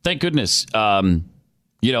 Thank goodness.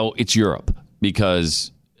 It's Europe,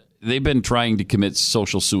 because they've been trying to commit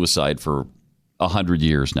social suicide for 100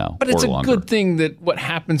 years now. But it's or a longer. good thing that what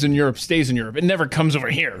happens in Europe stays in Europe. It never comes over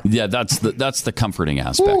here. Yeah, that's the comforting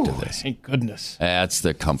aspect of this. Thank goodness. That's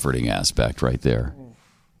the comforting aspect right there.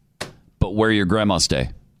 But where your grandma stay?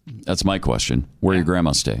 That's my question. Where your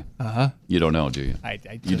grandma stay? You don't know, do you?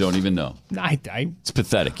 You don't even know. It's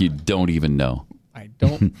pathetic. You don't even know. I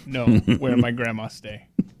don't know where my grandma stay.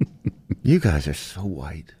 You guys are so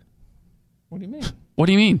white. What do you mean? What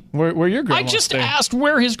do you mean? Where your grandma I just stay? asked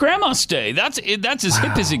where his grandma stay. That's as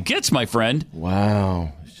hip as it gets, my friend.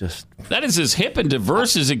 Wow. It's just... That is as hip and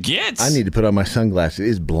diverse as it gets. I need to put on my sunglasses. It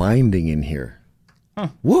is blinding in here.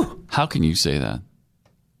 Woo! How can you say that?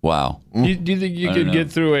 Wow. Do you think you could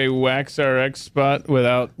get through a Wax RX spot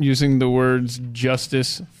without using the words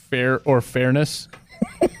justice, fair, or fairness?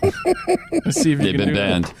 Let's see if you They've can been do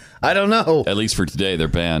banned. that. I don't know. At least for today, they're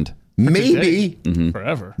banned. Maybe.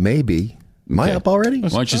 Forever. Maybe. Am I up already? Why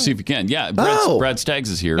don't you see if you can? Yeah, Brad Staggs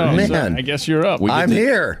is here. Oh, man. sorry. I guess you're up. I'm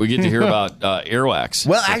here. We get to hear about Airwax.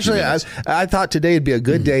 Well, actually, I thought today would be a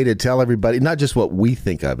good day to tell everybody, not just what we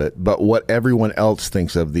think of it, but what everyone else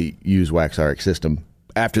thinks of the Use Wax RX system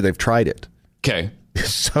after they've tried it. Okay.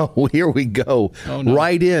 So here we go.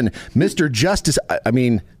 Right in. Mr. Justice,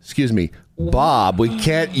 excuse me, Bob. We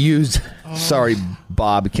can't use. Sorry,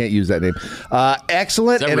 Bob. Can't use that name.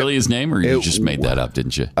 Excellent. Is that really his name, or you just made that up,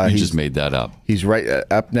 didn't you? You just made that up. He's right.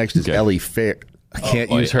 Up next is Ellie Fair. I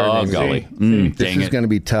can't use her name. Golly. This is going to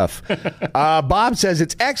be tough. Bob says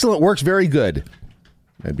it's excellent. Works very good.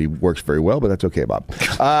 Maybe works very well, but that's okay, Bob.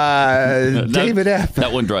 David F.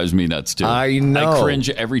 That one drives me nuts, too. I know. I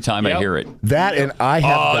cringe every time I hear it. That and I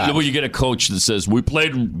have that. When you get a coach that says, we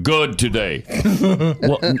played good today.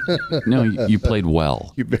 Well, no, you played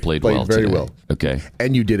well. You played well very today. well. Okay.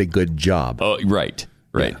 And you did a good job. Oh, right.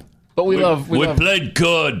 But we played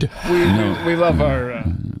good. We love our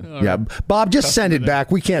yeah, Bob, just send it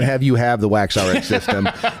back. We can't have you have the Wax RX system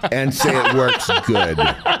and say it works good.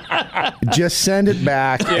 Just send it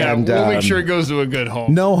back. Yeah, and we'll make sure it goes to a good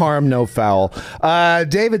home. No harm, no foul.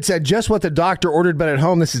 David said, just what the doctor ordered, but at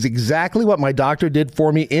home. This is exactly what my doctor did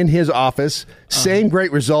for me in his office. Same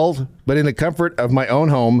great result, but in the comfort of my own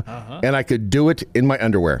home, and I could do it in my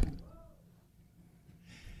underwear.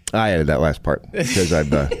 I added that last part because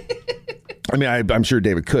I'm sure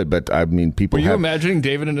David could, but I mean, people. Were you imagining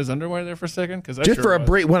David in his underwear there for a second? Because just for a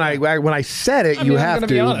break, when I said it, you have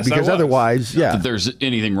to, honest, because otherwise, Not that there's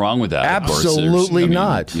anything wrong with that. Absolutely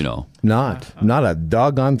not. Not a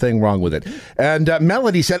doggone thing wrong with it. And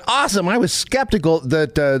Melody said, "Awesome! I was skeptical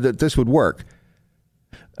that this would work."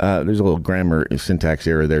 There's a little grammar syntax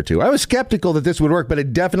error there too. I was skeptical that this would work, but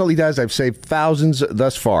it definitely does. I've saved thousands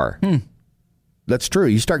thus far. That's true.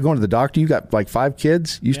 You start going to the doctor, you got like 5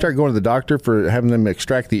 kids, you start going to the doctor for having them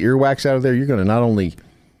extract the earwax out of there, you're going to not only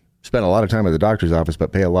spend a lot of time at the doctor's office,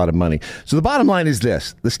 but pay a lot of money. So the bottom line is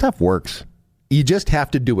this: the stuff works. You just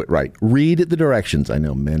have to do it right. Read the directions. I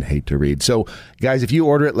know men hate to read. So, guys, if you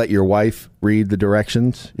order it, let your wife read the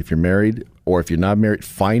directions. If you're married, or if you're not married,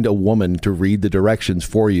 find a woman to read the directions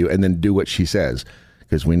for you and then do what she says.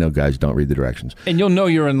 Because we know guys don't read the directions. And you'll know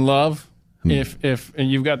you're in love if and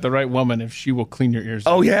you've got the right woman if she will clean your ears.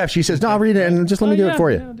 Oh, yeah. If she says, no, I'll read it and just let me do it for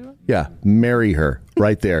you. Yeah, marry her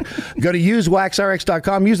right there. Go to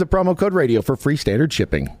usewaxrx.com. Use the promo code radio for free standard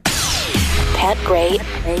shipping. Pat Gray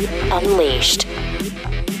Unleashed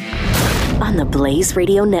on the Blaze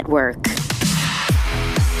Radio Network.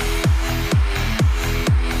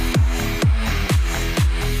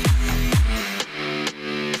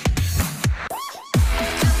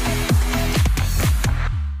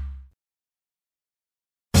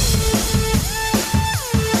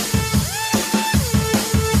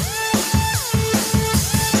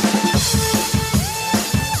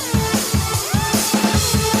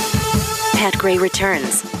 Pat Gray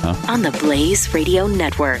returns on the Blaze Radio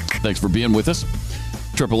Network. Thanks for being with us.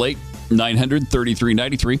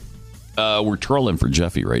 888-900-3393. We're trolling for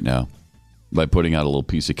Jeffy right now by putting out a little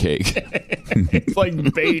piece of cake. It's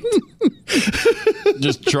like bait.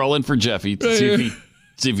 Just trolling for Jeffy to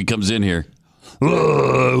see if he comes in here.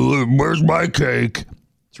 Where's my cake?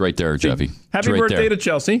 It's right there, Jeffy. Happy birthday to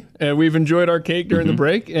Chelsea. We've enjoyed our cake during the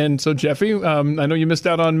break. And so, Jeffy, I know you missed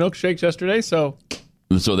out on milkshakes yesterday, so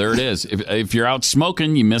there it is. If you're out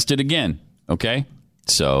smoking, you missed it again. Okay?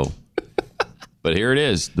 So, but here it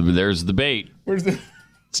is. There's the bait.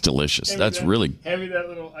 It's delicious. That's really... Hand me that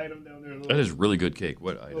little item down there. That is really good cake.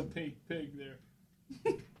 What item? Little pig there.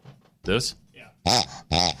 This? Yeah.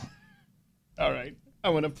 All right. I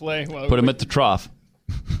want to play. Put him at the trough.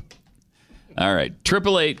 All right.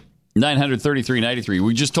 888-900-3393.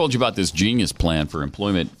 We just told you about this genius plan for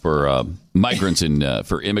employment for migrants and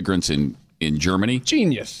for immigrants in Germany.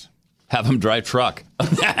 Genius. Have them drive truck.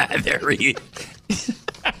 There he is.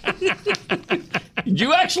 Did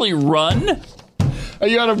you actually run? Are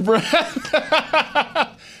you out of breath?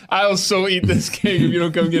 I'll so eat this cake if you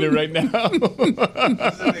don't come get it right now. Is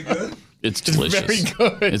it good? It's delicious. It's very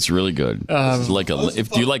good. It's really good. It's like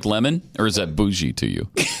do you like lemon, or is that bougie to you?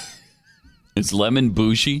 It's lemon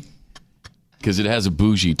bougie because it has a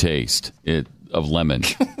bougie taste of lemon.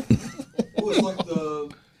 It's like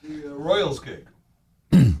the Royals cake.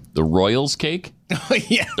 The Royals cake? Oh,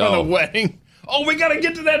 yeah, on a wedding. Oh, we got to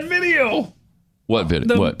get to that video. What video?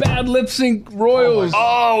 The bad lip sync Royals.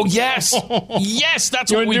 Oh, yes. Yes,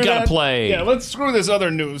 that's what we got to play. Yeah, let's screw this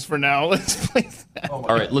other news for now. Let's play that. All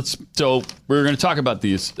right, so we're going to talk about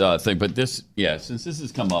these thing, but since this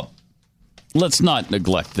has come up, let's not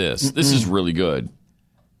neglect this. This is really good.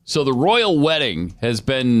 So the royal wedding has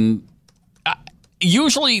been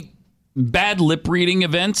usually bad lip reading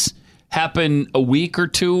events happen a week or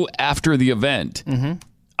two after the event. Mm-hmm.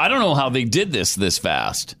 I don't know how they did this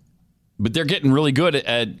fast, but they're getting really good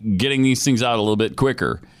at getting these things out a little bit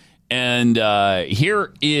quicker. And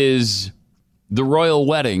here is the royal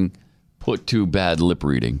wedding put to bad lip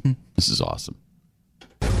reading. This is awesome.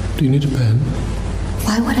 Do you need a pen?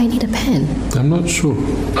 Why would I need a pen? I'm not sure.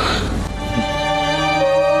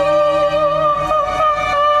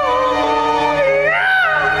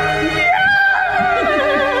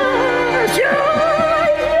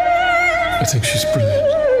 I think she's brilliant.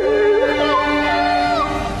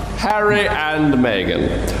 Harry and Meghan,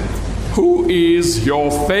 who is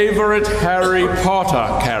your favorite Harry Potter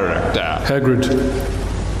character? Hagrid.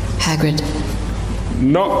 Hagrid.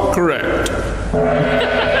 Not correct.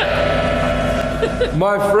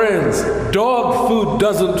 My friends, dog food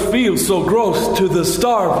doesn't feel so gross to the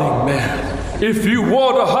starving man. If you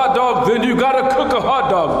want a hot dog, then you gotta cook a hot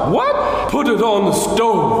dog. What? Put it on the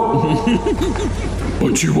stove.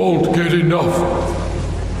 But you won't get enough.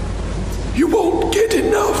 You won't get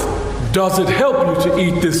enough. Does it help you to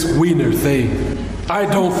eat this wiener thing? I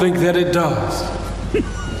don't think that it does.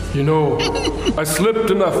 You know, I slipped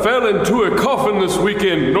and I fell into a coffin this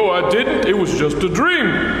weekend. No, I didn't. It was just a dream.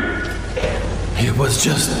 It was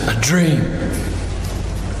just a dream.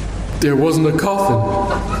 There wasn't a coffin.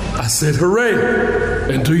 I said, hooray.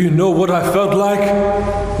 And do you know what I felt like?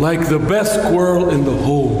 Like the best squirrel in the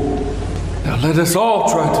hole. Now let us all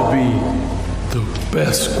try to be the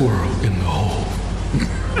best squirrel in the hole.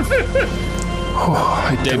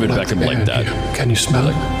 Oh, David Beckham like that. Here. Can you smell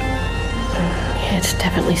it? Yeah, it's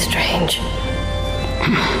definitely strange.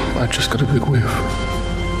 I just got a big whiff.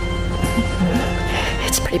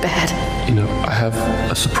 It's pretty bad. You know, I have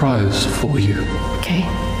a surprise for you. Okay.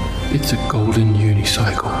 It's a golden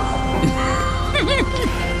unicycle.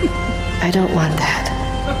 I don't want that.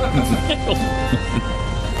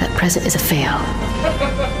 That present is a fail.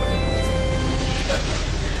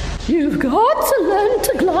 You've got to learn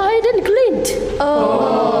to glide and glint.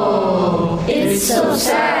 Oh, it's so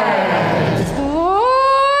sad.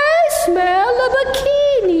 I smell a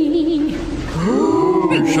bikini.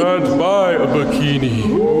 You shan't buy a bikini.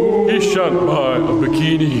 He shan't buy a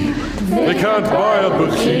bikini. They can't buy a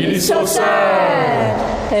bikini. It's so sad.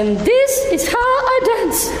 And this is how I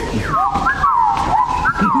dance.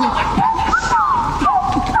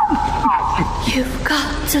 You've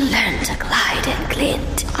got to learn to glide and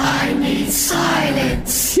glint. I need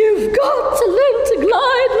silence. You've got to learn to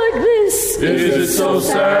glide like this. Is it so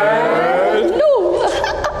sad? No.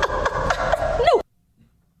 No.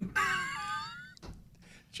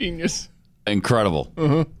 Genius. Incredible.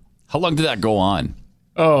 How long did that go on?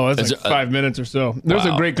 Oh, that's like 5 minutes or so. There's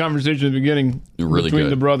a great conversation at the beginning between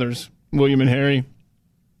the brothers, William and Harry.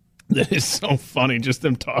 That is so funny, just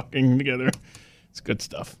them talking together. It's good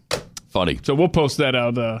stuff. Funny. So we'll post that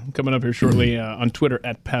out coming up here shortly on Twitter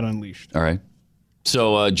at Pat Unleashed. All right.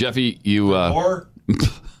 So, Jeffy, you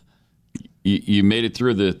you made it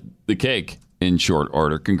through the cake in short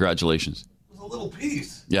order. Congratulations. It was a little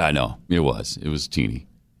piece. Yeah, I know. It was. It was teeny.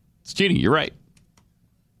 It's teeny. You're right.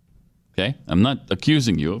 Okay? I'm not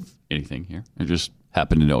accusing you of anything here. I just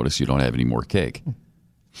happen to notice you don't have any more cake.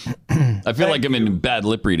 I feel like I'm in bad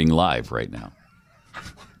lip reading live right now.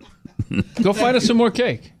 Go find us some more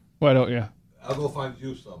cake. Why don't you? I'll go find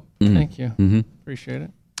you some. Thank you. Appreciate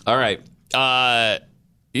it. All right.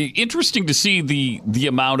 Interesting to see the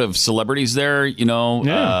amount of celebrities there. You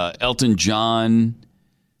know, Elton John.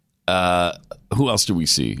 Who else do we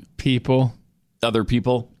see? People. Other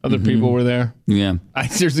people. Other people were there. Yeah. I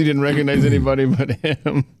seriously didn't recognize anybody but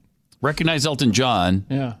him. Recognize Elton John.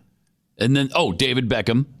 Yeah. And then, David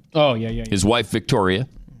Beckham. Oh, yeah. His wife, Victoria.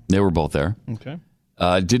 They were both there. Okay.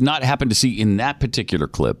 Did not happen to see in that particular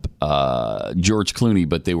clip George Clooney,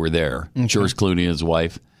 but they were there. Okay. George Clooney and his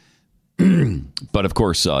wife. But, of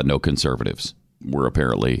course, no conservatives were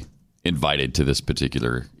apparently invited to this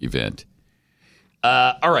particular event.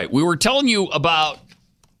 All right. We were telling you about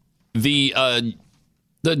the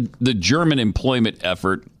German employment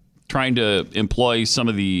effort, trying to employ some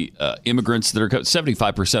of the immigrants that are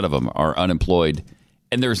 75% of them are unemployed.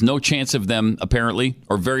 And there's no chance of them, apparently,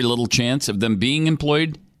 or very little chance of them being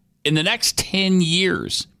employed in the next 10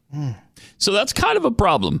 years. So that's kind of a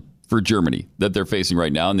problem for Germany that they're facing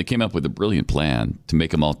right now. And they came up with a brilliant plan to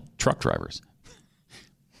make them all truck drivers.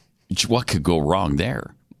 What could go wrong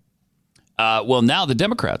there? Well, now the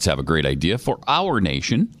Democrats have a great idea for our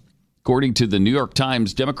nation. According to the New York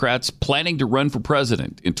Times, Democrats planning to run for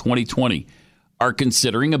president in 2020 are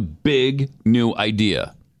considering a big new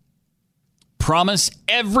idea. Promise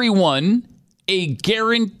everyone a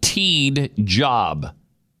guaranteed job.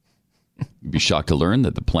 You'd be shocked to learn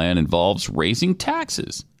that the plan involves raising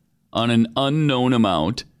taxes on an unknown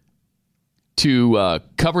amount to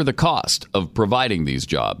cover the cost of providing these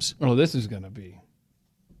jobs. Oh, this is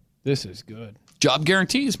good. Job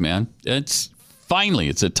guarantees, man. It's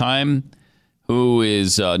a time who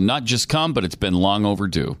is not just come, but it's been long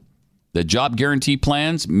overdue. The job guarantee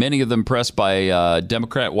plans, many of them pressed by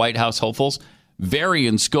Democrat White House hopefuls, vary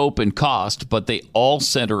in scope and cost, but they all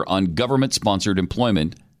center on government-sponsored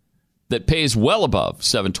employment that pays well above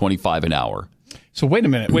 $7.25 an hour. So wait a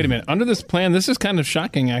minute. Under this plan, this is kind of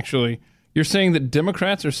shocking, actually. You're saying that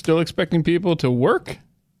Democrats are still expecting people to work?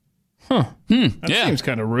 Huh. That seems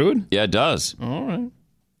kind of rude. Yeah, it does. All right.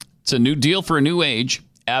 It's a new deal for a new age.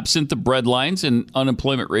 Absent the breadlines and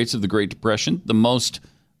unemployment rates of the Great Depression, the most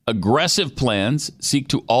aggressive plans seek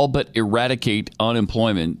to all but eradicate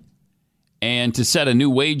unemployment and to set a new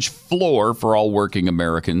wage floor for all working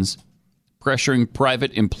Americans, pressuring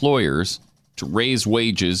private employers to raise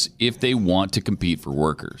wages if they want to compete for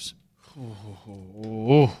workers.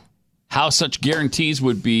 How such guarantees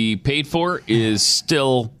would be paid for is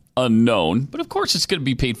still unknown, but of course it's going to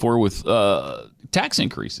be paid for with tax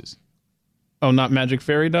increases. Oh, not Magic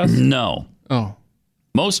Fairy dust? No. Oh.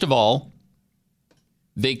 Most of all,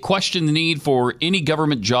 they question the need for any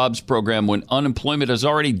government jobs program when unemployment has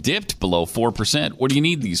already dipped below 4%. What do you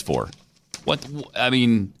need these for?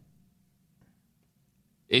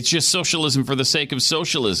 It's just socialism for the sake of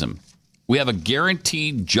socialism. We have a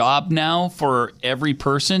guaranteed job now for every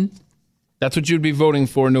person. That's what you'd be voting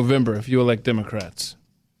for in November if you elect Democrats.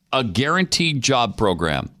 A guaranteed job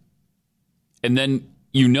program. And then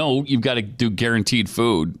you've got to do guaranteed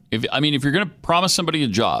food. If you're going to promise somebody a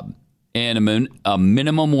job and a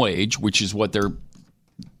minimum wage, which is what they're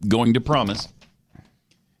going to promise,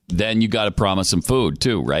 then you got to promise them food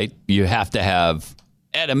too, right? You have to have,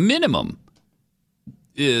 at a minimum,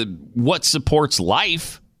 what supports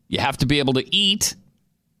life. You have to be able to eat.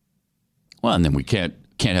 Well, and then we can't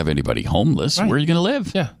have anybody homeless. Right. Where are you going to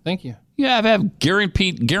live? Yeah, thank you. You have to have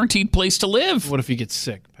guaranteed place to live. What if you get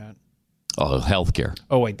sick, Pat? Oh, health care.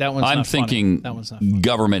 Oh, wait, that one's I'm thinking that one's not funny.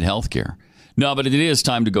 Government health care. No, but it is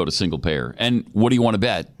time to go to single payer. And what do you want to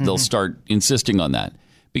bet? They'll start insisting on that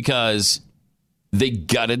because they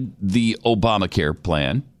gutted the Obamacare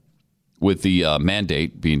plan with the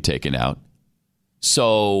mandate being taken out.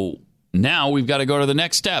 So now we've got to go to the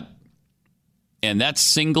next step, and that's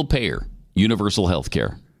single payer, universal health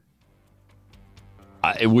care.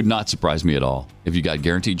 It would not surprise me at all if you got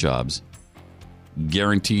guaranteed jobs,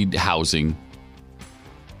 guaranteed housing,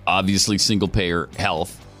 obviously single payer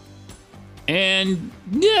health, and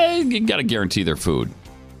you got to guarantee their food.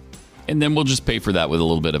 And then we'll just pay for that with a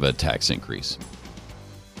little bit of a tax increase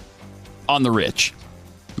on the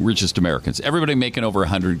richest Americans. Everybody making over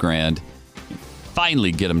 $100,000.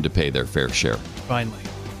 Finally get them to pay their fair share.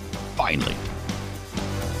 Finally.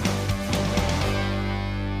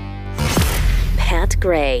 Pat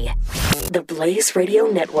Gray, the Blaze Radio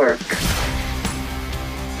Network.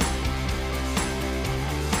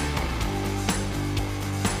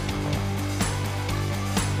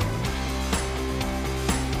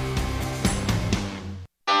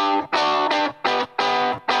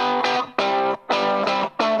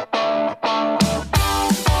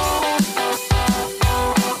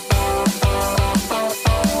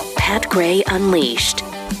 Pat Gray Unleashed.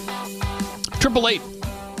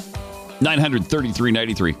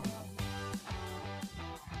 888-933-93.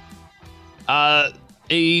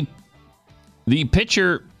 The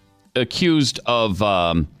pitcher accused of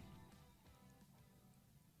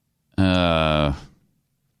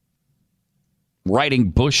writing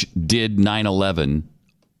Bush did 9/11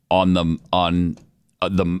 on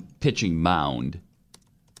the pitching mound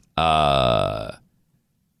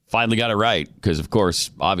finally got it right because, of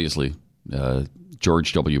course, obviously,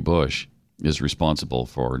 George W. Bush is responsible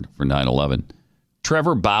for 9/11.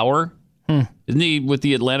 Trevor Bauer, isn't he with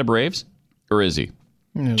the Atlanta Braves? Or is he?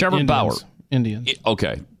 No, Trevor Indians. Bauer. Indians.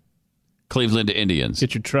 Okay. Cleveland Indians.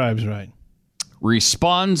 Get your tribes right.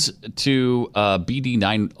 Responds to BD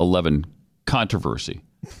 9/11 controversy.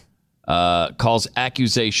 Calls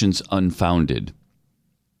accusations unfounded.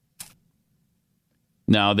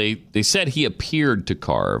 Now, they said he appeared to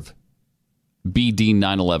carve BD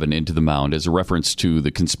 9/11 into the mound as a reference to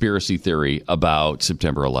the conspiracy theory about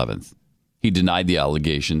September 11th. He denied the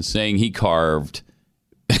allegations, saying he carved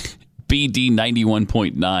BD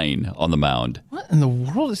 91.9 on the mound. What in the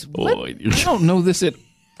world is... I don't know this at...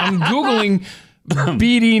 I'm Googling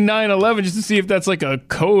BD 9/11 just to see if that's like a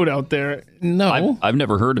code out there. No. I've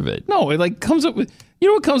never heard of it. No, it like comes up with... You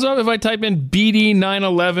know what comes up if I type in BD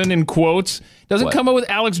 9/11 in quotes? Doesn't come up with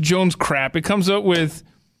Alex Jones crap. It comes up with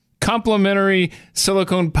complementary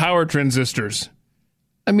silicone power transistors.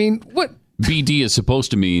 I mean, what? BD is supposed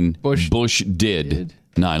to mean Bush did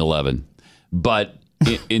 9/11. But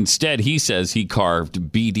instead, he says he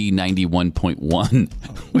carved BD 91.1.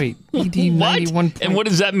 Wait, BD 91. And what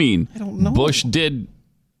does that mean? I don't know. Bush did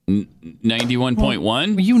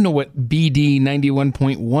 91.1? You know what BD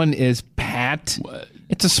 91.1 is, Pat. What?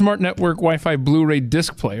 It's a smart network Wi-Fi Blu-ray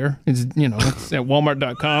disc player. It's it's at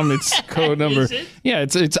Walmart.com. It's code number.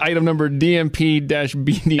 It's item number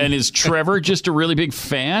DMP-BD. And is Trevor just a really big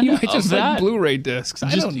fan of just that? Like Blu-ray discs.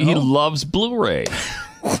 I don't know. He loves Blu-ray.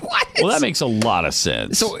 What? Well, that makes a lot of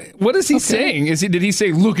sense. So what is he saying? Did he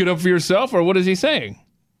say look it up for yourself, or what is he saying?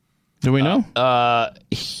 Do we know?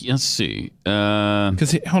 Let's see.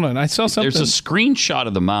 Because hold on, I saw something. There's a screenshot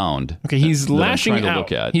of the mound. Okay, he's lashing out.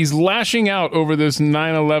 Look at. He's lashing out over this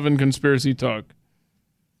 9/11 conspiracy talk.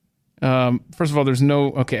 First of all, there's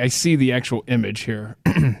no. Okay, I see the actual image here.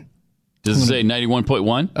 Does it say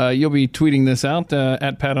 91.1? You'll be tweeting this out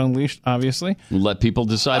at Pat Unleashed, obviously. Let people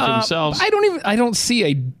decide for themselves. I don't see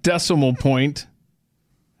a decimal point.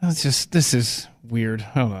 This is weird.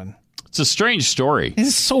 Hold on. It's a strange story.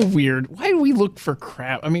 It's so weird. Why do we look for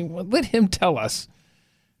crap? I mean, let him tell us.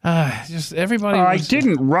 Just everybody. I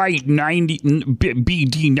didn't write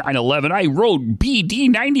BD 911. I wrote BD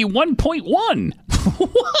 91.1.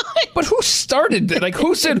 What? But who started that? Like,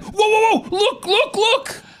 who said, whoa,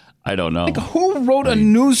 look? I don't know. Like, who wrote a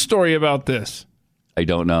news story about this? I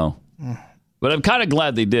don't know. But I'm kind of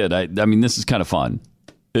glad they did. I mean, this is kind of fun.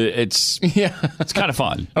 It's kind of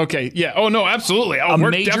fun. Okay, yeah. Oh, no, absolutely. A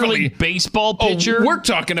Major League Baseball pitcher? Oh, we're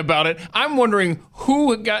talking about it. I'm wondering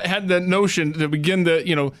who had the notion to begin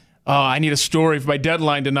the, I need a story for my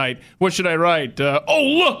deadline tonight. What should I write?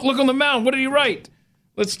 Look on the mound. What did he write?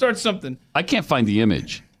 Let's start something. I can't find the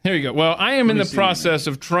image. Here you go. Well, I am in the process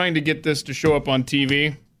of trying to get this to show up on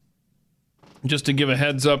TV. Just to give a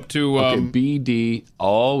heads up to... BD.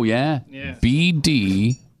 Oh, yeah.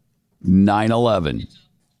 BD 911.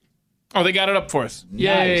 Oh, they got it up for us. Nice.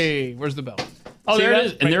 Yay. Where's the bell? Oh, there it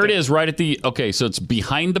is. And there it is right at the... Okay, so it's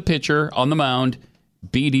behind the pitcher on the mound,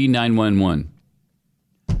 BD 911.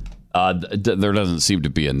 There doesn't seem to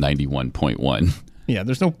be a 91.1. Yeah,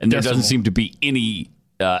 there's no And there doesn't seem to be any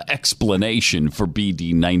explanation for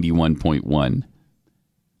BD 91.1.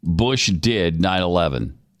 Bush did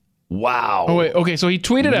 9/11. Wow. Oh, wait. Okay, so he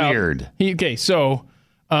tweeted out... Weird.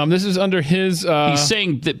 This is under his... He's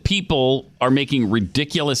saying that people are making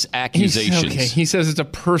ridiculous accusations. He says it's a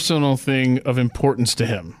personal thing of importance to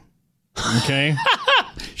him. Okay?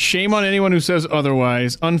 Shame on anyone who says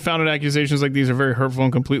otherwise. Unfounded accusations like these are very hurtful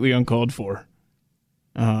and completely uncalled for.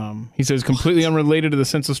 He says, completely unrelated to the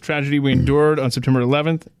senseless tragedy we endured on September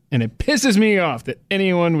 11th, and it pisses me off that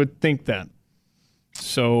anyone would think that.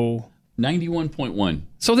 So... 91.1.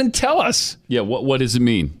 So then tell us. Yeah, what does it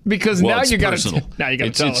mean? Because now you got to tell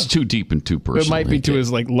us. It's too deep and too personal. It might be to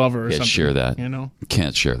his lover or Can't something. share that.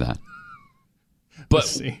 Can't share that.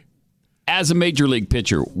 But as a Major League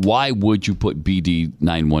pitcher, why would you put BD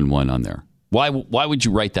 911 on there? Why would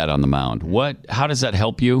you write that on the mound? How does that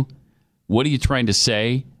help you? What are you trying to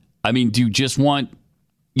say? I mean, do you just want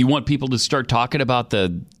people to start talking about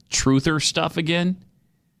the truther stuff again?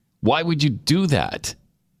 Why would you do that?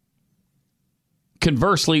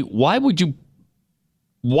 Conversely, why would you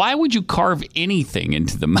carve anything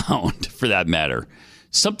into the mound, for that matter?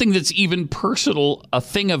 Something that's even personal, a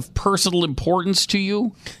thing of personal importance to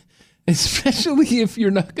you? Especially if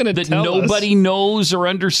you're not going to tell us. That nobody knows or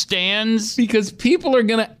understands? Because people are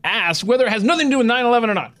going to ask whether it has nothing to do with 9/11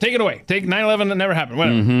 or not. Take it away. Take 9/11, that never happened.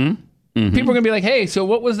 Whatever. Mm-hmm. People are going to be like, hey, so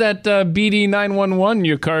what was that BD 911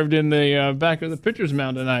 you carved in the back of the pitcher's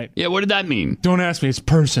mound tonight? Yeah, what did that mean? Don't ask me. It's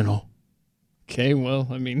personal. Okay, well,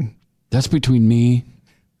 I mean... That's between me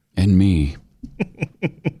and me.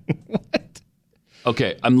 What?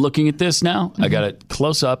 Okay, I'm looking at this now. I got it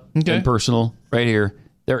close up and personal right here.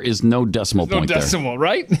 There is no decimal point there. No decimal,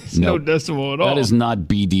 right? There's no decimal at all. That is not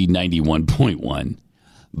BD 91.1.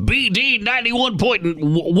 BD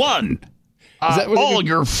 91.1. All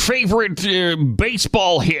your favorite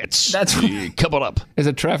baseball hits. That's coming up. Is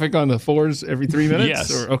it traffic on the fours every 3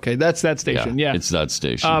 minutes? Yes. Okay, that's that station. Yeah, it's that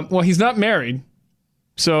station. Well, he's not married,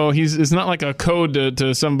 so it's not like a code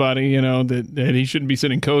to somebody, that he shouldn't be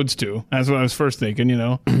sending codes to. That's what I was first thinking.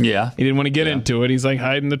 Yeah, he didn't want to get into it. He's like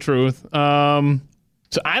hiding the truth.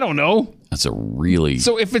 So I don't know. That's a really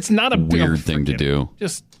if it's not a weird thing to do.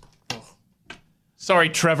 Sorry,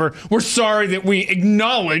 Trevor. We're sorry that we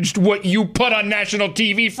acknowledged what you put on national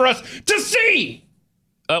TV for us to see.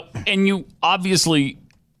 And you obviously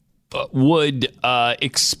would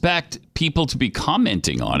expect people to be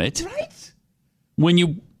commenting on it. Right. When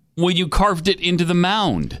you when you carved it into the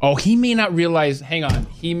mound. Oh, he may not realize. Hang on.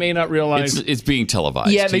 He may not realize. It's being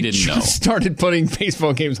televised. Yeah, he they didn't know. just started putting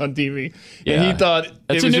baseball games on TV. Yeah. And he thought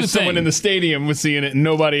That's it a was new just someone thing. in the stadium was seeing it and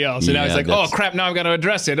nobody else. And now he's Yeah, like, oh, crap, now I've got to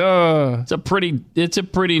address it. Oh. It's a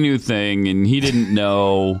pretty new thing, and he didn't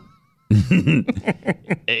know. He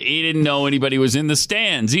didn't know anybody was in the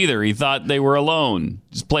stands either. He thought they were alone,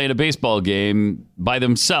 just playing a baseball game by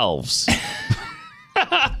themselves.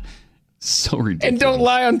 So ridiculous. And don't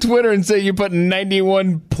lie on Twitter and say you put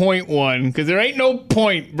 91.1 because there ain't no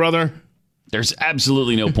point, brother. There's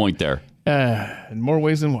absolutely no point there. In more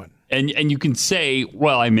ways than one. And you can say,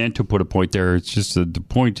 well, I meant to put a point there. It's just that the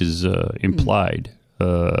point is implied.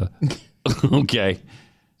 Okay.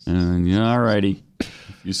 All righty.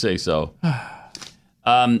 You say so.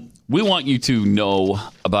 We want you to know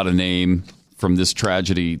about a name from this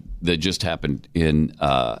tragedy that just happened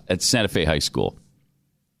at Santa Fe High School.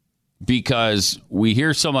 Because we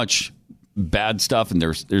hear so much bad stuff and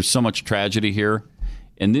there's so much tragedy here.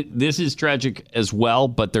 And this is tragic as well,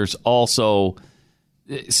 but there's also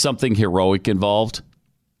something heroic involved.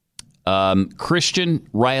 Christian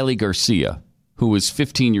Riley Garcia, who was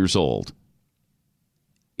 15 years old,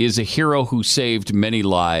 is a hero who saved many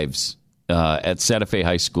lives at Santa Fe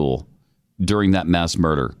High School during that mass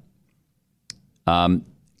murder.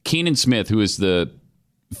 Keenan Smith, who is the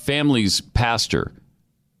family's pastor,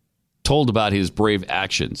 told about his brave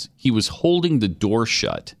actions. He was holding the door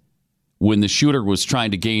shut when the shooter was trying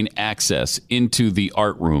to gain access into the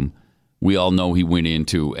art room we all know he went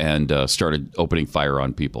into and started opening fire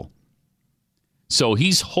on people. So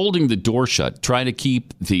he's holding the door shut, trying to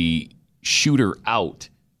keep the shooter out.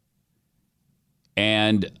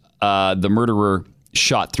 And the murderer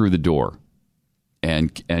shot through the door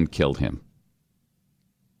and killed him.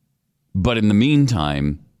 But in the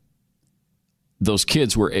meantime, those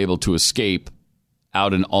kids were able to escape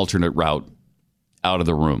out an alternate route out of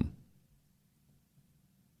the room.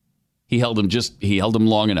 He held them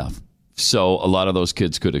long enough so a lot of those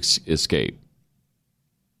kids could escape.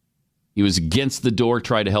 He was against the door,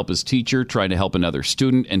 trying to help his teacher, trying to help another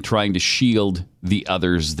student, and trying to shield the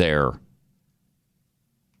others there.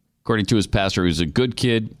 According to his pastor, he was a good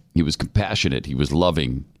kid. He was compassionate. He was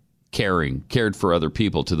loving, caring, cared for other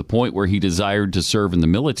people to the point where he desired to serve in the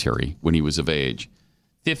military when he was of age.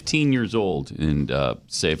 15 years old and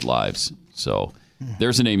saved lives. So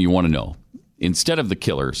there's a name you want to know. Instead of the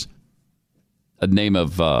killers, a name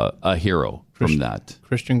of a hero from that.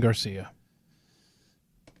 Christian Garcia.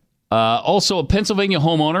 Also, a Pennsylvania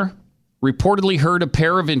homeowner reportedly heard a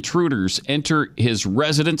pair of intruders enter his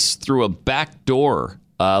residence through a back door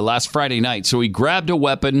last Friday night. So he grabbed a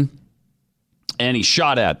weapon and he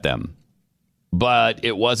shot at them. But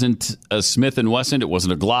it wasn't a Smith & Wesson. It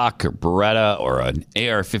wasn't a Glock or Beretta or an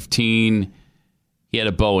AR-15. He had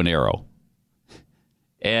a bow and arrow.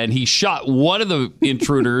 And he shot one of the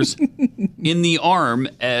intruders in the arm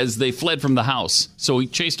as they fled from the house. So he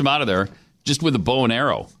chased them out of there just with a bow and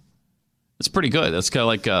arrow. That's pretty good. That's kind of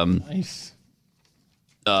like nice.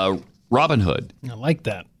 Robin Hood. I like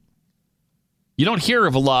that. You don't hear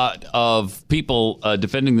of a lot of people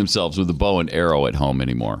defending themselves with a bow and arrow at home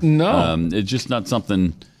anymore. No. It's just not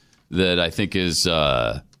something that I think is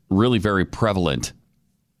really very prevalent.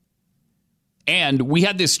 And we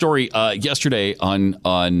had this story yesterday on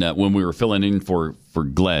when we were filling in for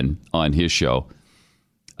Glenn on his show.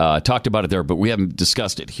 Talked about it there, but we haven't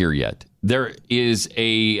discussed it here yet. There was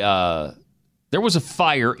a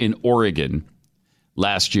fire in Oregon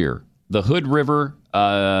last year. The Hood River,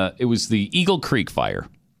 it was the Eagle Creek fire.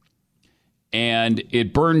 And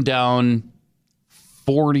it burned down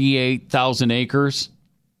 48,000 acres.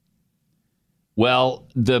 Well,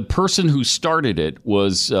 the person who started it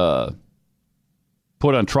was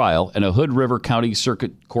put on trial, and a Hood River County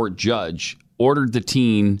Circuit Court judge ordered the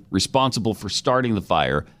teen responsible for starting the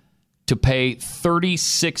fire to pay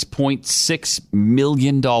 $36.6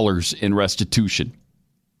 million in restitution.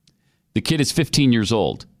 The kid is 15 years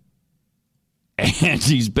old, and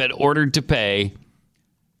he's been ordered to pay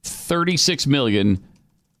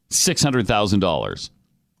 $36,600,000.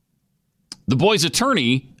 The boy's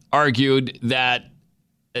attorney argued that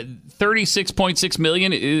 $36.6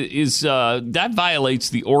 million is that violates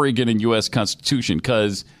the Oregon and U.S. Constitution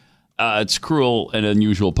because it's cruel and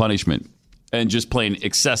unusual punishment and just plain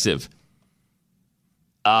excessive.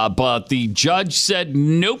 But the judge said,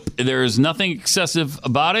 nope, there's nothing excessive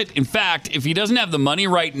about it. In fact, if he doesn't have the money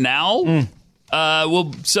right now,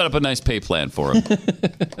 we'll set up a nice pay plan for him.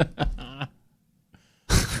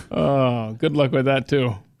 Oh, good luck with that,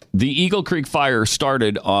 too. The Eagle Creek fire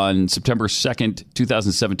started on September 2nd,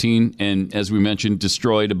 2017, and as we mentioned,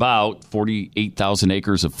 destroyed about 48,000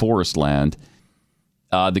 acres of forest land.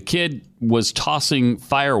 The kid was tossing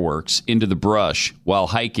fireworks into the brush while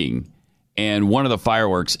hiking, and one of the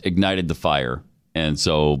fireworks ignited the fire. And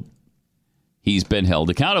so he's been held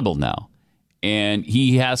accountable now. And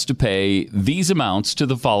he has to pay these amounts to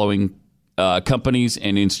the following companies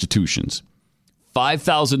and institutions.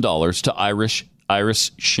 $5,000 to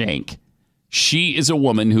Iris Shank. She is a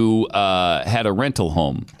woman who had a rental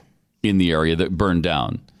home in the area that burned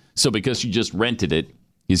down. So because she just rented it,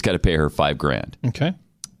 he's got to pay her $5,000. Okay.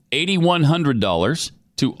 $8,100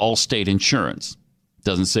 to Allstate Insurance.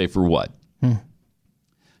 Doesn't say for what.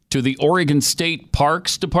 To the Oregon State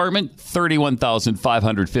Parks Department,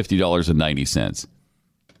 $31,550.90.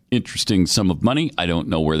 Interesting sum of money. I don't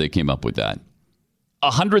know where they came up with that.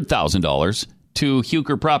 $100,000 to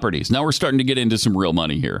Huker Properties. Now we're starting to get into some real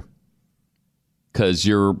money here, because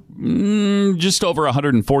you're just over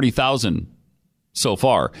 $140,000 so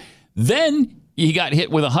far. Then he got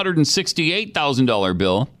hit with a $168,000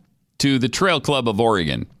 bill to the Trail Club of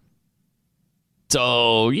Oregon.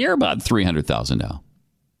 So you're about $300,000 now.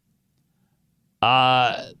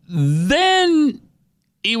 Then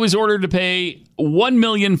he was ordered to pay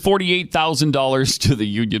 $1,048,000 to the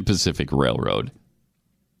Union Pacific Railroad.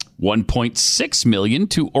 $1.6 million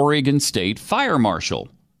to Oregon State Fire Marshal.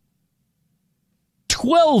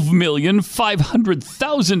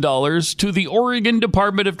 $12,500,000 to the Oregon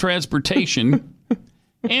Department of Transportation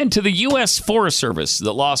and to the U.S. Forest Service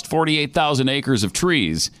that lost 48,000 acres of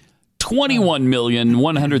trees.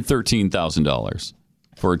 $21,113,000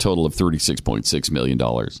 for a total of $36.6 million.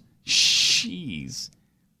 Jeez.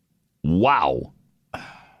 Wow.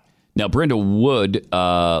 Now, Brenda Wood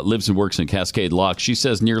lives and works in Cascade Lock. She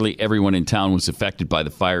says nearly everyone in town was affected by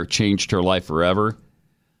the fire, changed her life forever.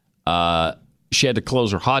 She had to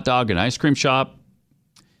close her hot dog and ice cream shop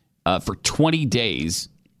for 20 days,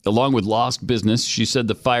 along with lost business. She said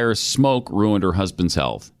the fire's smoke ruined her husband's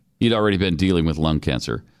health. He'd already been dealing with lung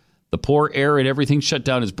cancer. The poor air and everything shut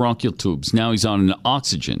down his bronchial tubes. Now he's on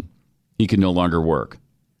oxygen. He can no longer work.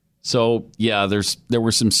 So, yeah, there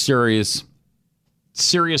were some serious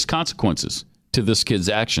consequences to this kid's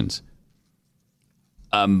actions.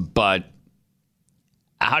 But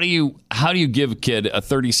how do you give a kid a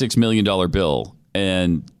 $36 million bill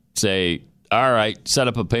and say, all right, set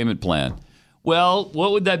up a payment plan? Well,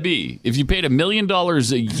 what would that be? If you paid $1 million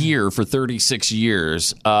a year for 36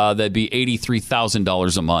 years, that'd be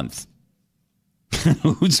 $83,000 a month.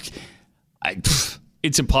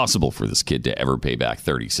 It's impossible for this kid to ever pay back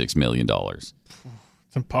 $36 million. It's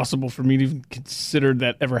impossible for me to even consider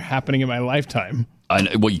that ever happening in my lifetime.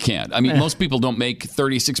 Well, you can't. I mean, most people don't make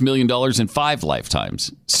 $36 million in 5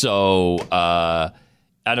 lifetimes. So, I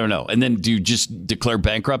don't know. And then do you just declare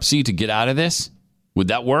bankruptcy to get out of this? Would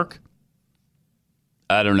that work?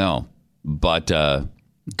 I don't know. But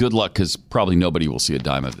good luck, because probably nobody will see a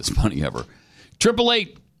dime of this money ever.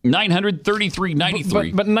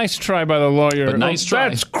 888-900-3393. But nice try by the lawyer. But nice try.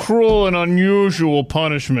 That's cruel and unusual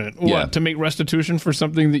punishment. Yeah. What, to make restitution for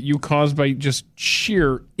something that you caused by just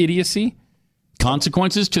sheer idiocy?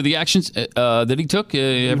 Consequences to the actions that he took?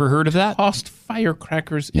 Ever heard of that? Tossed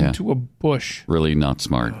firecrackers into a bush. Really not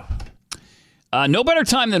smart. No better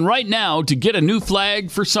time than right now to get a new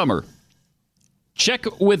flag for summer.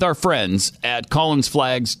 Check with our friends at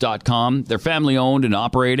collinsflags.com. They're family owned and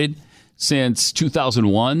operated since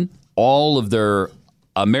 2001. All of their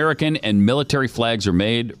American and military flags are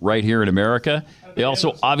made right here in America. They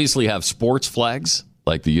also obviously have sports flags,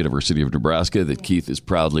 like the University of Nebraska that Keith is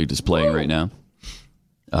proudly displaying right now.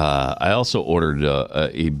 I also ordered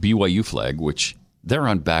a BYU flag, which they're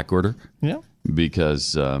on back order. Yeah.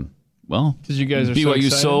 Because, you guys are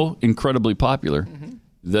BYU's so incredibly popular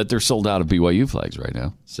that they're sold out of BYU flags right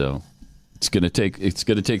now. So it's gonna take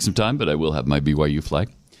some time, but I will have my BYU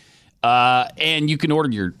flag. And you can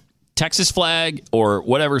order your Texas flag or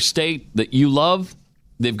whatever state that you love.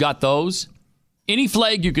 They've got those. Any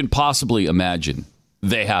flag you can possibly imagine,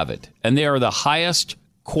 they have it. And they are the highest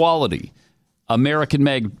quality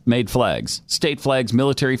American-made flags. State flags,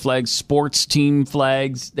 military flags, sports team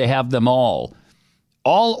flags. They have them all.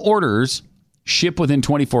 All orders ship within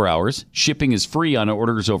 24 hours. Shipping is free on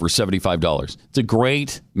orders over $75. It's a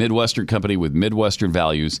great Midwestern company with Midwestern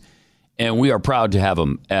values, and we are proud to have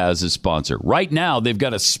them as a sponsor. Right now, they've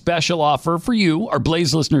got a special offer for you, our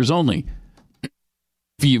Blaze listeners only.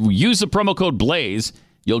 If you use the promo code BLAZE,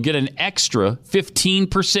 you'll get an extra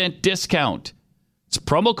 15% discount. It's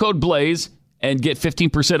promo code BLAZE and get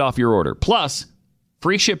 15% off your order. Plus,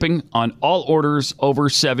 Free shipping on all orders over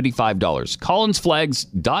 $75.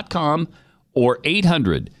 CollinsFlags.com or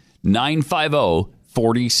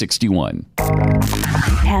 800-950-4061.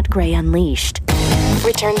 Pat Gray Unleashed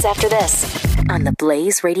returns after this on the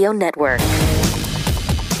Blaze Radio Network.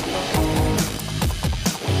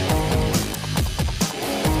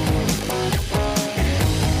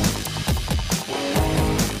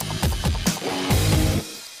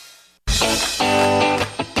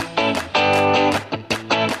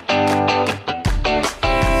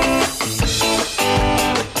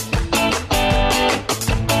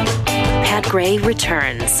 Pat Gray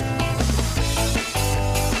returns.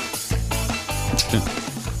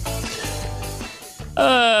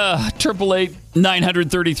 Triple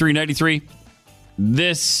 8-933-93.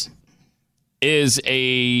 This is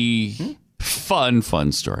a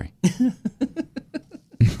fun story.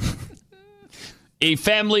 A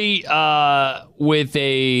family with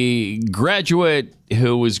a graduate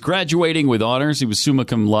who was graduating with honors. He was summa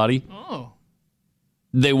cum laude. Oh.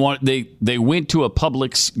 They went to a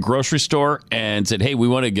Publix grocery store and said, "Hey, we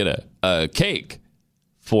want to get a cake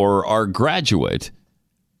for our graduate."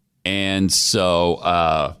 And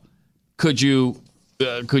so, could you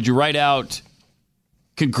write out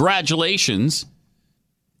congratulations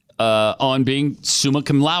on being summa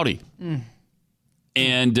cum laude? Mm.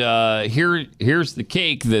 And here's the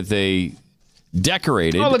cake that they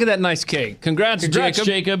decorated. Oh, look at that nice cake! Congrats,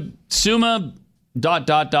 Jacob. Summa ...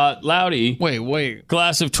 laude. Wait.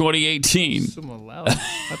 Class of 2018. Summa laude.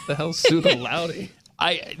 What the hell's summa laude?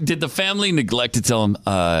 Did the family neglect to tell him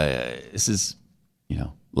this is,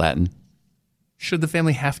 Latin? Should the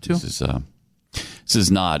family have to? This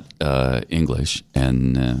is not English,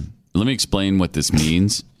 and let me explain what this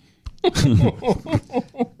means.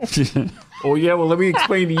 Oh yeah, well let me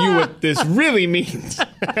explain to you what this really means.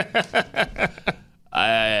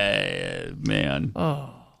 Man. Oh.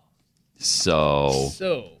 So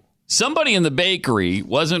somebody in the bakery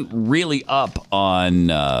wasn't really up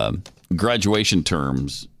on graduation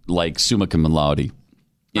terms like summa cum laude.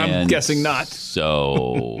 I'm guessing not.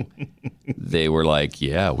 So they were like,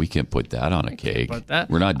 yeah, we can't put that on a cake.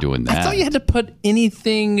 We're not doing that. I thought you had to put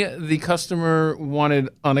anything the customer wanted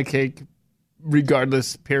on a cake,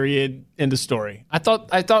 regardless, period, end of story. I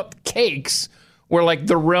thought cakes were like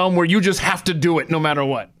the realm where you just have to do it no matter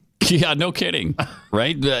what. Yeah, no kidding,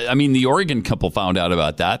 right? I mean, the Oregon couple found out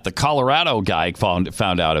about that. The Colorado guy found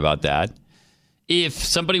out about that. If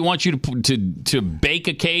somebody wants you to bake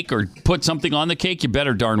a cake or put something on the cake, you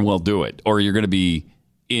better darn well do it, or you're going to be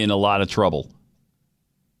in a lot of trouble.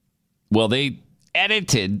 Well, they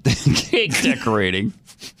edited the cake decorating,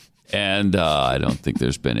 and I don't think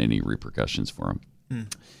there's been any repercussions for them.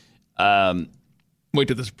 Wait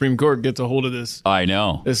till the Supreme Court gets a hold of this. I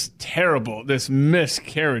know. This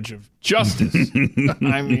miscarriage of justice.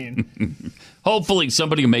 I mean, hopefully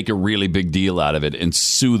somebody will make a really big deal out of it and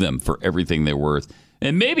sue them for everything they're worth,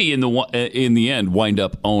 and maybe in the end wind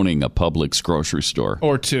up owning a Publix grocery store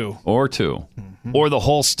or two, mm-hmm. or the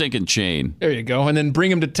whole stinking chain. There you go, and then bring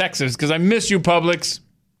them to Texas because I miss you, Publix.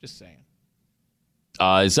 Just saying.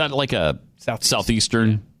 Is that like a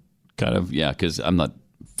southeastern kind of? Yeah, because I'm not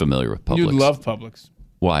familiar with Publix. You'd love Publix.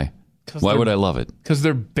 Why? Why would I love it? Because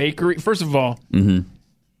they're bakery. First of all, mm-hmm.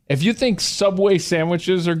 If you think Subway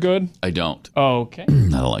sandwiches are good, I don't. Oh, okay. I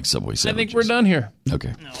don't like Subway sandwiches. I think we're done here.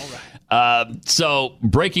 Okay. All right. So,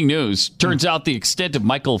 breaking news. Turns out the extent of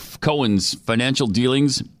Michael Cohen's financial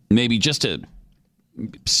dealings may be just a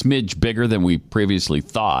smidge bigger than we previously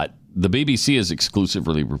thought. The BBC is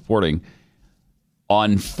exclusively reporting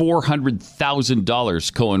on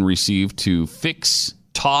 $400,000 Cohen received to fix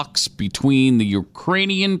talks between the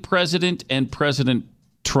Ukrainian president and President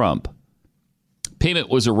Trump. Payment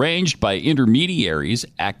was arranged by intermediaries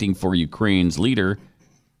acting for Ukraine's leader,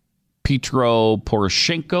 Petro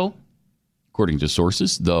Poroshenko. According to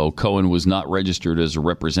sources, though Cohen was not registered as a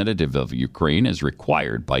representative of Ukraine as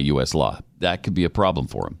required by U.S. law. That could be a problem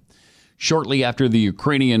for him. Shortly after the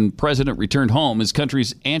Ukrainian president returned home, his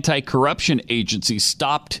country's anti-corruption agency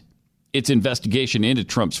stopped its investigation into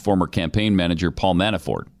Trump's former campaign manager, Paul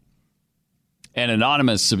Manafort. An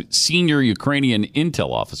anonymous senior Ukrainian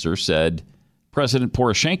intel officer said President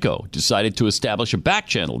Poroshenko decided to establish a back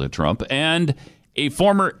channel to Trump, and a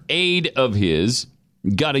former aide of his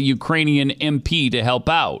got a Ukrainian MP to help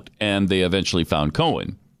out, and they eventually found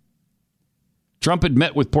Cohen. Trump had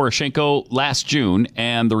met with Poroshenko last June,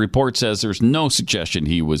 and the report says there's no suggestion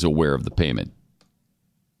he was aware of the payment.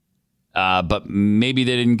 But maybe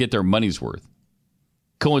they didn't get their money's worth.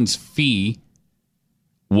 Cohen's fee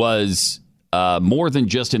was more than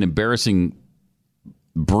just an embarrassing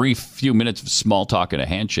brief few minutes of small talk and a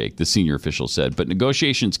handshake, the senior official said. But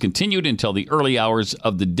negotiations continued until the early hours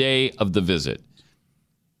of the day of the visit.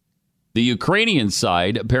 The Ukrainian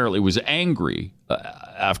side apparently was angry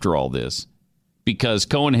after all this because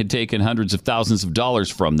Cohen had taken hundreds of thousands of dollars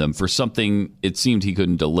from them for something it seemed he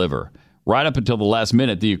couldn't deliver. Right up until the last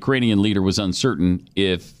minute, the Ukrainian leader was uncertain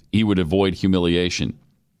if he would avoid humiliation.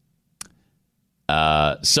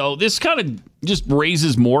 So this kind of just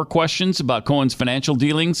raises more questions about Cohen's financial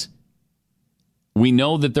dealings. We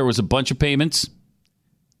know that there was a bunch of payments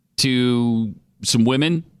to some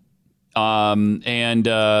women, and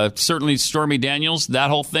certainly Stormy Daniels. That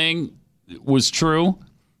whole thing was true,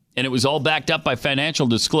 and it was all backed up by financial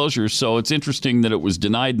disclosures. So it's interesting that it was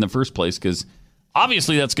denied in the first place, because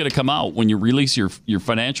obviously that's going to come out when you release your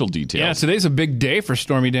financial details. Yeah, today's a big day for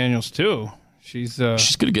Stormy Daniels, too. She's going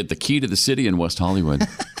to get the key to the city in West Hollywood.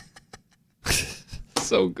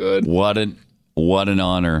 So good. What an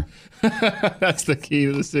honor. That's the key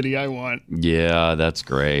to the city I want. Yeah, that's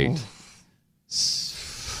great.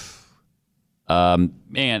 Man,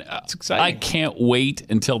 it's exciting. I can't wait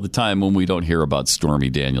until the time when we don't hear about Stormy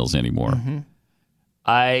Daniels anymore. Mm-hmm.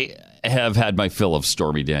 I have had my fill of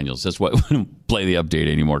Stormy Daniels. That's why I wouldn't play the update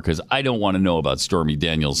anymore, because I don't want to know about Stormy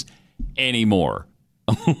Daniels anymore.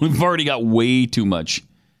 We've already got way too much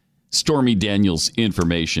Stormy Daniels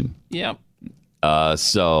information. Yep. And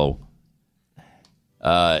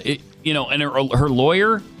her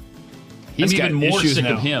lawyer, he's got even more issues sick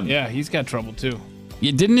now. of him. Yeah, he's got trouble too.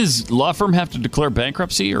 Yeah, didn't his law firm have to declare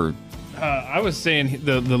bankruptcy? Or I was saying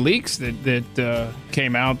the leaks that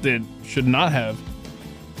came out that should not have.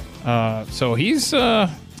 So he's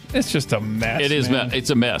it's just a mess. It is. It's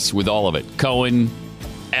a mess with all of it. Cohen,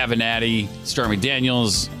 Avenatti, Stormy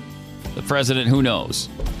Daniels, the president, who knows?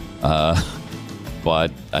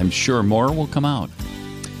 But I'm sure more will come out.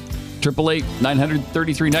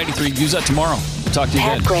 888-933-93. Use that tomorrow. We'll talk to you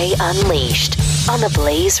Pat again. Gray Unleashed on the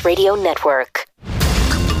Blaze Radio Network.